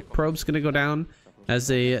 2 probes going to go down as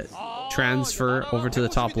they transfer over to the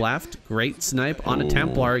top left. Great snipe on a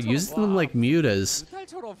Templar, using them like mutas,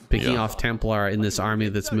 picking off Templar in this army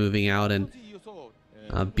that's moving out. And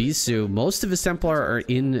Bisu, most of his Templar are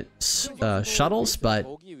in shuttles, but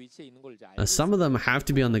some of them have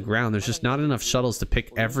to be on the ground. There's just not enough shuttles to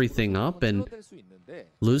pick everything up, and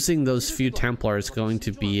losing those few Templar is going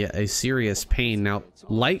to be a serious pain. Now,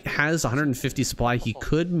 Light has 150 supply. He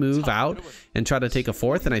could move out and try to take a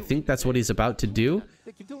 4th, and I think that's what he's about to do.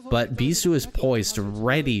 But Bisu is poised,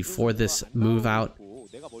 ready for this move out,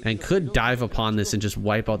 and could dive upon this and just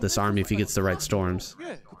wipe out this army if he gets the right storms.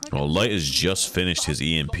 Well, Light has just finished his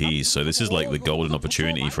EMP, so this is like the golden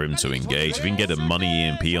opportunity for him to engage. If he can get a money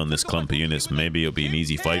EMP on this clump of units, maybe it'll be an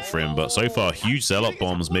easy fight for him. But so far, huge Zealot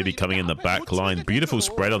bombs maybe coming in the back line. Beautiful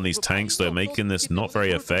spread on these tanks, though, making this not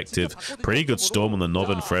very effective. Pretty good storm on the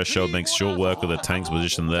northern threshold, makes short work of the tank's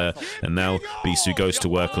position there. And now Bisu goes to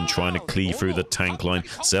work on trying to cleave through the tank line.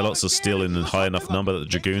 Zealots are still in a high enough number that the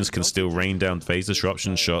Dragoons can still rain down phase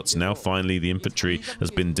disruption shots. Now, finally, the infantry has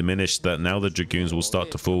been diminished, that now the Dragoons will start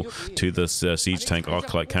to fall to the siege tank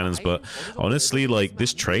arc-light cannons. But honestly, like,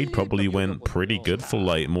 this trade probably went pretty good for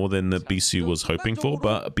Light, more than Bisu was hoping for.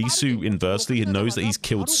 But Bisu inversely knows that he's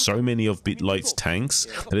killed so many of Light's tanks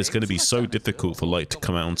that it's going to be so difficult for Light to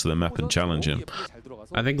come out onto the map and challenge him.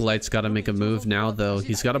 I think Light's got to make a move now, though.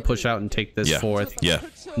 He's got to push out and take this 4th. Yeah.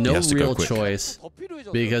 No real choice,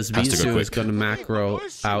 because Bisu is going to macro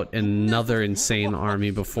out another insane army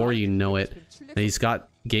before you know it. And he's got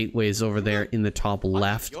gateways over there in the top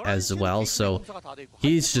left as well, so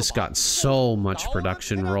he's just got so much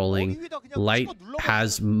production rolling. Light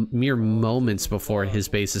has mere moments before his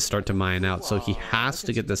bases start to mine out, so he has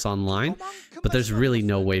to get this online, but there's really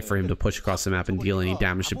no way for him to push across the map and deal any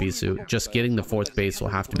damage to Bisu. Just getting the 4th base will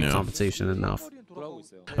have to be compensation enough.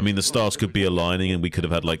 I mean, the stars could be aligning and we could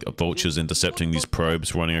have had like vultures intercepting these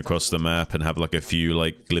probes running across the map and have like a few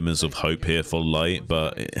like glimmers of hope here for Light.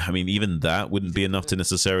 But I mean, even that wouldn't be enough to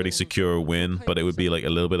necessarily secure a win, but it would be like a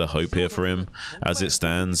little bit of hope here for him. As it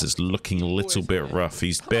stands, it's looking a little bit rough.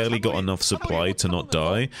 He's barely got enough supply to not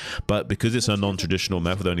die, but because it's a non-traditional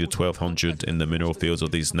map with only 1,200 in the mineral fields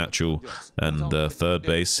of these natural and the 3rd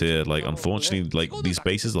base here, like, unfortunately, like, these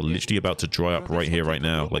bases are literally about to dry up right here, right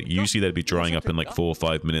now. Like, usually they'd be drying up in like 4 or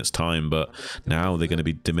 5 minutes time, but now they're going to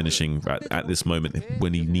be diminishing at this moment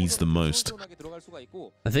when he needs them most.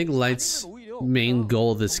 I think Light's main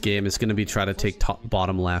goal this game is going to be try to take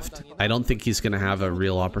bottom left. I don't think he's going to have a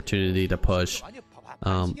real opportunity to push.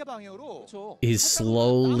 He's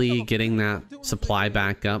slowly getting that supply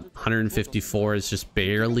back up. 154 is just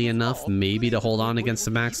barely enough, maybe, to hold on against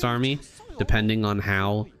the maxed army, depending on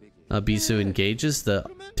how Bisu engages. The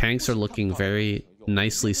tanks are looking very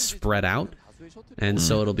nicely spread out, and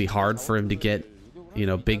so it'll be hard for him to get,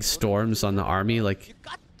 big storms on the army like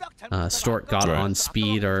Stork got on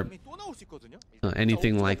speed, or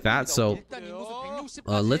anything like that. So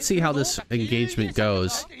let's see how this engagement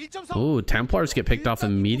goes. Ooh, Templars get picked off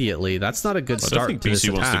immediately. That's not a good start. I don't think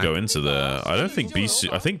Bisu wants to go into there. I don't think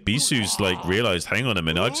Bisu. I think Bisu's like realized, hang on a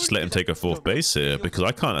minute, I just let him take a 4th base here because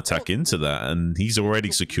I can't attack into that, and he's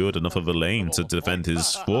already secured enough of a lane to defend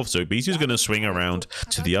his 4th. So Bisu's going to swing around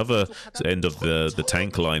to the other end of the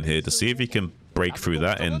tank line here to see if he can break through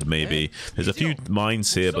that end. Maybe there's a few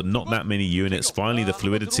mines here, but not that many units. Finally, the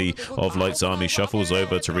fluidity of Light's army shuffles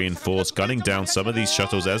over to reinforce, gunning down some of these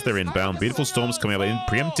shuttles as they're inbound. Beautiful storms coming up in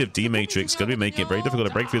preemptive D-matrix, going to be making it very difficult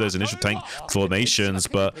to break through those initial tank formations,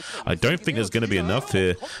 but I don't think there's going to be enough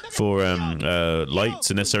here for Light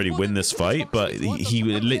to necessarily win this fight, but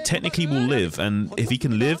he technically will live, and if he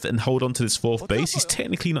can live and hold on to this 4th base, he's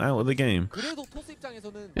technically not out of the game.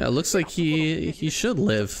 Yeah, it looks like he should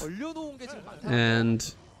live.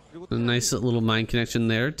 And a nice little mine connection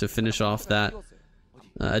there to finish off that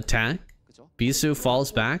attack. Bisu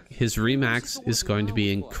falls back. His remax is going to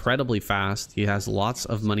be incredibly fast. He has lots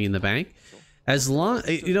of money in the bank. As long,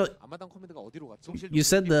 you know, you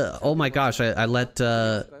said oh my gosh, I let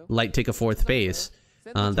Light take a 4th base.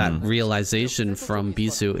 That realization from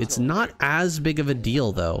Bisu. It's not as big of a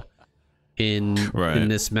deal though in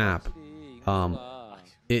this map.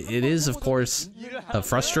 It is, of course,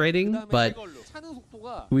 frustrating, but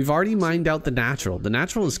we've already mined out the natural. The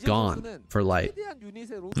natural is gone for Light.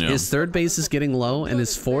 Yeah. His 3rd base is getting low, and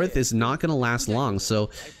his 4th is not going to last long,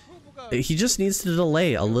 so he just needs to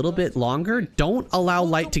delay a little bit longer. Don't allow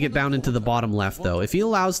Light to get down into the bottom left, though. If he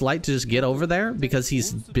allows Light to just get over there because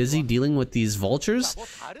he's busy dealing with these vultures,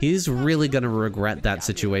 he's really going to regret that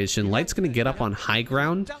situation. Light's going to get up on high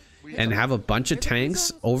ground and have a bunch of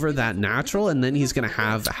tanks over that natural, and then he's going to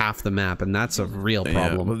have half the map, and that's a real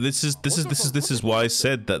problem. Yeah, well, this is why I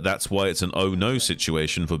said that's why it's an oh no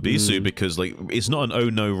situation for Bisu, because like it's not an oh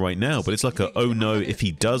no right now, but it's like a oh no if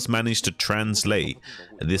he does manage to translate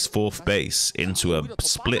this 4th base into a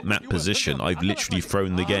split map position. I've literally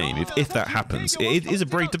thrown the game. If that happens, it is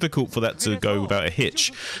very difficult for that to go without a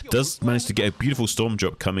hitch. Does manage to get a beautiful storm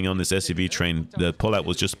drop coming on this SUV train. The pullout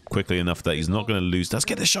was just quickly enough that he's not going to lose. Does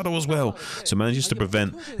get the shuttle as well, so manages to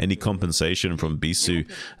prevent any compensation from Bisu.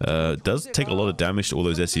 Does take a lot of damage to all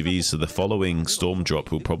those SUVs, so the following storm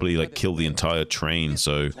drop will probably like kill the entire train.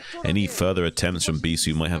 So any further attempts from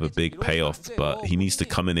Bisu might have a big payoff, but he needs to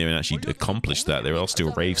come in there and actually accomplish that. There are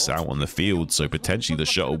still wraiths out on the field, so potentially the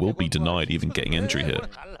shuttle will be denied even getting entry here.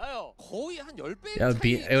 Yeah,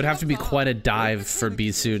 it would have to be quite a dive for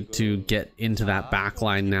Bisu to get into that back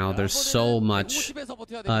line now. There's so much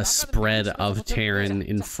spread of Terran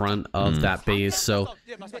in front of that base, so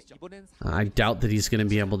I doubt that he's going to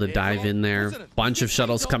be able to dive in there. Bunch of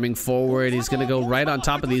shuttles coming forward. He's going to go right on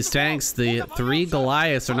top of these tanks. The 3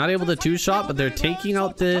 Goliaths are not able to 2-shot, but they're taking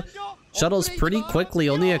out the shuttles pretty quickly.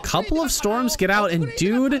 Only a couple of storms get out, and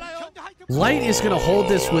dude, Light is going to hold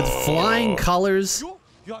this with flying colors.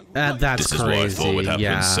 That's this is crazy. What I thought would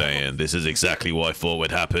happen, saying. This is exactly what I thought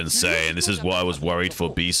would happen, saying. This is why I was worried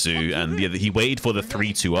for Bisu. And he waited for the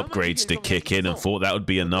 3-2 upgrades to kick in and thought that would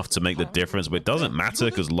be enough to make the difference. But it doesn't matter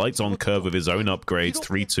because Light's on curve with his own upgrades.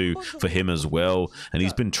 3-2 for him as well. And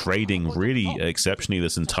he's been trading really exceptionally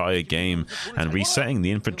this entire game and resetting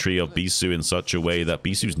the infantry of Bisu in such a way that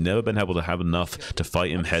Bisu's never been able to have enough to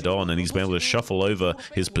fight him head on. And he's been able to shuffle over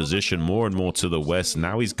his position more and more to the west.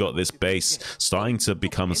 Now he's got this base starting to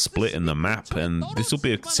become a split in the map, and this will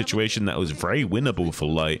be a situation that was very winnable for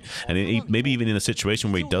Light, and maybe even in a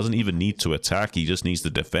situation where he doesn't even need to attack, he just needs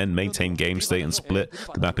to defend, maintain game state, and split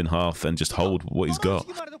the map in half and just hold what he's got.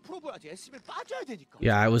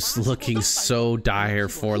 Yeah, I was looking so dire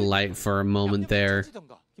for Light for a moment there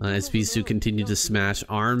as Bisu continued to smash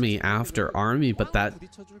army after army, but that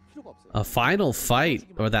final fight,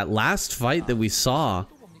 or that last fight that we saw,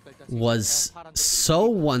 was so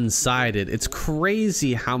one-sided. It's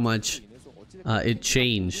crazy how much it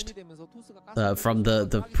changed from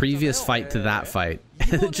the previous fight to that fight.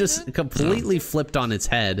 It just completely flipped on its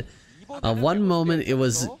head. One moment it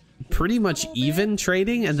was pretty much even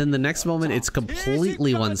trading, and then the next moment it's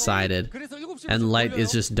completely one-sided and Light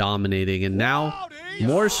is just dominating. And now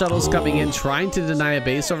more shuttles coming in trying to deny a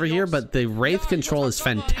base over here, but the Wraith control is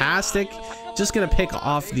fantastic. Just gonna pick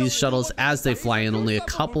off these shuttles as they fly in. Only a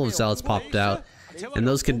couple of zealots popped out, and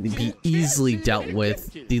those can be easily dealt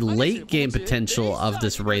with. The late game potential of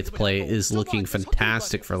this Wraith play is looking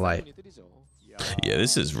fantastic for Light. Yeah,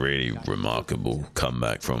 this is really remarkable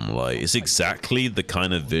comeback from Light. It's exactly the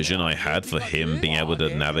kind of vision I had for him being able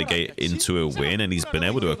to navigate into a win, and he's been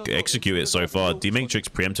able to execute it so far. D-Matrix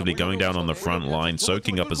preemptively going down on the front line,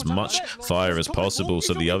 soaking up as much fire as possible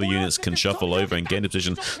so the other units can shuffle over and get into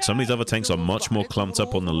position. Some of these other tanks are much more clumped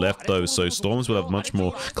up on the left though, so Storms will have much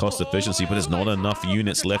more cost efficiency, but there's not enough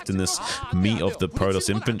units left in this meat of the Protoss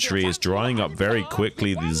infantry. Is drying up very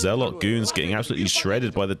quickly. The Zealot goons getting absolutely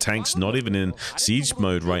shredded by the tanks, not even in siege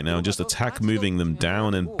mode right now, just attack moving them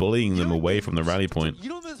down and bullying them away from the rally point.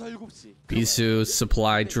 Bisu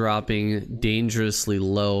supply dropping dangerously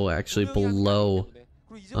low, actually below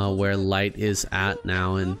where Light is at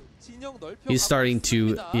now, and he's starting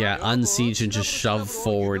to unsiege and just shove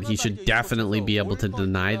forward. He should definitely be able to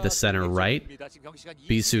deny the center right.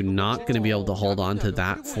 Bisu not going to be able to hold on to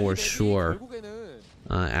that for sure.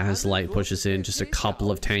 As Light pushes in, just a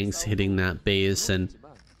couple of tanks hitting that base, and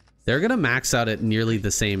they're gonna max out at nearly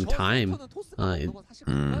the same time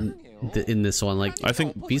in this one. Like, I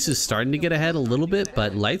think Bisu's starting to get ahead a little bit,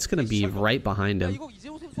 but Light's gonna be right behind him.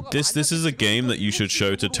 This is a game that you should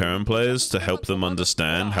show to Terran players to help them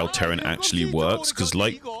understand how Terran actually works, because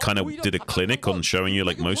Light kind of did a clinic on showing you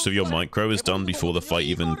like most of your micro is done before the fight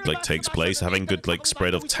even like takes place. Having good like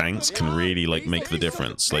spread of tanks can really like make the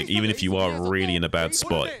difference. Like, even if you are really in a bad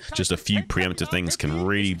spot, just a few preemptive things can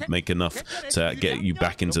really make enough to get you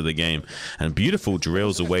back into the game. And beautiful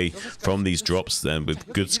drills away from these drops then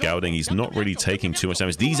with good scouting. He's not really taking too much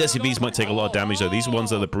damage. These SCVs might take a lot of damage though. These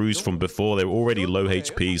ones are the bruised from before. They were already low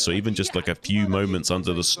HP, so even just like a few moments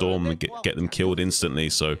under the storm and get them killed instantly.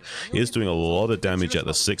 So he is doing a lot of damage at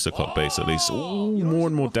the 6 o'clock base at least. Ooh, more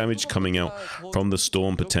and more damage coming out from the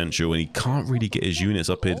storm potential, and he can't really get his units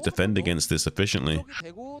up here to defend against this efficiently.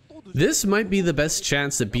 This might be the best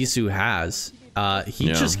chance that Bisu has. He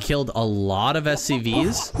just killed a lot of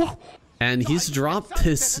SCVs, and he's dropped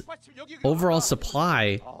his overall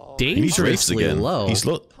supply dangerously low.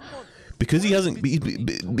 Because he hasn't,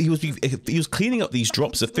 he was cleaning up these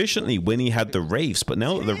drops efficiently when he had the Wraiths, but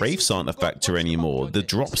now that the Wraiths aren't a factor anymore, the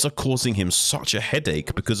drops are causing him such a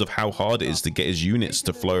headache because of how hard it is to get his units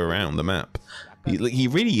to flow around the map. He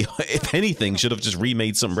really, if anything, should have just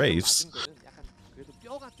remade some Wraiths.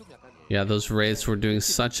 Yeah, those Wraiths were doing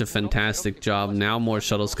such a fantastic job. Now more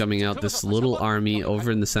shuttles coming out. This little army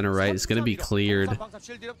over in the center right is going to be cleared.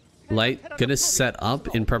 Light gonna set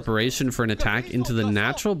up in preparation for an attack into the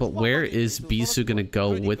natural, but where is Bisu gonna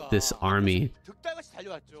go with this army?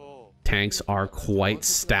 Tanks are quite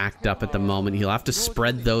stacked up at the moment. He'll have to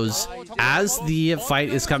spread those as the fight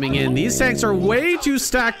is coming in. These tanks are way too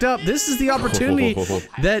stacked up. This is the opportunity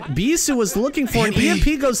that Bisu was looking for. An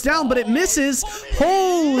EMP goes down, but it misses.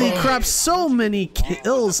 Holy crap, so many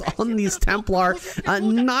kills on these Templar,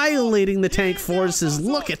 annihilating the tank forces.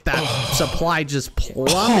 Look at that supply just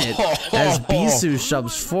plummet as Bisu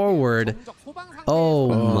shoves forward.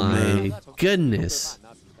 Oh my goodness.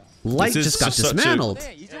 Light just got dismantled.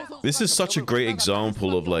 This is such a great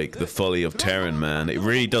example of like the folly of Terran, man. It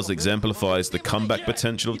really does exemplifies the comeback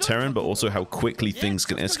potential of Terran, but also how quickly things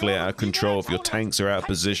can escalate out of control if your tanks are out of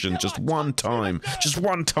position. Just one time,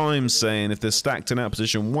 saying if they're stacked and out of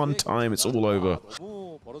position, one time, it's all over.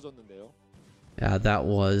 Yeah, that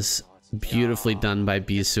was beautifully done by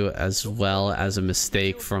Bisu, as well as a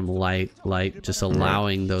mistake from Light. Light just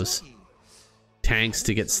allowing those tanks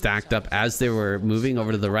to get stacked up as they were moving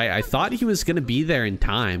over to the right. I thought he was going to be there in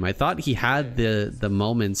time. I thought he had the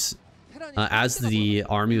moments as the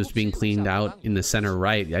army was being cleaned out in the center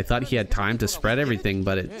right. I thought he had time to spread everything,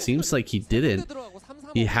 but it seems like he didn't.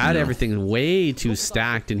 He had everything way too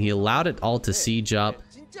stacked, and he allowed it all to siege up.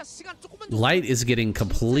 Light is getting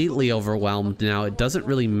completely overwhelmed now. It doesn't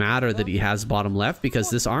really matter that he has bottom left, because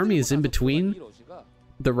this army is in between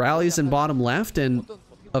the rallies and bottom left, and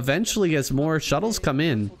eventually, as more shuttles come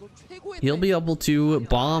in, he'll be able to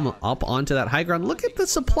bomb up onto that high ground. Look at the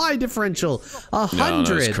supply differential, 100.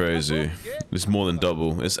 No, it's crazy. It's more than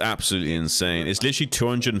double. It's absolutely insane. It's literally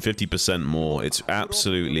 250% more. It's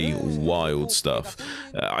absolutely wild stuff.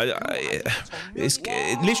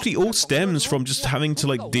 It literally all stems from just having to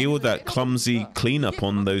like deal with that clumsy cleanup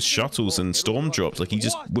on those shuttles and storm drops. Like, he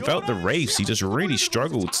just, without the Wraiths, he just really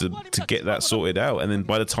struggled to get that sorted out. And then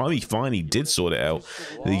by the time he finally did sort it out,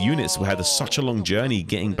 the units had such a long journey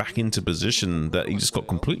getting back into position that he just got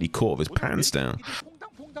completely caught with his pants down.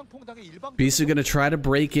 Bisu gonna try to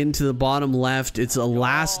break into the bottom left. It's a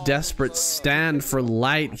last desperate stand for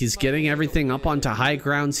Light. He's getting everything up onto high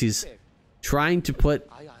grounds. He's trying to put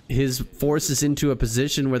his forces into a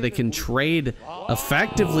position where they can trade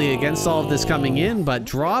effectively against all of this coming in, but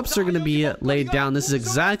drops are going to be laid down. This is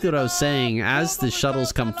exactly what I was saying. As the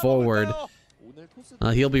shuttles come forward,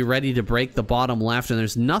 He'll be ready to break the bottom left, and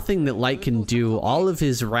there's nothing that Light can do. All of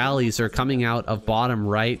his rallies are coming out of bottom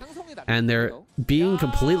right, and they're being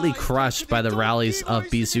completely crushed by the rallies of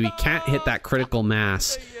Bisu. He can't hit that critical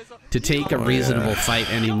mass to take a reasonable fight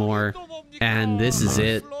anymore. And this is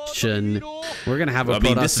it, Shun. We're gonna have a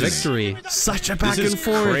Protoss victory. Such a back and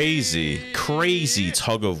forth. Crazy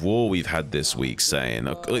tug of war we've had this week, saying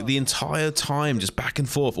like the entire time, just back and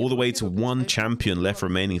forth, all the way to one champion left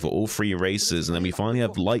remaining for all three races, and then we finally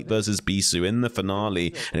have Light versus Bisu in the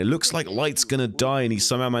finale, and it looks like Light's gonna die, and he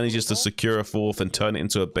somehow manages to secure a fourth and turn it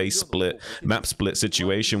into a base split, map split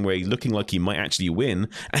situation where he's looking like he might actually win,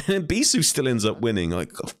 and then Bisu still ends up winning.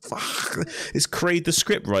 Like, oh, fuck, it's crazy. The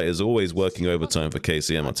script writers always working overtime for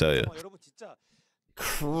KCM, I tell you.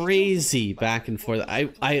 Crazy back and forth.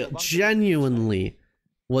 I genuinely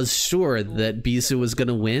was sure that Bisu was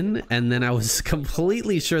gonna win, and then I was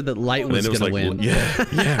completely sure that Light was gonna win.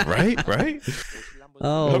 Yeah, right.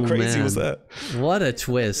 Oh, how crazy man. was that? What a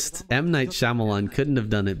twist. M. Night Shyamalan couldn't have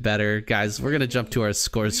done it better. Guys, we're gonna jump to our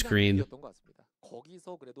score screen.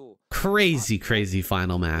 Crazy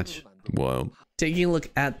final match. Wow. Taking a look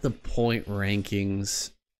at the point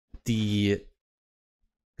rankings, the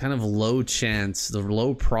kind of low chance, the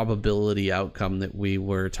low probability outcome that we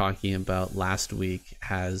were talking about last week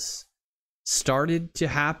has started to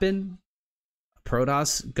happen.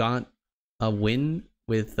 Protoss got a win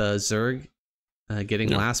with Zerg getting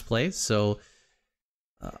last place. So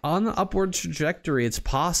on the upward trajectory, it's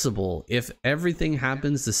possible if everything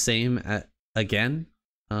happens the same again.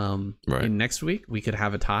 In next week, we could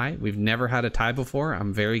have a tie. We've never had a tie before.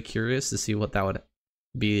 I'm very curious to see what that would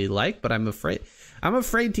be like, but I'm afraid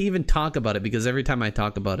to even talk about it, because every time I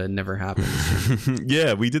talk about it, it never happens.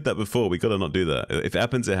 Yeah, we did that before. We gotta not do that. If it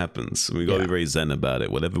happens, it happens. We gotta be very zen about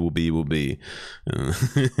it. Whatever will be.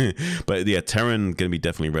 But yeah, Terran gonna be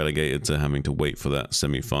definitely relegated to having to wait for that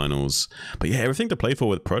semi-finals. But yeah, everything to play for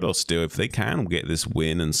with Protoss still. If they can get this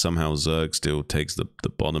win and somehow Zerg still takes the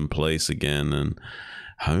bottom place again, and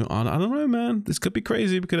I don't know, man. This could be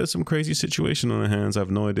crazy. We could have some crazy situation on our hands. I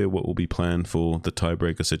have no idea what will be planned for the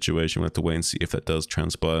tiebreaker situation. We'll have to wait and see if that does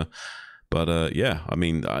transpire. But yeah, I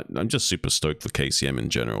mean, I'm just super stoked for KCM in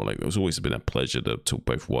general. Like, it's always been a pleasure to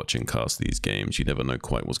both watch and cast these games. You never know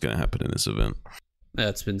quite what's going to happen in this event.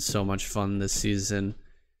 It's been so much fun this season.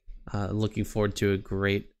 Looking forward to a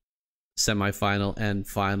great semifinal and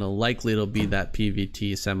final. Likely it'll be that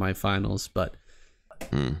PVT semifinals, but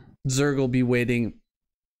Zerg will be waiting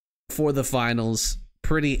for the finals.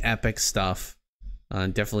 Pretty epic stuff.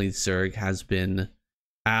 Definitely Zerg has been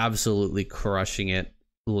absolutely crushing it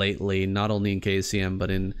lately, not only in KCM but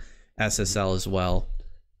in SSL as well.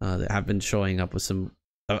 That have been showing up with some,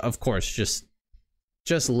 of course, just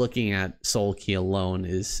looking at Soul Key alone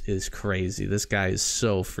is crazy. This guy is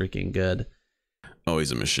so freaking good. Oh,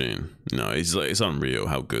 he's a machine. No, he's like, it's unreal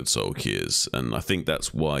how good Solky is, and I think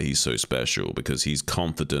that's why he's so special, because he's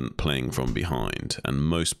confident playing from behind, and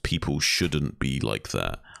most people shouldn't be like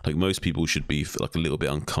that. Like, most people should be like a little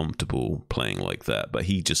bit uncomfortable playing like that, but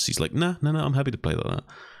he's like, no, I'm happy to play like that,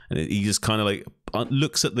 and he just kind of like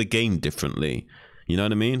looks at the game differently. You know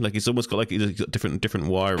what I mean? Like, it's almost got like he's got different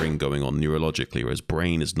wiring going on neurologically, where his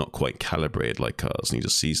brain is not quite calibrated like ours, and he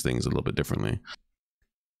just sees things a little bit differently.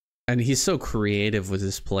 And he's so creative with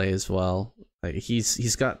his play as well. Like,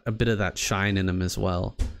 he's got a bit of that shine in him as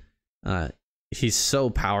well. He's so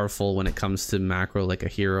powerful when it comes to macro, like a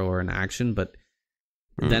hero or an action, but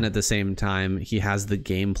then at the same time, he has the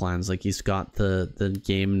game plans. Like, he's got the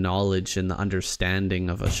game knowledge and the understanding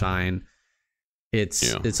of a shine.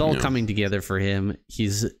 It's all coming together for him.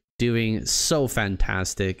 He's doing so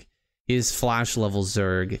fantastic. He's flash level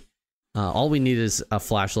Zerg. All we need is a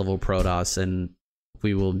flash level Protoss, and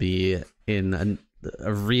we will be in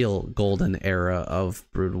a real golden era of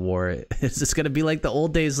Brood War. It's just gonna be like the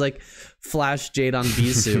old days, like Flash Jade on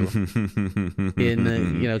Bisu in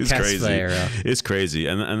Kesva era. It's crazy,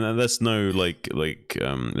 and there's no like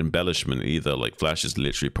embellishment either. Like, Flash is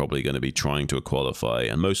literally probably going to be trying to qualify,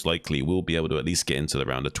 and most likely will be able to at least get into the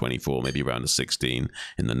round of 24, maybe round of 16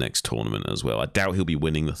 in the next tournament as well. I doubt he'll be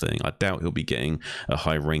winning the thing. I doubt he'll be getting a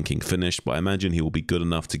high ranking finish, but I imagine he will be good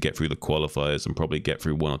enough to get through the qualifiers and probably get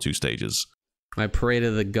through 1 or 2 stages. I pray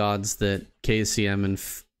to the gods that KCM and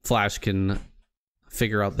Flash can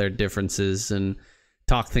figure out their differences and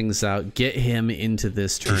talk things out. Get him into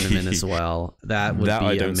this tournament as well. That would be amazing.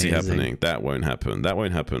 I don't see happening. That won't happen. That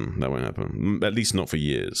won't happen. At least not for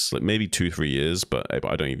years. Like, maybe 2-3 years, but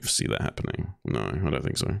I don't even see that happening. No, I don't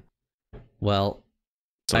think so. Well,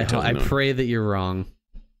 I pray that you're wrong.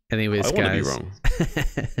 Anyways, guys. I want to be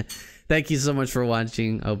wrong. Thank you so much for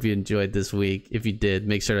watching. I hope you enjoyed this week. If you did,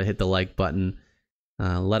 make sure to hit the like button.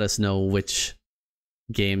 Let us know which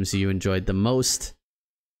games you enjoyed the most.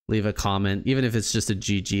 Leave a comment, even if it's just a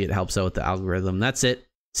GG. It helps out with the algorithm. That's it.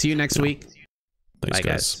 See you next week. Thanks, Bye,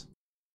 guys.